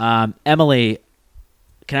 Emily,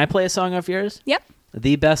 can I play a song of yours? Yep.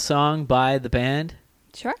 The best song by the band,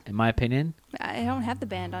 Sure. in my opinion? I don't have the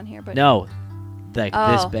band on here, but No, like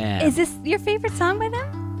this Oh. band. Is this your favorite song by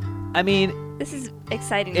them? I mean, This is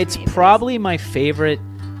exciting. it's to me, probably my favorite.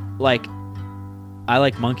 Like, I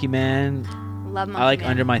like Monkey Man. Love Monkey I like Man.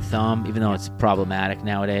 Under My Thumb, even though it's problematic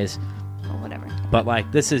nowadays. Or whatever. But like,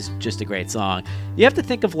 this is just a great song. You have to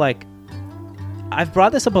think of like, I've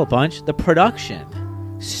brought this up a bunch. The production,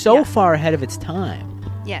 so Yeah. far ahead of its time.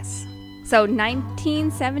 Yes. So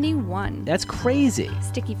 1971. That's crazy.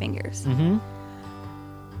 Sticky Fingers. Mm-hmm.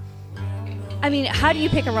 I mean, how do you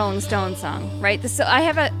pick a Rolling Stones song, right? So I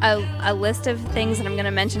have a list of things that I'm going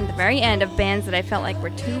to mention at the very end of bands that I felt like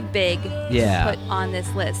were too big Yeah. to put on this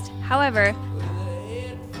list. However,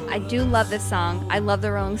 I do love this song. I love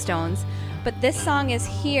the Rolling Stones. But this song is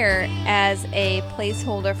here as a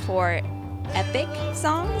placeholder for epic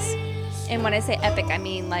songs. And when I say epic, I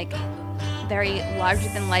mean like very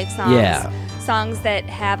larger-than-life songs. Yeah. Songs that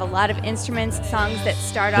have a lot of instruments, songs that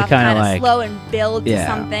start They're off kinda kind of like- slow and build to Yeah.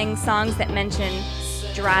 something, songs that mention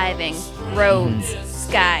driving, roads,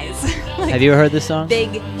 skies, like Have you heard this song?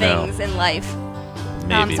 big things in life.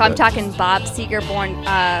 Maybe. So I'm but- talking Bob Seger, Born,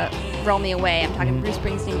 Roll Me Away. I'm talking Bruce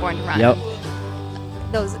Springsteen, Born to Run. Yep.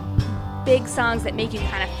 Those big songs that make you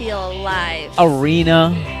kind of feel alive.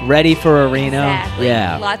 Arena, Ready for Arena. Exactly.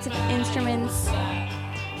 Yeah. Lots of instruments.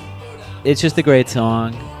 It's just a great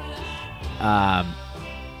song.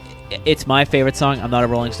 It's my favorite song. I'm not a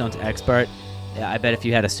Rolling Stones expert. I bet if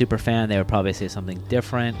you had a super fan, they would probably say something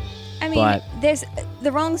different. I mean, But-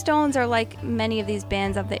 the Rolling Stones are like many of these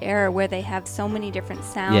bands of the era where they have so many different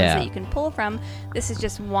sounds Yeah. that you can pull from. This is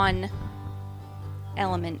just one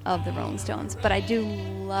element of the Rolling Stones, but I do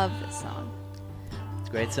love this song. It's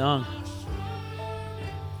a great song.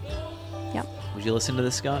 Yep. Would you listen to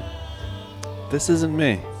this, Scott? This isn't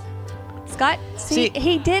me. Scott, See-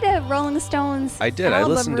 he did a Rolling Stones I did. I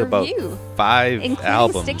album listened to about review, 5 including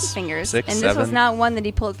albums. Sticky Fingers, 6, and 7. this was not one that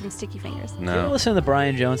he pulled from Sticky Fingers. You ever No. listen to the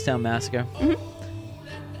Brian Jonestown Massacre? Mhm.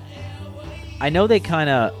 I know they kind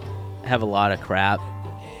of have a lot of crap,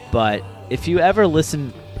 but if you ever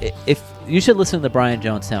listen, if you should listen to the Brian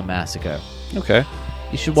Jonestown Massacre. Okay.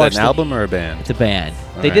 You should Is watch that an the- album or a band? It's a band.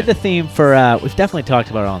 All They right. did the theme for. We've definitely talked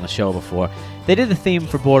about it on the show before. They did the theme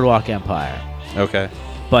for Boardwalk Empire. Okay.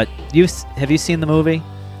 But have you seen the movie?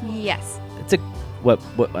 Yes. It's a what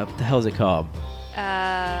the hell is it called?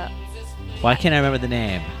 Why can't I remember the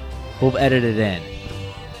name? We'll edit it in.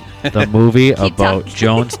 The movie Keep about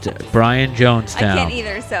talking. Brian Jonestown. I can't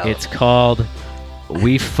either, so. It's called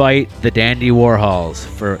We Fight the Dandy Warhols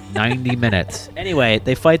for 90 minutes. Anyway,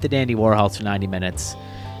 they fight the Dandy Warhols for 90 minutes.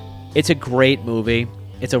 It's a great movie.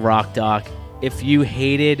 It's a rock doc. If you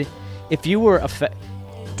were a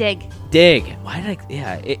Dig. Why did I?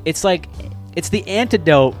 Yeah, it's like it's the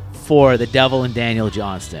antidote for the Devil and Daniel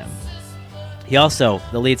Johnston. He also,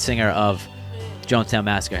 the lead singer of Jonestown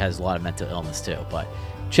Massacre, has a lot of mental illness too. But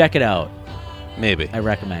check it out. Maybe. I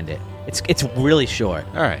recommend it. It's really short.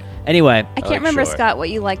 All right. Anyway, I can't like remember, short. Scott, what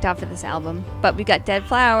you liked off of this album, but we got Dead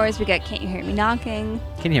Flowers, we got Can't You Hear Me Knocking,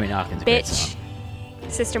 Can You Hear Me Knocking's a great Bitch, song.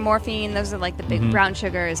 Sister Morphine. Those are like the big. Brown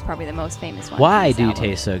Sugar is probably the most famous one. Why from do you this album.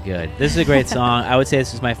 taste so good? This is a great song. I would say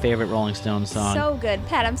this is my favorite Rolling Stones song. So good,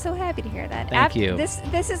 Pat. I'm so happy to hear that. Thank you.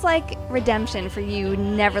 This is like redemption for you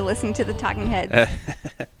never listening to the Talking Heads.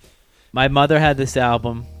 My mother had this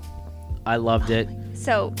album. I loved it.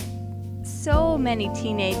 So many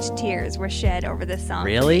teenage tears were shed over this song.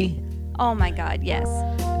 Really? Oh my God, yes.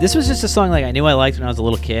 This was just a song like I knew I liked when I was a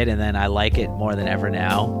little kid, and then I like it more than ever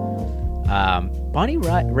now. Bonnie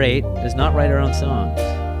Raitt does not write her own songs.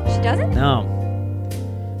 She doesn't? No.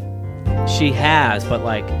 She has, but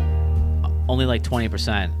like only like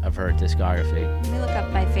 20% of her discography. Let me look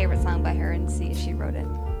up my favorite song by her and see if she wrote it.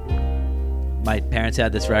 My parents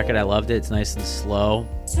had this record. I loved it. It's nice and slow.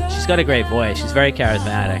 She's got a great voice. She's very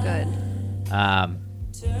charismatic. Good.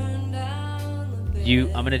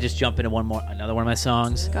 I'm gonna just jump into another one of my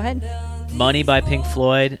songs. Go ahead. Money by Pink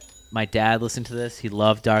Floyd. My dad listened to this. He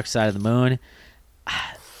loved Dark Side of the Moon.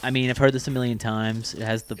 I mean, I've heard this a million times. It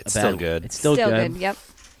has It's still good. It's still good. Yep.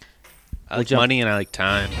 I like jump- money and I like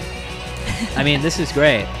time. I mean, this is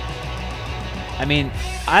great. I mean,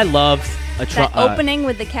 I love a That opening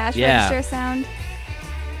with the cash yeah. register sound.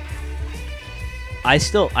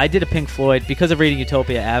 I did a Pink Floyd because of reading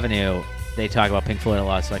Utopia Avenue. They talk about Pink Floyd a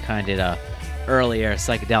lot, so I kind of did a earlier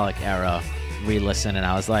psychedelic era re-listen, and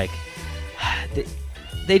I was like,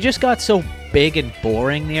 they just got so big and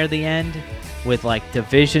boring near the end with like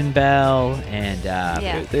Division Bell and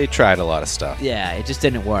Yeah. They tried a lot of stuff. yeah, it just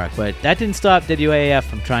didn't work. But that didn't stop WAF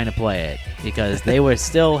from trying to play it because they were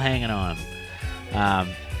still hanging on.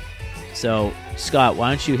 So Scott, why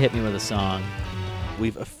don't you hit me with a song?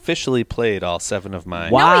 We've officially played all 7 of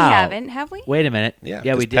mine. Wow. No, we haven't, have we? Wait a minute. Yeah, we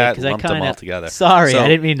 'cause did. Pat Because I lumped them kind all of together. Sorry, So- I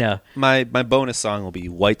didn't mean to. My bonus song will be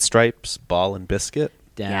White Stripes, Ball and Biscuit.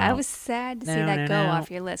 Down. Yeah, I was sad to see No, that no, go no.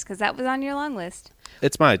 off your list because that was on your long list.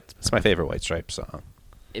 It's my favorite White Stripes song.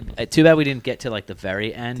 Too bad we didn't get to like the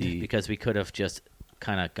very end The- because we could have just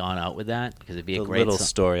kind of gone out with that because it'd be The a great little song.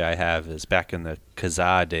 story I have is back in the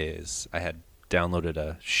Kazaa days, I had downloaded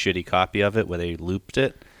a shitty copy of it where they looped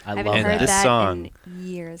it. I haven't love And heard that. this that song in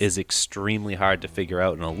years. Is extremely hard to figure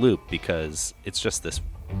out in a loop because it's just this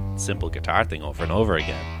simple guitar thing over and over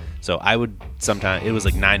again. So I would sometimes, it was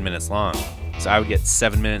like 9 minutes long. So I would get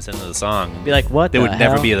 7 minutes into the song. Be like, what? There the would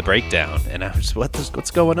never hell? be the breakdown. And I was just,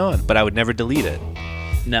 what's going on? But I would never delete it.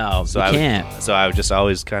 No, So you I can't. so I would just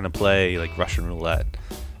always kind of play like Russian roulette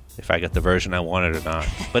if I got the version I wanted or not.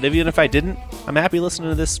 But even if I didn't, I'm happy listening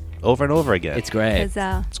to this over and over again. It's great.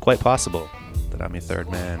 'Cause, It's quite possible that I'm your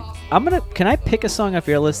third man. Can I pick a song off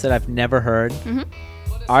your list that I've never heard? Mhm.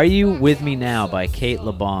 Are You With Me Now by Kate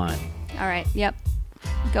LeBon. all right, yep.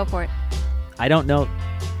 Go for it. I don't know.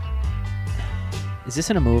 Is this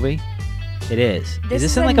in a movie? It is. Is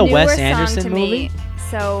this in like a newer Wes song Anderson to movie? me.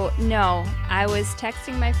 So, no. I was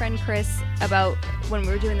texting my friend Chris about when we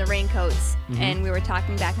were doing the Raincoats, Mm-hmm. and we were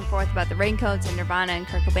talking back and forth about the Raincoats and Nirvana and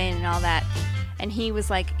Kurt Cobain and all that. And he was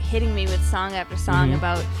like hitting me with song after song Mm-hmm.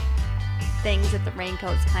 about things that the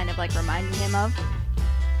Raincoats kind of like reminded him of.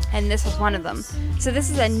 And this was one of them. So this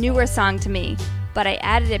is a newer song to me, but I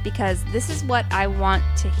added it because this is what I want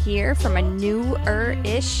to hear from a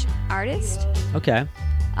newer-ish artist. Okay.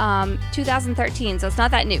 2013, so it's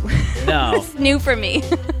not that new. No. It's new for me.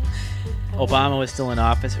 Obama was still in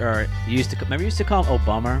office, or remember you used to call him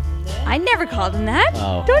Obama? I never called him that.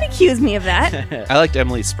 Oh. Don't accuse me of that. I liked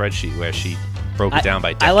Emily's spreadsheet where she broke it down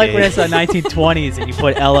by decade. I like when I saw 1920s and you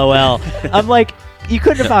put LOL. I'm like, you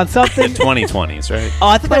couldn't have found something. 2020s, right? Oh,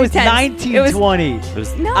 I thought that was 2010s. 1920. It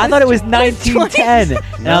was, No, I thought it was 2020s. 1910.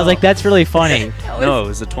 And I was like, that's really funny. no, it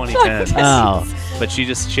was the 2010s. Oh. But she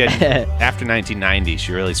had, after 1990,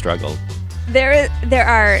 she really struggled. There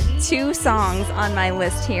are 2 songs on my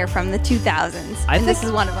list here from the 2000s, and this think-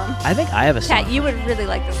 is one of them. I think I have a song. Pat, you would really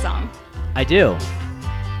like this song. I do.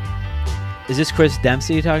 Is this Chris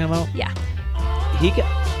Dempsey you're talking about? Yeah.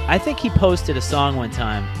 I think he posted a song one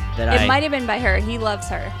time that It might have been by her. He loves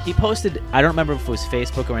her. He posted, I don't remember if it was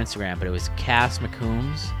Facebook or Instagram, but it was Cass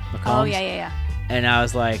McCombs. Oh, yeah. And I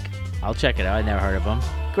was like, I'll check it out. I'd never heard of him.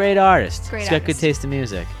 Great artist. Great He's got good artist. taste in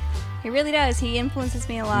music. He really does. He influences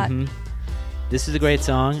me a lot. Mhm. This is a great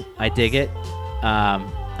song. I dig it. I'm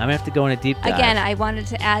going to have to go in a deep dive. Again, I wanted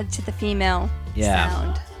to add to the female Yeah.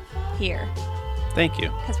 sound here Thank you.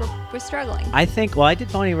 because we're struggling. I did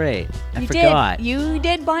Bonnie Raitt. I You forgot. did. You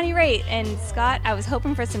did Bonnie Raitt. And Scott, I was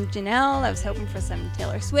hoping for some Janelle. I was hoping for some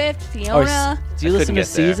Taylor Swift, Or Fiona. do you I listen couldn't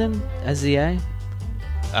to get there. Season? S-Z-A?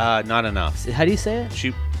 Not enough. How do you say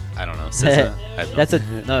it? I don't know. SZA, I don't That's know.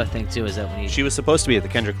 another thing, too, is that when you... She was supposed to be at the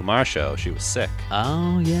Kendrick Lamar show. She was sick.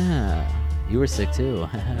 Oh, yeah. You were sick, too.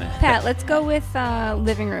 Pat, let's go with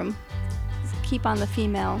Living Room. keep on the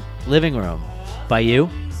female. Living Room by you.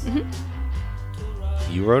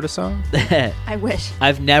 You wrote a song? I wish.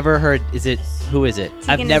 I've never heard. Who is it?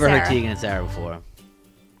 I've and never heard Sarah. Tegan and Sarah before.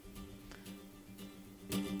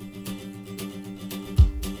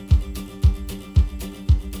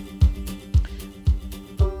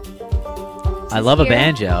 I love a Here.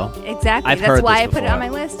 banjo. Exactly. I've That's heard why this I put it on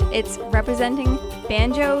before. my list. It's representing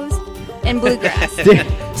banjos and bluegrass. Dude,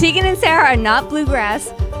 Tegan and Sarah are not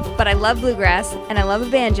bluegrass, but I love bluegrass and I love a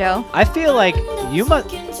banjo. I feel like you must.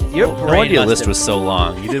 Your No brain wonder your must list have- was so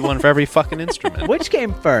long. You did one for every fucking instrument. Which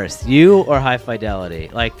came first, you or High Fidelity?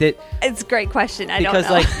 Like did It's a great question. I because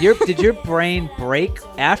don't know. like did your brain break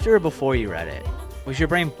after or before you read it? Was your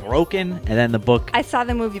brain broken and then the book? I saw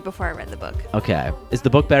the movie before I read the book. Okay, is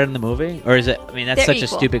the book better than the movie, or is it? I mean, that's They're such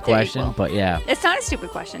equal. a stupid They're question, equal. but yeah, It's not a stupid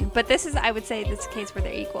question, but this is, I would say, this case where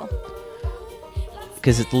they're equal.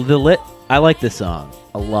 because it's the lit. I like this song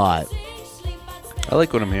a lot. I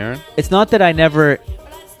like what I'm hearing. It's not that I never.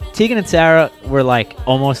 Tegan and Sarah were like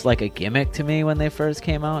almost like a gimmick to me when they first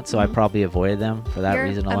came out, so I probably avoided them for that You're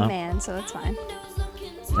reason a alone. man, so it's fine.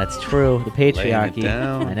 That's true. The patriarchy.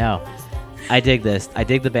 down. I know. I dig this. I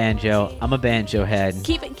dig the banjo. I'm a banjo head.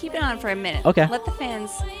 Keep it on for a minute. Okay. Let the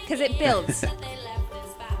fans, because it builds. Is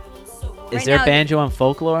Right there now- banjo on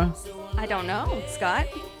Folklore? I don't know, Scott.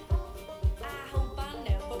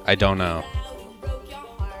 I don't know.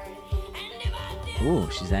 Ooh,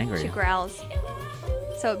 she's angry. She growls.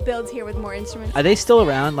 So it builds here with more instruments. Are they still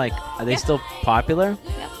around? Like, are they Yeah. still popular?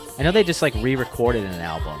 Yeah. I know they just like re-recorded an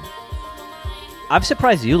album. I'm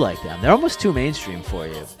surprised you like them. They're almost too mainstream for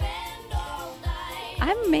you.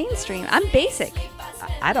 I'm mainstream. I'm basic.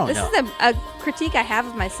 I don't This know. is a critique I have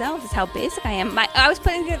of myself, is how basic I am. I was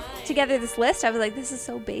putting together this list. I was like, this is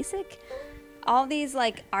so basic. All these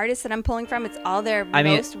like artists that I'm pulling from, it's all their I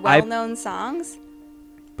mean, most well-known songs.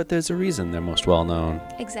 But there's a reason they're most well known.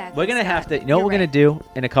 Exactly. We're gonna Scott. have to. You know what You're we're gonna right. do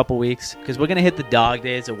in a couple weeks? Because we're gonna hit the dog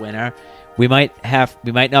days of winter. We might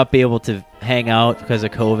not be able to hang out because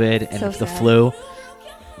of COVID and So the sad. flu.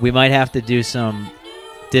 We might have to do some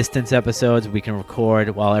distance episodes we can record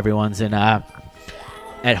while everyone's in at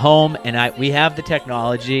home. And we have the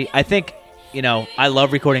technology. I think I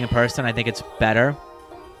love recording in person. I think it's better.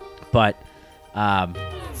 But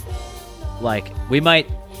like we might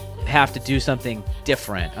have to do something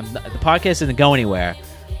different. The podcast isn't going anywhere,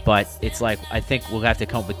 but it's like I think we'll have to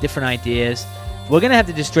come up with different ideas. We're gonna have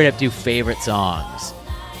to just straight up do favorite songs.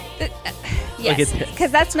 Yes, at this.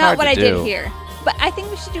 because that's hard not what to I do. did here. But I think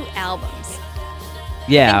we should do albums.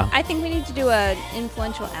 Yeah, I think we need to do an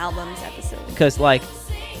influential albums episode. because like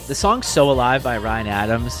the song "So Alive" by Ryan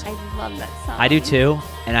Adams, I love that song. I do too,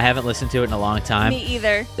 and I haven't listened to it in a long time. Me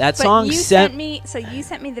either. That But song you sent- sent me. So you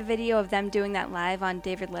sent me the video of them doing that live on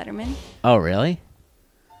David Letterman. Oh, really?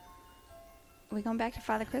 Are we going back to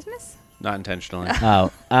Father Christmas? Not intentionally.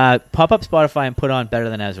 Oh, pop up Spotify and put on "Better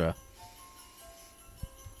Than Ezra."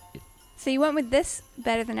 So you went with this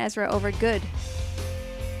Better Than Ezra over Good.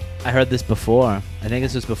 I heard this before. I think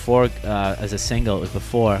this was before as a single. It was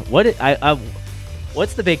before.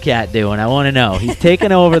 What's the big cat doing? I want to know. He's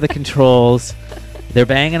taking over the controls. They're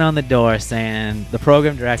banging on the door saying the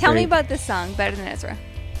program director. Tell me about this song, Better Than Ezra.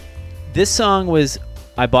 This song was.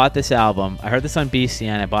 I bought this album. I heard this on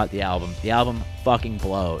BCN. I bought the album. The album fucking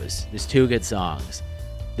blows. There's two good songs.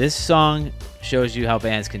 This song shows you how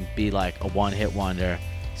bands can be like a one-hit wonder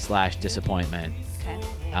 / disappointment.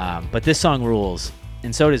 Okay. But this song rules,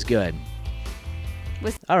 and so does Good.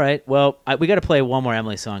 Was- All right, well, we got to play one more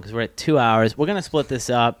Emily song because we're at 2 hours. We're going to split this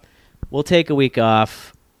up. We'll take a week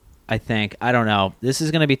off, I think. I don't know. This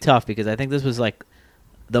is going to be tough because I think this was like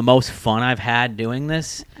the most fun I've had doing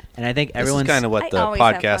this. And I think This is everyone's... kind of I what the always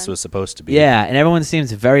have podcast fun. was supposed to be. Yeah, and everyone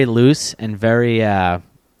seems very loose and very,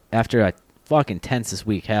 after a fucking tense this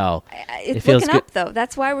week, hell. It's It feels looking good. up, though.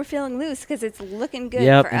 That's why we're feeling loose, because it's looking good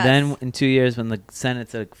Yep, for and us. then in 2 years when the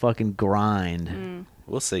Senate's a fucking grind.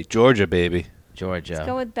 We'll say Georgia, baby. Georgia. Let's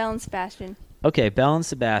go with Belle and Sebastian. Okay, Belle and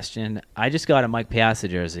Sebastian. I just got a Mike Piazza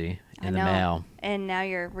jersey I in the know. mail. And now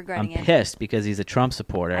you're I'm regretting it. pissed because he's a Trump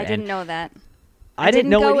supporter. I and didn't know that. I didn't didn't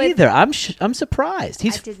know go it with- either. I'm surprised.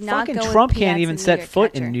 He's did not fucking go with Trump can't Piazza even New set York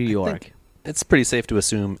foot catcher. in New I York. think it's pretty safe to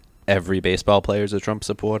assume every baseball player is a Trump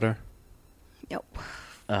supporter. Nope.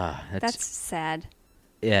 That's That's sad.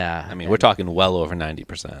 yeah. I mean, we're talking well over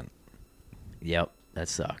 90%. Yep, that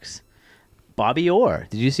sucks. Bobby Orr.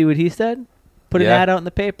 Did you see what he said? Put an Yeah. ad out in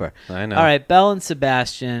the paper. I know. All right, Belle and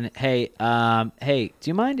Sebastian. Hey, do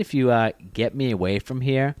you mind if you get me away from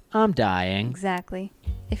here? I'm dying. Exactly.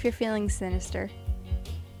 If you're feeling sinister.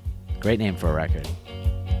 Great name for a record.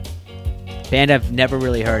 Band I've never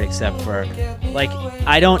really heard except for, like,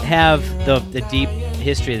 I don't have the deep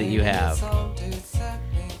history that you have.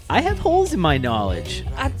 I have holes in my knowledge.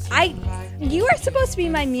 You are supposed to be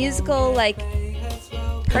my musical, like,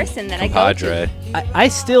 person that Compadre. I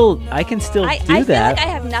go to. I can still do I feel that. like I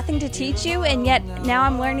have nothing to teach you, and yet now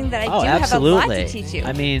I'm learning that I do absolutely. have a lot to teach you.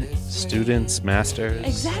 I mean, Students, masters.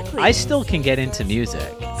 exactly. I still can get into music.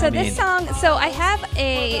 So this song, I have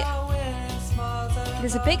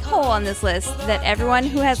there's a big hole on this list that everyone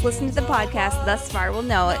who has listened to the podcast thus far will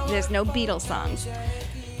know. There's no Beatles songs.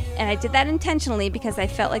 And I did that intentionally because I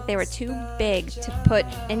felt like they were too big to put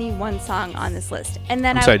any one song on this list. And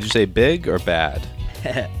then I'm sorry, did you say big or bad?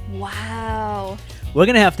 Wow. We're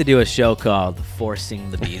going to have to do a show called Forcing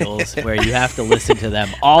the Beatles where you have to listen to them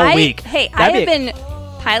all week. Hey, I have been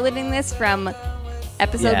piloting this from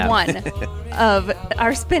episode 1 of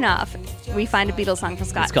our spin-off. We find a Beatles song for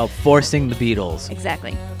Scott. It's called Forcing the Beatles.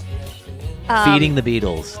 Exactly. Feeding the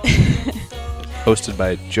Beatles. Hosted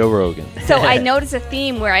by Joe Rogan. So I noticed a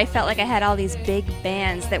theme where I felt like I had all these big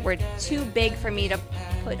bands that were too big for me to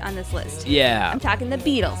put on this list. Yeah. I'm talking the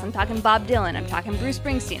Beatles. I'm talking Bob Dylan. I'm talking Bruce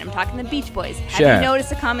Springsteen. I'm talking the Beach Boys. Sure. Have you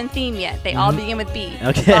noticed a common theme yet? They all begin with B.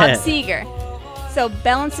 Okay. Bob Seger. So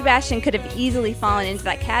Belle and Sebastian could have easily fallen into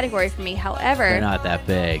that category for me. However, They're not that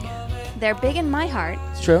big. they're big in my heart.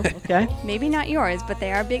 It's true. Okay. Maybe not yours, but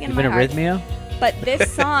they are big in You've my been heart. Arrhythmia? But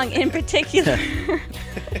this song in particular,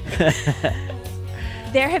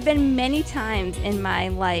 there have been many times in my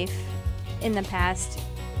life in the past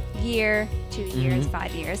year, 2 years,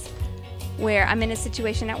 5 years, where I'm in a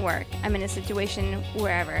situation at work, I'm in a situation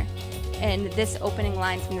wherever, and this opening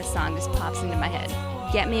line from this song just pops into my head.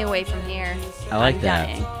 Get me away from here. I like I'm that.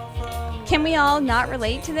 dying. Can we all not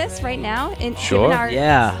relate to this right now? Sure. Given our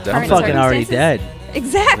Yeah. I'm current fucking already circumstances? dead.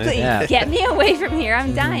 Exactly. Yeah. Get me away from here.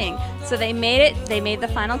 I'm dying. So they made it. They made the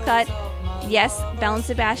final cut. Yes, Belle and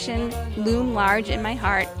Sebastian loom large in my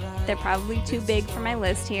heart. They're probably too big for my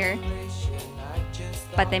list here.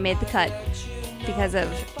 But they made the cut because of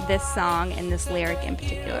this song and this lyric in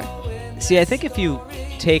particular. See, I think if you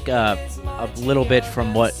take a little bit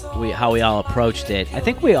from how we all approached it, I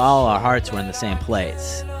think our hearts were in the same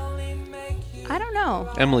place. I don't know.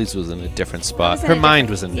 Emily's was in a different spot. was in Her a mind different-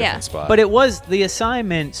 was in a yeah. different spot. But it was the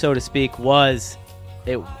assignment, so to speak, was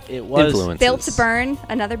it was Influences. Built to Burn,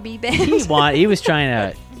 another B band. he was trying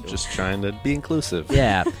to Just trying to be inclusive.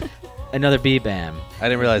 another B band. I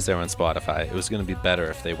didn't realize they were on Spotify. It was going to be better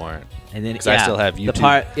if they weren't. And then Because I still have YouTube.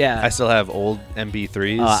 I still have old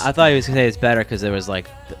MP3s. I thought he was gonna say it's better because there was like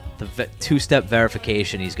the two-step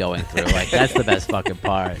verification he's going through. Like that's the best fucking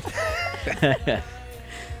part.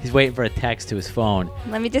 He's waiting for a text to his phone.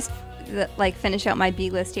 Let me just finish out my B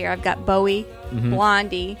list here. I've got Bowie,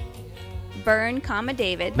 Blondie, Byrne,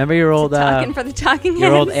 David. Remember your old Talking for the Talking Heads.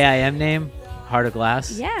 your old AIM name, Heart of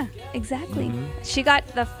Glass. Yeah, exactly. She got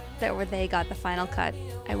they got the final cut.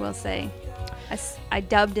 I will say, I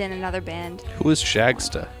dubbed in another band. Who was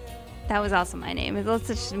Shagsta? That was also my name. Let's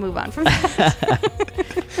just move on from that.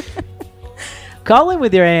 Call in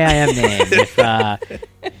with your AIM name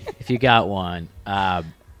if you got one.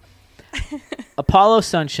 Apollo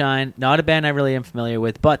Sunshine, not a band I really am familiar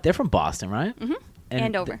with, but they're from Boston, right? Mm-hmm.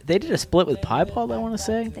 And over. They did a split with Piebald, I want to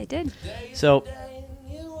say. They did. So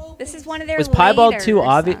This is one of their was Piebald later too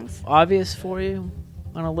songs. obvious for you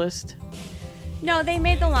on a list? No, they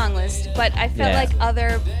made the long list, but I felt Yeah. like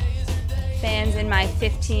other bands in my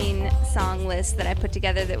 15-song list that I put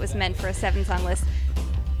together that was meant for a 7-song list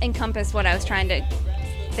encompassed what I was trying to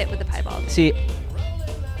fit with the Piebald. See,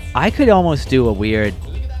 I could almost do a weird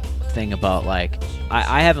thing about like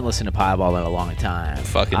I haven't listened to Piebald in a long time.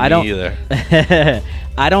 Fucking I me don't, either.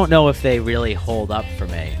 I don't know if they really hold up for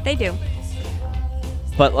me. They do.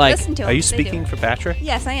 But like Listen to them. Are you They speaking do. for Patrick?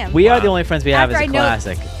 Yes, I am. we are Wow. the only friends we have After as a I know-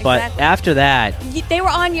 classic. But Exactly. after that, They were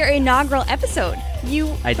on your inaugural episode. You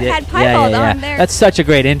I did. had Piebald yeah. on there. That's such a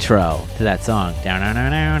great intro to that song.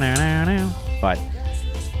 But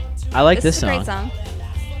I like this is a song. great song.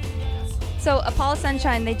 So Apollo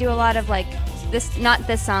Sunshine, they do a lot of like this, not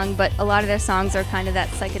this song, but a lot of their songs are kind of that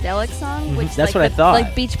psychedelic song, which That's like what I thought.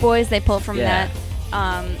 Like Beach Boys, they pull from Yeah.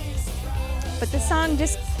 that. But this song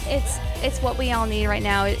just it's what we all need right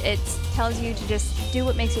now. It tells you to just do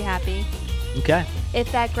what makes you happy. Okay. If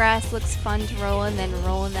that grass looks fun to roll in, then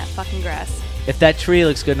roll in that fucking grass. If that tree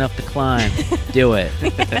looks good enough to climb, do it.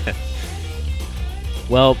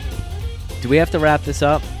 Well, do we have to wrap this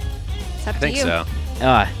up? It's up I to think you. so.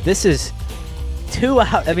 This is 2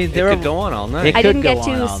 hours. I mean, It there could are go on all night. It I could didn't go get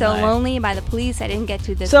on to all So night. Lonely by the Police. I didn't get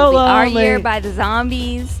to This So Will Be Our Lonely. Year by the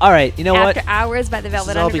Zombies. All right, you know what? After Hours by the This is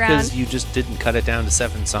Velvet all Underground. because you just didn't cut it down to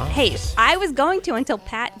 7 songs. Hey, I was going to until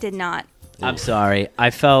Pat did not. I'm sorry. I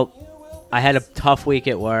felt I had a tough week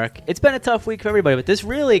at work. It's been a tough week for everybody, but this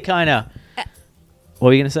really kind of... What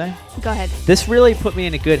were you going to say? Go ahead. This really put me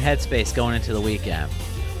in a good headspace going into the weekend.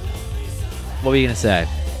 What were you going to say?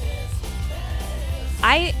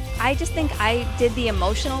 I just think I did the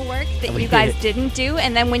emotional work that We you guys did. didn't do,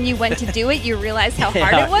 and then when you went to do it, you realized how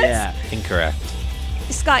hard it was. Yeah. Incorrect.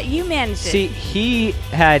 Scott, you managed it. See,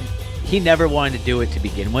 he never wanted to do it to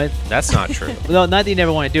begin with. That's not true. No, not that he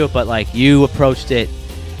never wanted to do it, but like you approached it.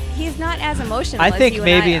 He's not as emotional I as think you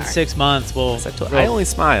maybe and in I are. 6 months we'll. I only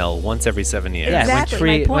smile once every 7 years. Yeah,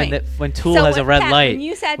 Exactly, my point. when Tool So has a when red Pat, light. when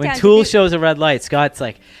you sat when down to Tool do- shows a red light, Scott's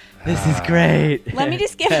like, "This is great." Let me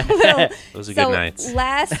just give a little. Those are good nights.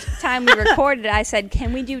 Last time we recorded, I said,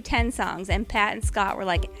 "Can we do 10 songs?" And Pat and Scott were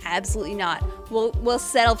like, "Absolutely not. We'll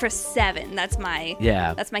settle for 7. That's my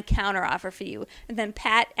counter offer for you." And then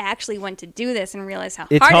Pat actually went to do this and realized how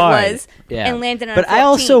It's hard hard. it was, Yeah. and landed on. But 14. I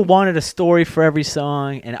also wanted a story for every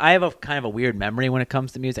song, and I have a kind of a weird memory when it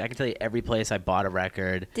comes to music. I can tell you every place I bought a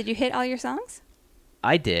record. Did you hit all your songs?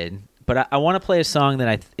 I did, but I want to play a song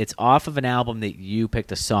that it's off of an album that you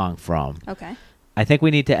picked a song from. Okay. I think we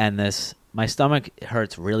need to end this. My stomach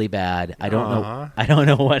hurts really bad. I don't Aw. know. I don't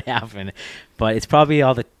know what happened, but it's probably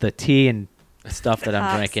all the tea and stuff that I'm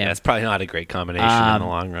Hops. drinking. That's probably not a great combination in the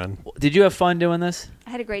long run. Did you have fun doing this,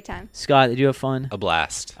 I had a great time. Scott? Did you have fun? A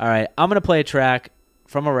blast. All right, I'm gonna play a track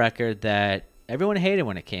from a record that everyone hated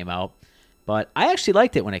when it came out, but I actually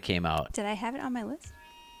liked it when it came out. Did I have it on my list?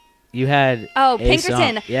 You had Oh, a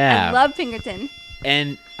Pinkerton. song- yeah, I love Pinkerton.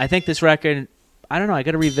 and I think this record. I don't know. I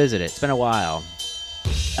got to revisit it. It's been a while.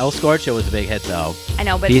 El Scorcho was a big hit though. I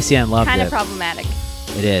know, but BCN loved kind it. of problematic,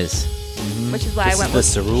 It is. which is why This I went is with.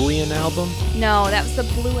 the Cerulean album? No, that was the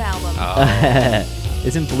Blue album.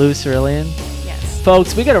 Isn't Blue Cerulean? Yes.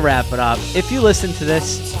 Folks, we got to wrap it up. If you listen to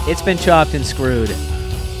this, it's been chopped and screwed.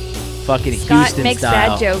 Fucking Scott Houston makes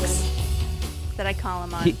style. bad jokes that I call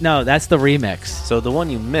him on. No, that's the remix. So the one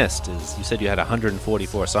you missed is you said you had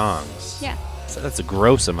 144 songs. Yeah. So that's a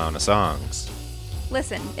gross amount of songs.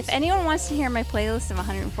 Listen, if anyone wants to hear my playlist of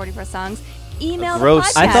 144 songs, email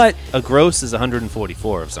Gross. the podcast. I thought A gross is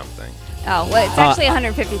 144 of something. Oh, well, it's actually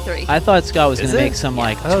 153. I thought Scott was Is going to it? make some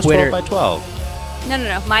like I thought it was Twitter. 12 by 12.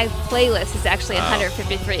 No. My playlist is actually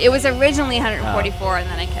 153. It was originally 144, and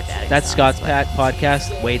then I kept adding. That's songs, Scott's but-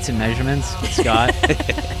 podcast, Weights and Measurements with Scott.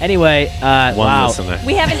 Anyway, One wow. listener.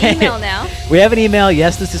 We have an email now. We have an email,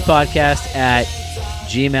 yes, this is podcast at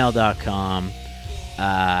gmail.com.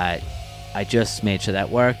 I just made sure that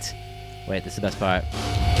worked. Wait, this is the best part.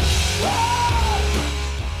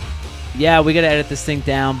 Yeah, we got to edit this thing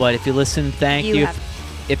down, but if you listen, thank you.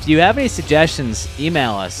 If you have any suggestions,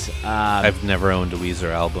 email us. I've never owned a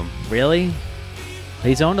Weezer album. Really?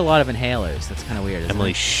 He's owned a lot of inhalers. That's kind of weird, isn't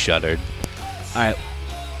Emily it? shuddered. All right.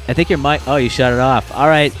 I think your mic... Oh, you shut it off. All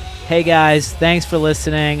right. Hey, guys. Thanks for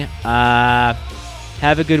listening. Have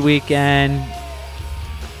a good weekend.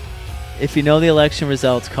 If you know the election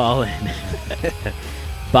results, call in.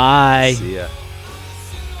 Bye. See ya.